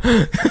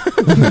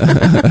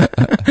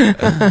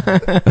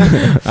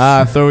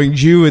 Throwing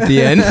Jew at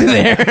the end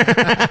there.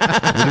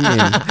 What do you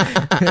mean?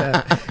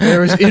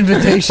 There was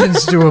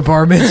invitations to a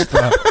bar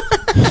mitzvah.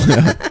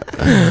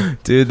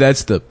 Dude,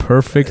 that's the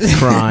perfect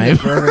crime.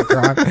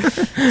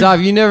 Dov,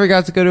 you never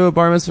got to go to a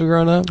bar mitzvah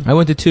growing up? I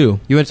went to 2.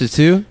 You went to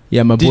 2?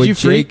 Yeah, my boy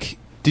Jake.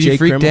 Did you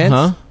freak dance?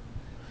 Huh?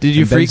 Did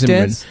you freak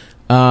dance?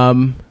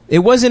 It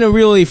wasn't a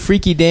really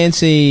freaky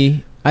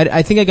dancy.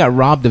 I think I got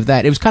robbed of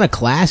that. It was kind of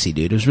classy,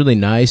 dude. It was really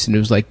nice, and it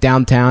was like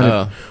downtown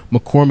at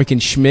McCormick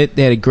and Schmidt.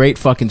 They had a great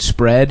fucking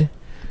spread.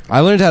 I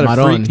learned how to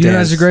freak dance. You know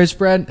what's a great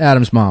spread?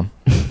 Adam's mom.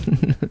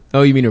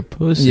 Oh, you mean her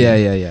pussy?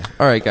 Yeah.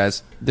 All right,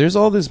 guys. There's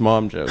all these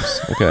mom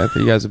jokes, okay, that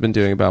you guys have been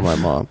doing about my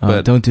mom.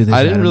 But don't do this,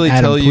 I didn't really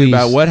tell you please.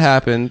 about what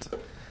happened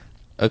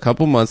a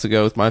couple months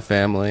ago with my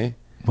family.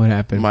 What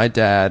happened? My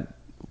dad,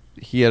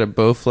 he had a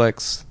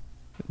Bowflex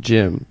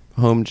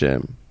home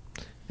gym.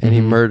 And he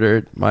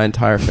murdered my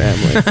entire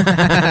family.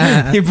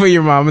 You put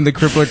your mom in the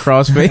crippler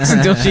crossface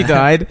until she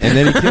died, and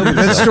then he killed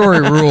himself. That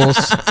story rules.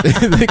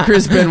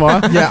 Chris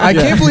Benoit. Yeah, I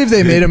can't believe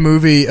they made a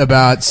movie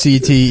about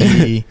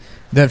CTE.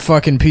 That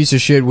fucking piece of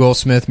shit Will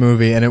Smith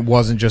movie, and it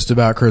wasn't just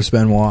about Chris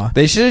Benoit.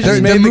 They should have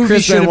just made the movie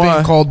Chris should have Benoit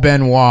been called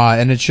Benoit,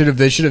 and they should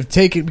have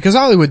taken, because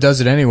Hollywood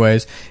does it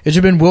anyways. It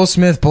should have been Will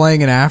Smith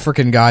playing an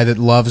African guy that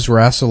loves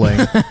wrestling.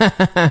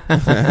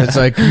 It's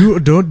like, you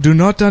do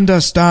not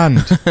understand.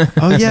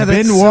 Oh yeah,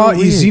 that's Benoit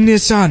so is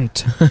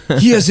innocent.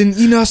 He is an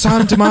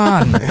innocent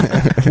man.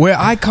 Where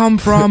I come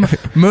from,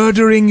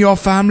 murdering your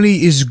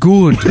family is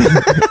good.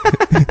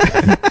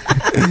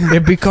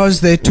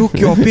 Because they took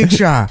your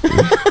picture.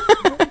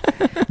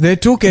 They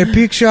took a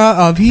picture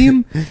of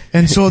him,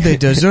 and so they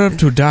deserve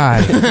to die.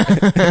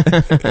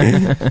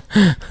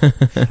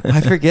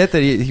 I forget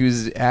that he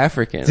was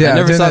African. Yeah, I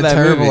never saw that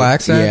terrible movie.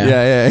 accent.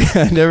 Yeah.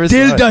 I never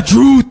Tell saw the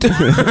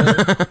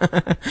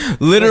truth.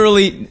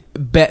 Literally,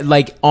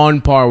 like on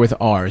par with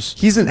ours.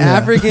 He's an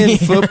African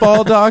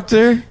football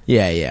doctor.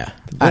 Yeah.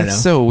 I don't know.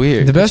 That's so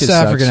weird. The best It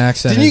African sucks.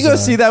 accent. Didn't you go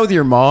see that with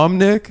your mom,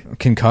 Nick?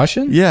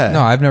 Concussion? Yeah.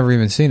 No, I've never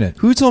even seen it.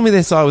 Who told me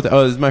they saw it with?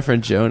 Oh, this is my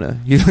friend Jonah.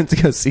 He went to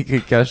go see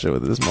Concussion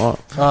with his mom.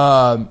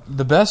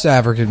 The best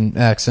African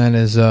accent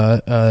is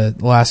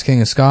Last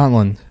King of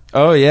Scotland.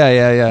 Oh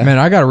yeah. Man,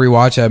 I gotta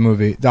rewatch that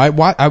movie.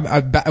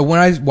 When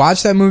I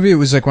watched that movie, it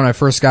was like when I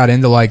first got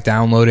into like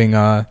downloading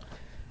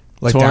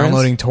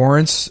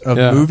torrents of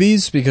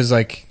movies, because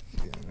like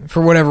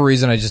for whatever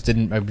reason I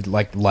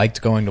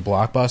liked going to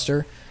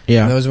Blockbuster.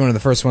 Yeah, and that was one of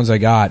the first ones I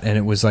got, and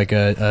it was like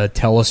a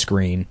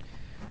telescreen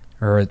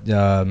or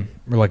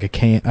like a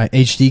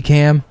HD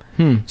cam.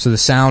 So the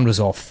sound was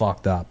all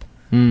fucked up.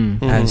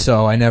 and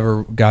so I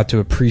never got to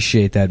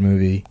appreciate that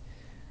movie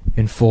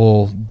in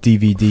full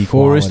DVD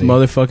Forrest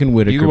quality. motherfucking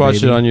Whitaker. You can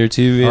watch it on your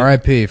TV.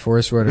 R.I.P.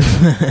 Forrest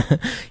Whitaker.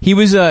 He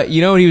was,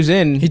 you know what he was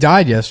in? He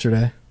died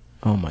yesterday.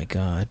 Oh my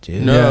god,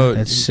 dude. No,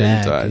 that's he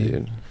sad, died,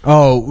 dude.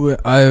 Oh,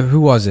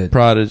 who was it?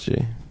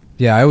 Prodigy.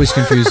 Yeah, I always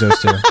confuse those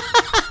two.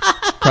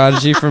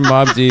 Prodigy from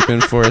Mobb Deep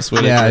and Forrest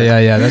Whitaker.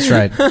 Yeah, that's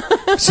right.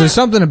 So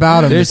something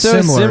about them They're that's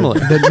so similar, similar.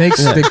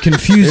 that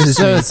confuses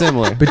They're so me.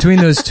 similar. Between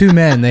those two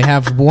men, they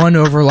have one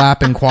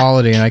overlapping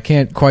quality, and I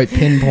can't quite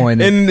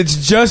pinpoint it. And it's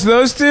just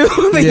those two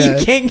that Yeah.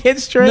 you can't get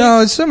straight?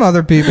 No, it's some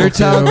other people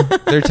too.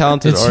 They're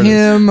talented It's artists.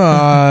 him,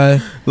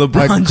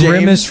 LeBron James.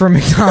 Grimace from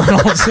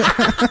McDonald's.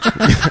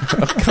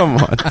 Come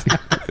on.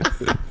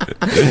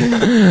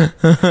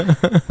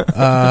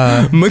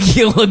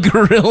 Magilla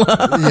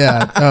Gorilla.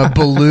 Yeah,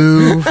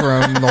 Baloo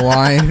from the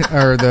Lion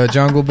or the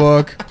Jungle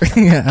Book.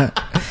 Yeah.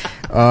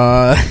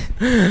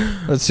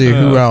 Let's see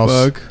who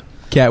else.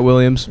 Cat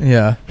Williams.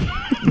 Yeah.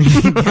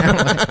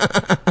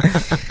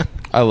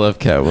 I love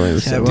Cat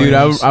Williams. Dude,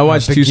 I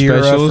watched two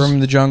Bagheera specials. from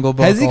the Jungle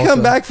Book. Has he also.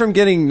 come back from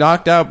getting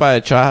knocked out by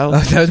a child?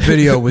 That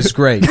video was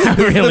great. It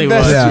really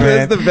That's was, the best,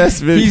 man. That's the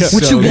best video. He's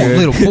What so you want, good.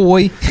 little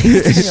boy?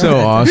 He's so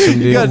awesome, He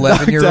dude. got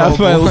knocked 11-year-old out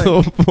by a boy.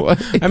 little boy.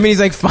 I mean, he's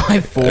like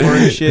 5'4"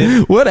 and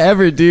shit.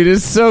 Whatever, dude.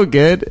 It's so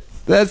good.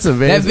 That's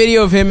amazing. That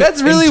video of him.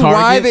 That's really in why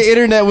Target. the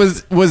internet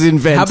was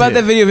invented. How about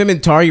that video of him in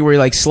Target where he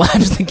like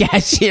slaps the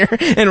cashier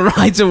and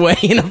rides away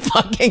in a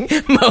fucking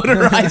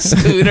motorized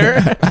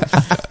scooter?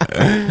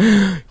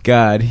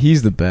 God,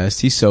 he's the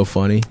best. He's so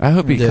funny. I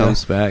hope he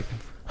comes back.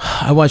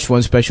 I watched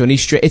one special and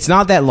he's straight. It's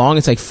not that long.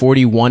 It's like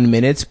 41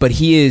 minutes, but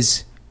he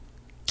is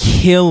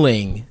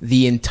killing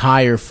the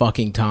entire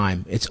fucking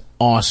time. It's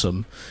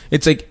awesome.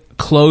 It's like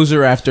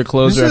closer after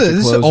closer after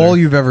This closer. is all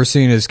you've ever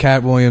seen is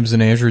Cat Williams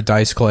and Andrew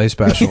Dice Clay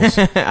specials.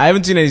 I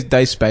haven't seen any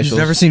Dice specials. You've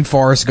never seen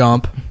Forrest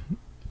Gump.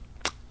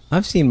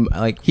 I've seen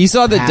like He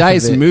saw the half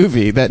Dice of it.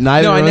 movie that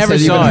neither No, of I us never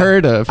had saw even it.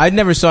 heard of. I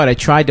never saw it. I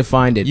tried to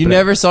find it. You but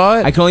never saw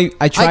it? I can't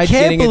I can't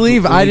getting it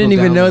believe I didn't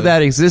legal even know download.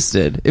 that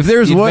existed. If there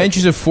was The one,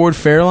 Adventures of Ford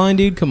Fairline,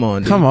 dude. Come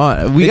on, dude. come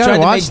on, we They gotta tried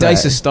to watch make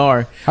Dice that. a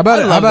star. How about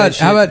I love that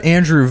shit. how about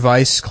Andrew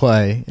Vice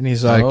Clay? And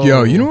he's like, Oh.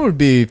 yo, you know what would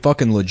be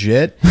fucking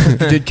legit?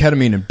 If you did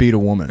ketamine and beat a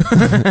woman.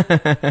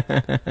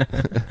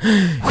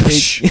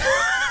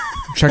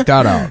 Check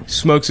that out.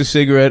 Smokes a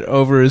cigarette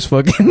over his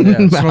fucking Yeah,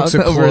 mouth, smokes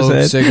a over his clove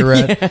head.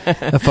 cigarette.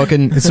 A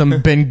fucking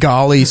some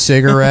Bengali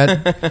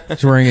cigarette.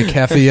 He's wearing a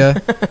keffiyeh.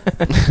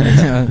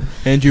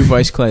 Andrew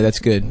Vice Clay. That's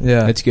good.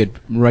 Yeah. That's good.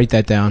 Write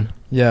that down.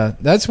 Yeah,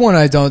 that's one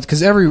I don't,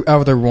 because every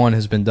other one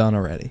has been done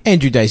already.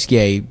 Andrew Dice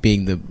Gay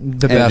being the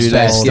Best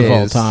best of of all.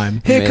 all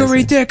time.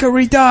 Hickory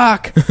dickory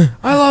dock.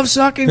 I love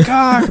sucking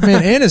cock.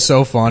 Man, Anna's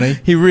so funny.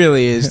 He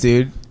really is,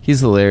 dude. He's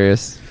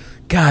hilarious.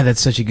 God,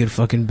 that's such a good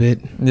fucking bit.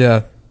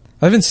 Yeah,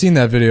 I haven't seen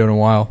that video in a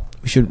while.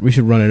 We should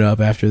run it up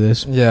after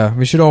this. Yeah,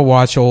 we should all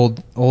watch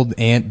old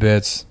ant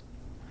bits.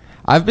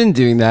 I've been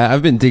doing that.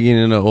 I've been digging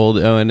into old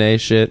O&A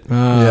shit.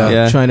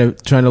 Yeah. Trying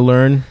to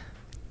learn.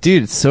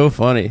 Dude, it's so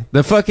funny.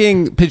 The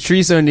fucking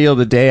Patrice O'Neal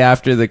the day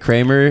after the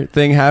Kramer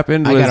thing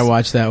happened. I gotta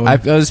watch that one. I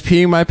was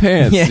peeing my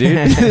pants, Yeah.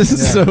 dude. This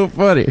is so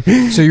funny.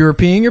 So you were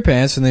peeing your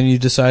pants, and then you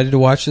decided to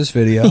watch this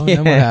video. And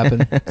then what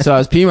happened? So I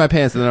was peeing my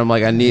pants, and then I'm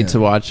like, I need to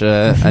watch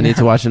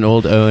an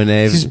old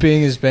O&A. He's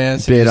peeing his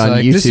pants. Bit and he's on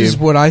like, This is YouTube.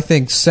 what I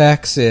think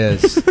sex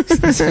is.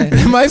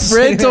 My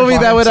friend told me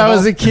that when I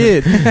was a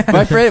kid.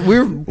 My friend, we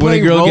were when a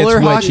playing girl roller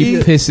gets wet, hockey. she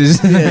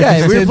pisses.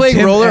 Yeah, we were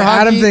playing roller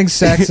hockey. Adam thinks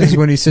sex is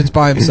when he sits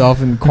by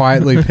himself and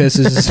quietly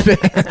pisses his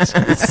pants.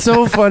 It's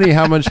so funny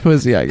how much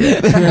pussy I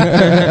get.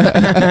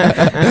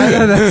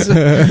 that's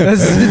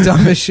the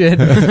dumbest shit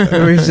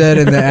we've said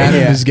in the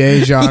Adam is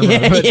gay genre.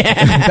 But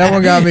that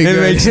one got me It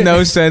good. makes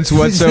no sense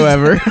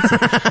whatsoever.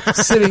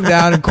 Sitting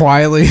down and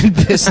quietly and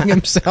pissing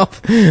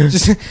himself,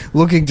 just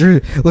looking through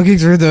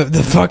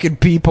the fucking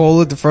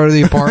peephole at the front of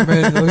the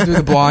apartment, looking through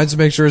the blinds to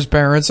make sure his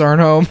parents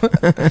aren't home,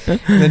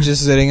 and then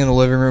just sitting in the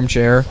living room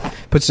chair,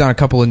 puts down a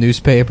couple of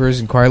newspapers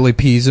and quietly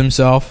pees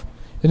himself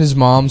in his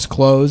mom's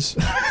clothes.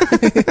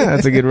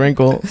 That's a good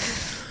wrinkle.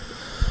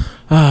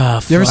 You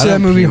ever see that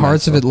movie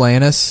Hearts of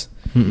Atlantis?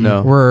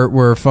 No.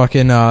 Where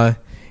fucking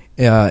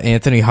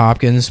Anthony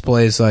Hopkins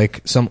plays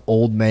like some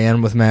old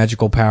man with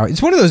magical power.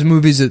 It's one of those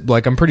movies that,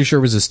 like, I'm pretty sure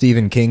was a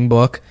Stephen King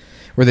book,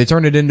 where they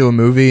turn it into a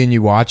movie and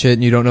you watch it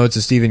and you don't know it's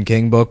a Stephen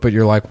King book, but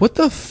you're like, what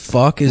the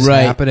fuck is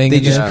happening? They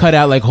just cut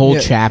out like whole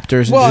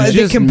chapters. And Well, just- they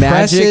just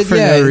compress magic it for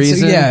yeah, no it's-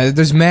 reason? Yeah,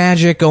 there's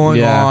magic going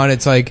Yeah. on.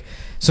 It's like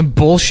some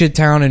bullshit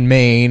town in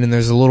Maine, and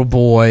there's a little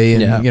boy,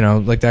 and Yeah. you know,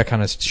 like that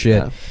kind of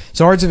shit. Yeah.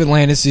 So Hearts of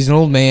Atlantis, he's an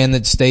old man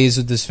that stays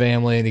with his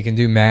family, and he can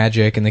do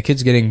magic, and the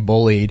kid's getting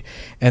bullied,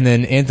 and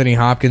then Anthony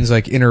Hopkins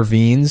like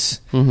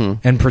intervenes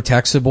and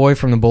protects the boy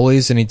from the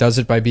bullies, and he does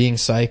it by being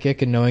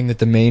psychic and knowing that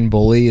the main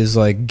bully is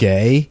like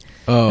gay.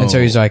 Oh, And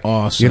so he's like,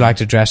 awesome. you like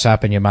to dress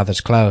up in your mother's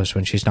clothes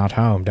when she's not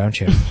home,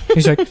 don't you?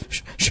 He's like,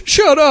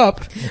 shut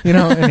up. You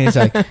know, and he's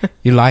like,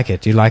 you like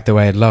it. You like the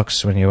way it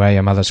looks when you wear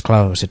your mother's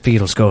clothes. It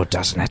feels good,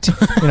 doesn't it?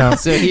 You know,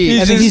 So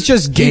he's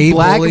just gay. He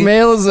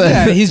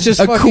blackmails he's just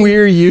a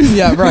queer youth.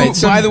 Yeah, right.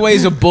 So, by the way,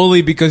 he's a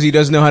bully because he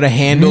doesn't know how to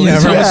handle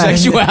his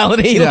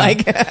homosexuality. Yeah.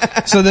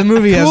 Like, so the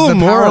movie has the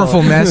moral.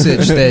 powerful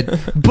message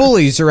that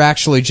bullies are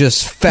actually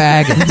just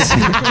faggots.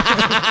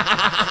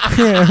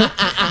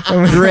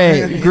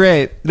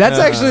 Great. That's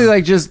actually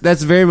like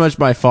that's very much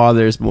my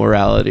father's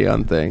morality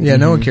on things. Yeah,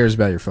 no one cares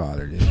about your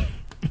father, dude.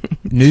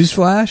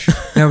 Newsflash?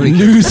 Nobody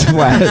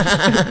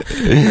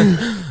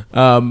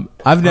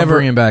I've never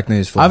bringing back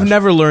newsflash. I've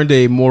never learned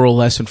a moral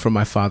lesson from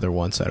my father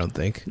once. I don't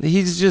think.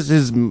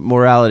 His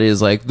morality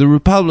is like the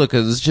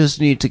Republicans just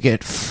need to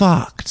get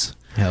fucked.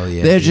 Hell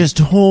yeah, They're dude. just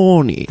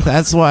horny.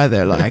 That's why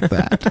they're like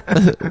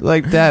that.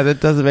 Like that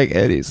doesn't make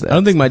any sense. I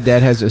don't think my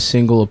dad has a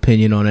single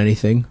opinion on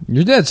anything.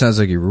 Your dad sounds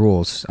like he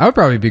rules. I would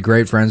probably be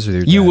great friends with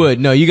your dad. You would.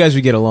 No, you guys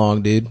would get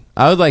along, dude.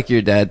 I would like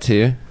your dad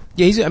too.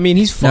 Yeah, he's funny.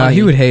 No,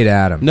 he would hate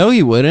Adam. No,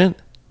 he wouldn't.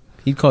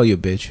 He'd call you a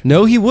bitch.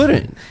 No, he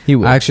wouldn't. He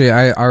would. Actually,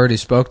 I already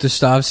spoke to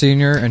Stav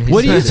Sr. and he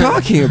What are you said-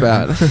 talking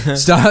about?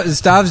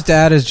 Stav's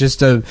dad is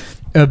just a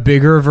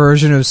bigger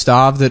version of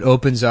Stav that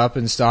opens up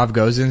and Stav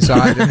goes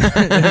inside,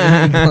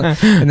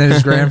 and then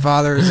his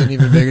grandfather is an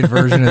even bigger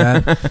version of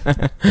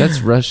that. That's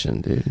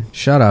Russian, dude.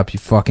 Shut up, you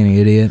fucking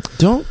idiot!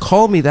 Don't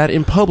call me that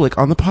in public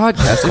on the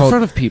podcast in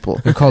front of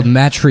people. They're called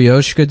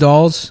Matryoshka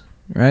dolls,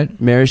 right?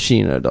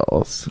 Maraschino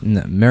dolls.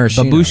 No,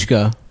 maraschino.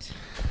 Babushka.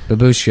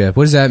 Babushka.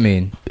 What does that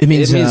mean? It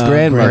means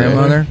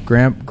grandmother.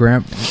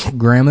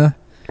 Grandma.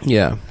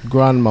 Yeah.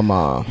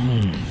 grandmama.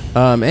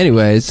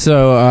 Anyways,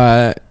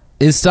 so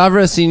is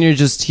Stavros Senior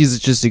he's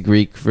just a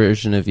Greek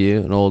version of you,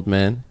 an old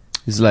man?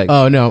 He's like,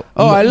 Oh no.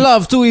 I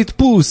love to eat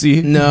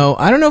pussy. No,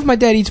 I don't know if my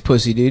dad eats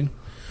pussy, dude.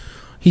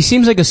 He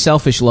seems like a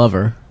selfish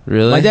lover.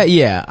 Really? My dad,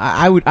 yeah,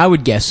 I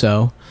would guess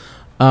so.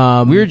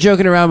 We were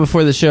joking around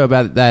before the show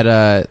about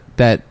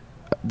that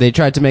they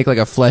tried to make like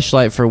a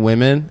fleshlight for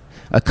women,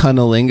 a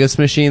cunnilingus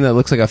machine that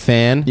looks like a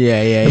fan.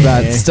 Yeah.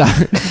 About yeah. stuff.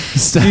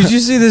 Did you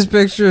see this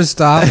picture of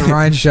Stav that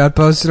Ryan Shutt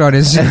posted on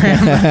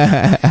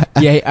Instagram?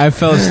 Yeah, I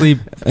fell asleep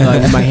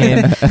with my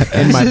hand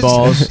in my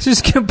balls.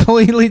 Just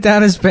completely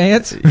down his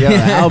pants.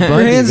 Yeah,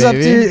 Your hands up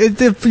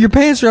to your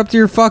pants are up to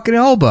your fucking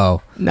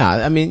elbow. Nah,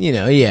 I mean,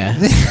 yeah.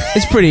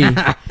 It's pretty...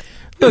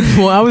 Look,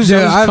 well, I was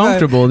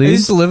comfortable, I dude.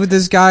 used to live with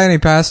this guy, and he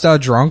passed out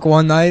drunk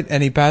one night,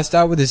 and he passed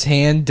out with his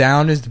hand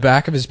down the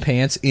back of his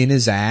pants in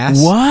his ass.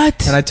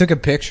 What? And I took a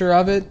picture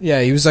of it. Yeah,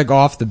 he was like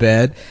off the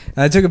bed. And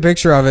I took a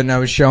picture of it, and I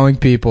was showing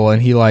people,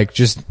 and he like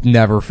just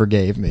never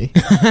forgave me.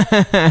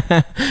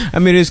 I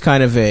mean, it is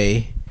kind of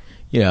a,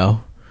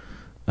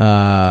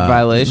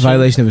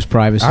 violation of his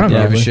privacy. I don't give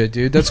a probably. shit,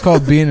 dude. That's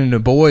called being in a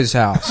boy's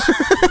house.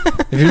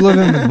 If you're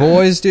living with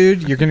boys,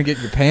 dude, you're gonna get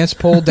your pants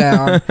pulled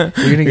down. You're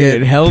gonna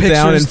get held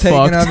down and pictures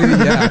taken fucked. of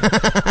you.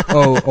 Yeah.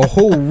 Oh, a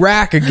whole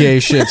rack of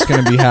gay shit's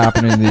gonna be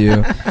happening to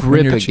you.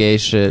 Grip of gay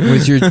shit.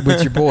 with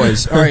your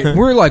boys. All right,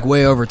 we're like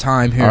way over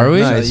time here. Are we?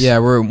 So, Nice. yeah,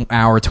 we're an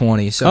hour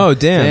 20. So Oh,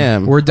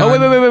 damn. we're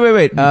done. Oh,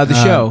 wait.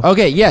 The show.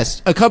 Okay,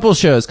 yes, a couple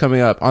shows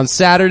coming up. On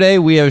Saturday,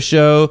 we have a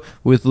show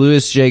with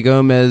Louis J.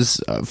 Gomez,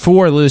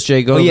 for Louis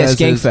J. Gomez. yes,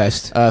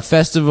 Skankfest.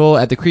 Festival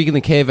at the Creek in the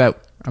Cave at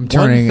I'm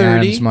turning 1:30.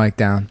 Adam's mic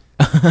down.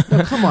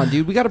 No, come on,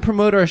 dude. We got to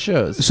promote our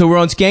shows. So we're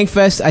on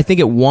Skankfest, I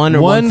think at 1 or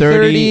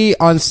 1:30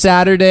 on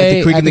Saturday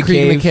At the Creek in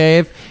the in the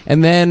Cave.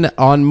 And then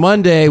on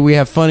Monday, we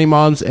have Funny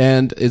Moms,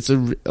 and it's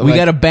we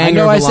got a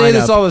banger I know of I a say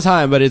this lineup. all the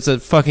time, but it's a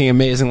fucking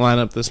amazing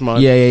lineup this month.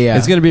 Yeah.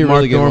 It's going to be a Mark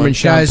really good Norman, one.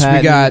 Sean Guys, we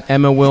Patton, got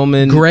Emma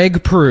Willman,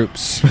 Greg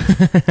Proops.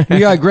 We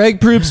got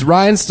Greg Proops,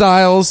 Ryan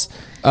Stiles,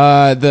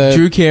 the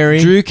Drew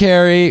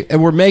Carey,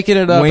 and we're making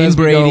it up Wayne as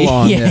we go Brady.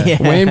 along.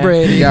 Yeah. Wayne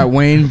Brady. We got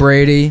Wayne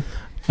Brady.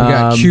 We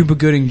got Um, Cuba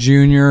Gooding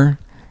Jr.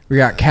 We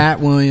got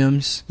Cat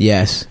Williams.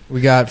 Yes.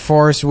 We got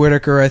Forrest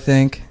Whitaker, I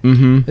think.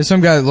 Mm-hmm. There's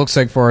some guy that looks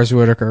like Forrest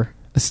Whitaker.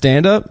 A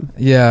stand-up?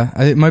 Yeah,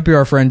 it might be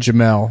our friend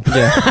Jamel. He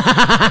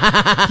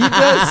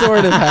does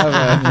sort of have a...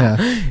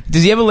 Yeah.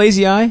 Does he have a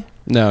lazy eye?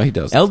 No, he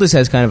doesn't. Eldest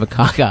has kind of a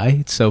cock eye.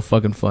 It's so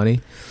fucking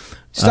funny.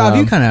 Stop,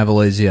 you kind of have a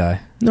lazy eye.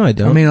 No, I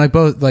don't. I mean, like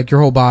both, like your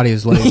whole body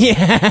is lazy. Yeah,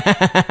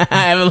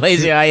 I have a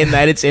lazy eye in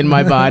that it's in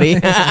my body.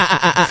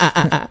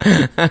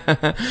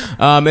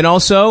 And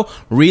also,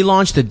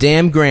 relaunch the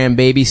damn Gram,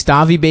 baby.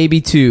 Stavy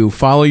Baby 2.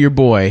 Follow your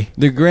boy.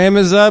 The Gram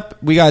is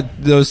up. We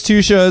got those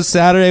two shows,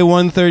 Saturday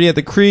 1:30 at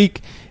the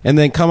Creek, and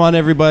then come on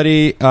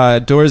everybody,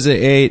 doors at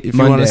 8 if you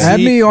want to see Add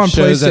me on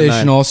shows at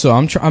PlayStation 9. also.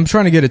 I'm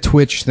trying to get a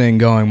Twitch thing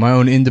going, my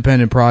own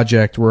independent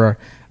project where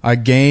I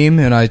game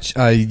and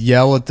I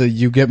yell at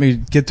you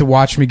get to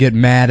watch me get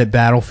mad at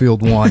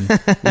Battlefield 1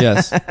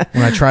 Yes.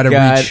 when I try to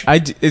God,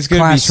 reach it's going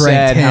to be class rank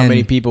sad how 10.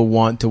 many people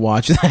want to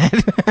watch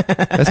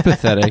that. That's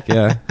pathetic,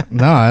 yeah.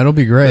 No, it'll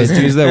be great. Those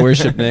dudes that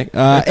worship Nick.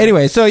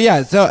 Anyway, so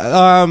yeah.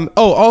 So,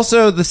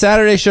 also the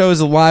Saturday show is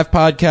a live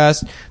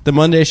podcast. The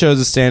Monday show is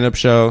a stand-up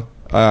show,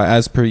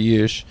 as per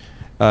usual.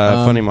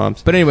 Funny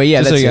Moms. But anyway, yeah,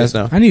 Just so that's you guys it.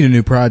 know. I need a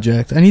new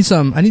project. I need to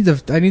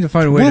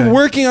find a way We're to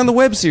working on the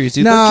web series,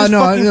 dude. No, Let's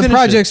just fucking the finish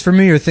projects for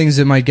me are things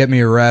that might get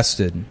me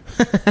arrested.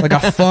 Like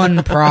a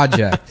fun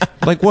project. it.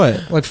 Like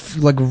what?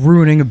 Like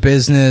ruining a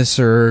business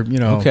or,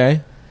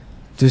 Okay.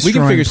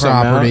 destroying figure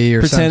something property or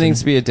Pretending to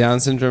something. be a Down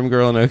syndrome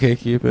girl in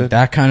OkCupid.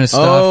 That kind of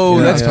stuff. Oh, you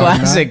know that's what I'm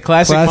talking classic.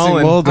 Classic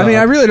Mullen. Mulldog. about? I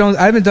mean,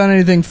 I haven't done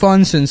anything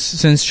fun since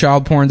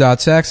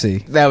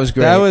childporn.sexy. That was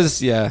great. That was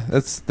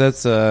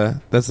that's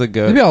a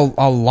good. Maybe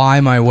I'll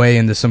lie my way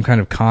into some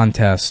kind of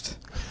contest.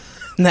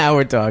 Now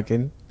we're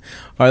talking.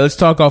 All right, let's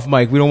talk off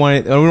mic. We don't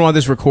want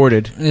this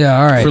recorded. Yeah,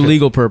 all right. For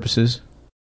legal purposes.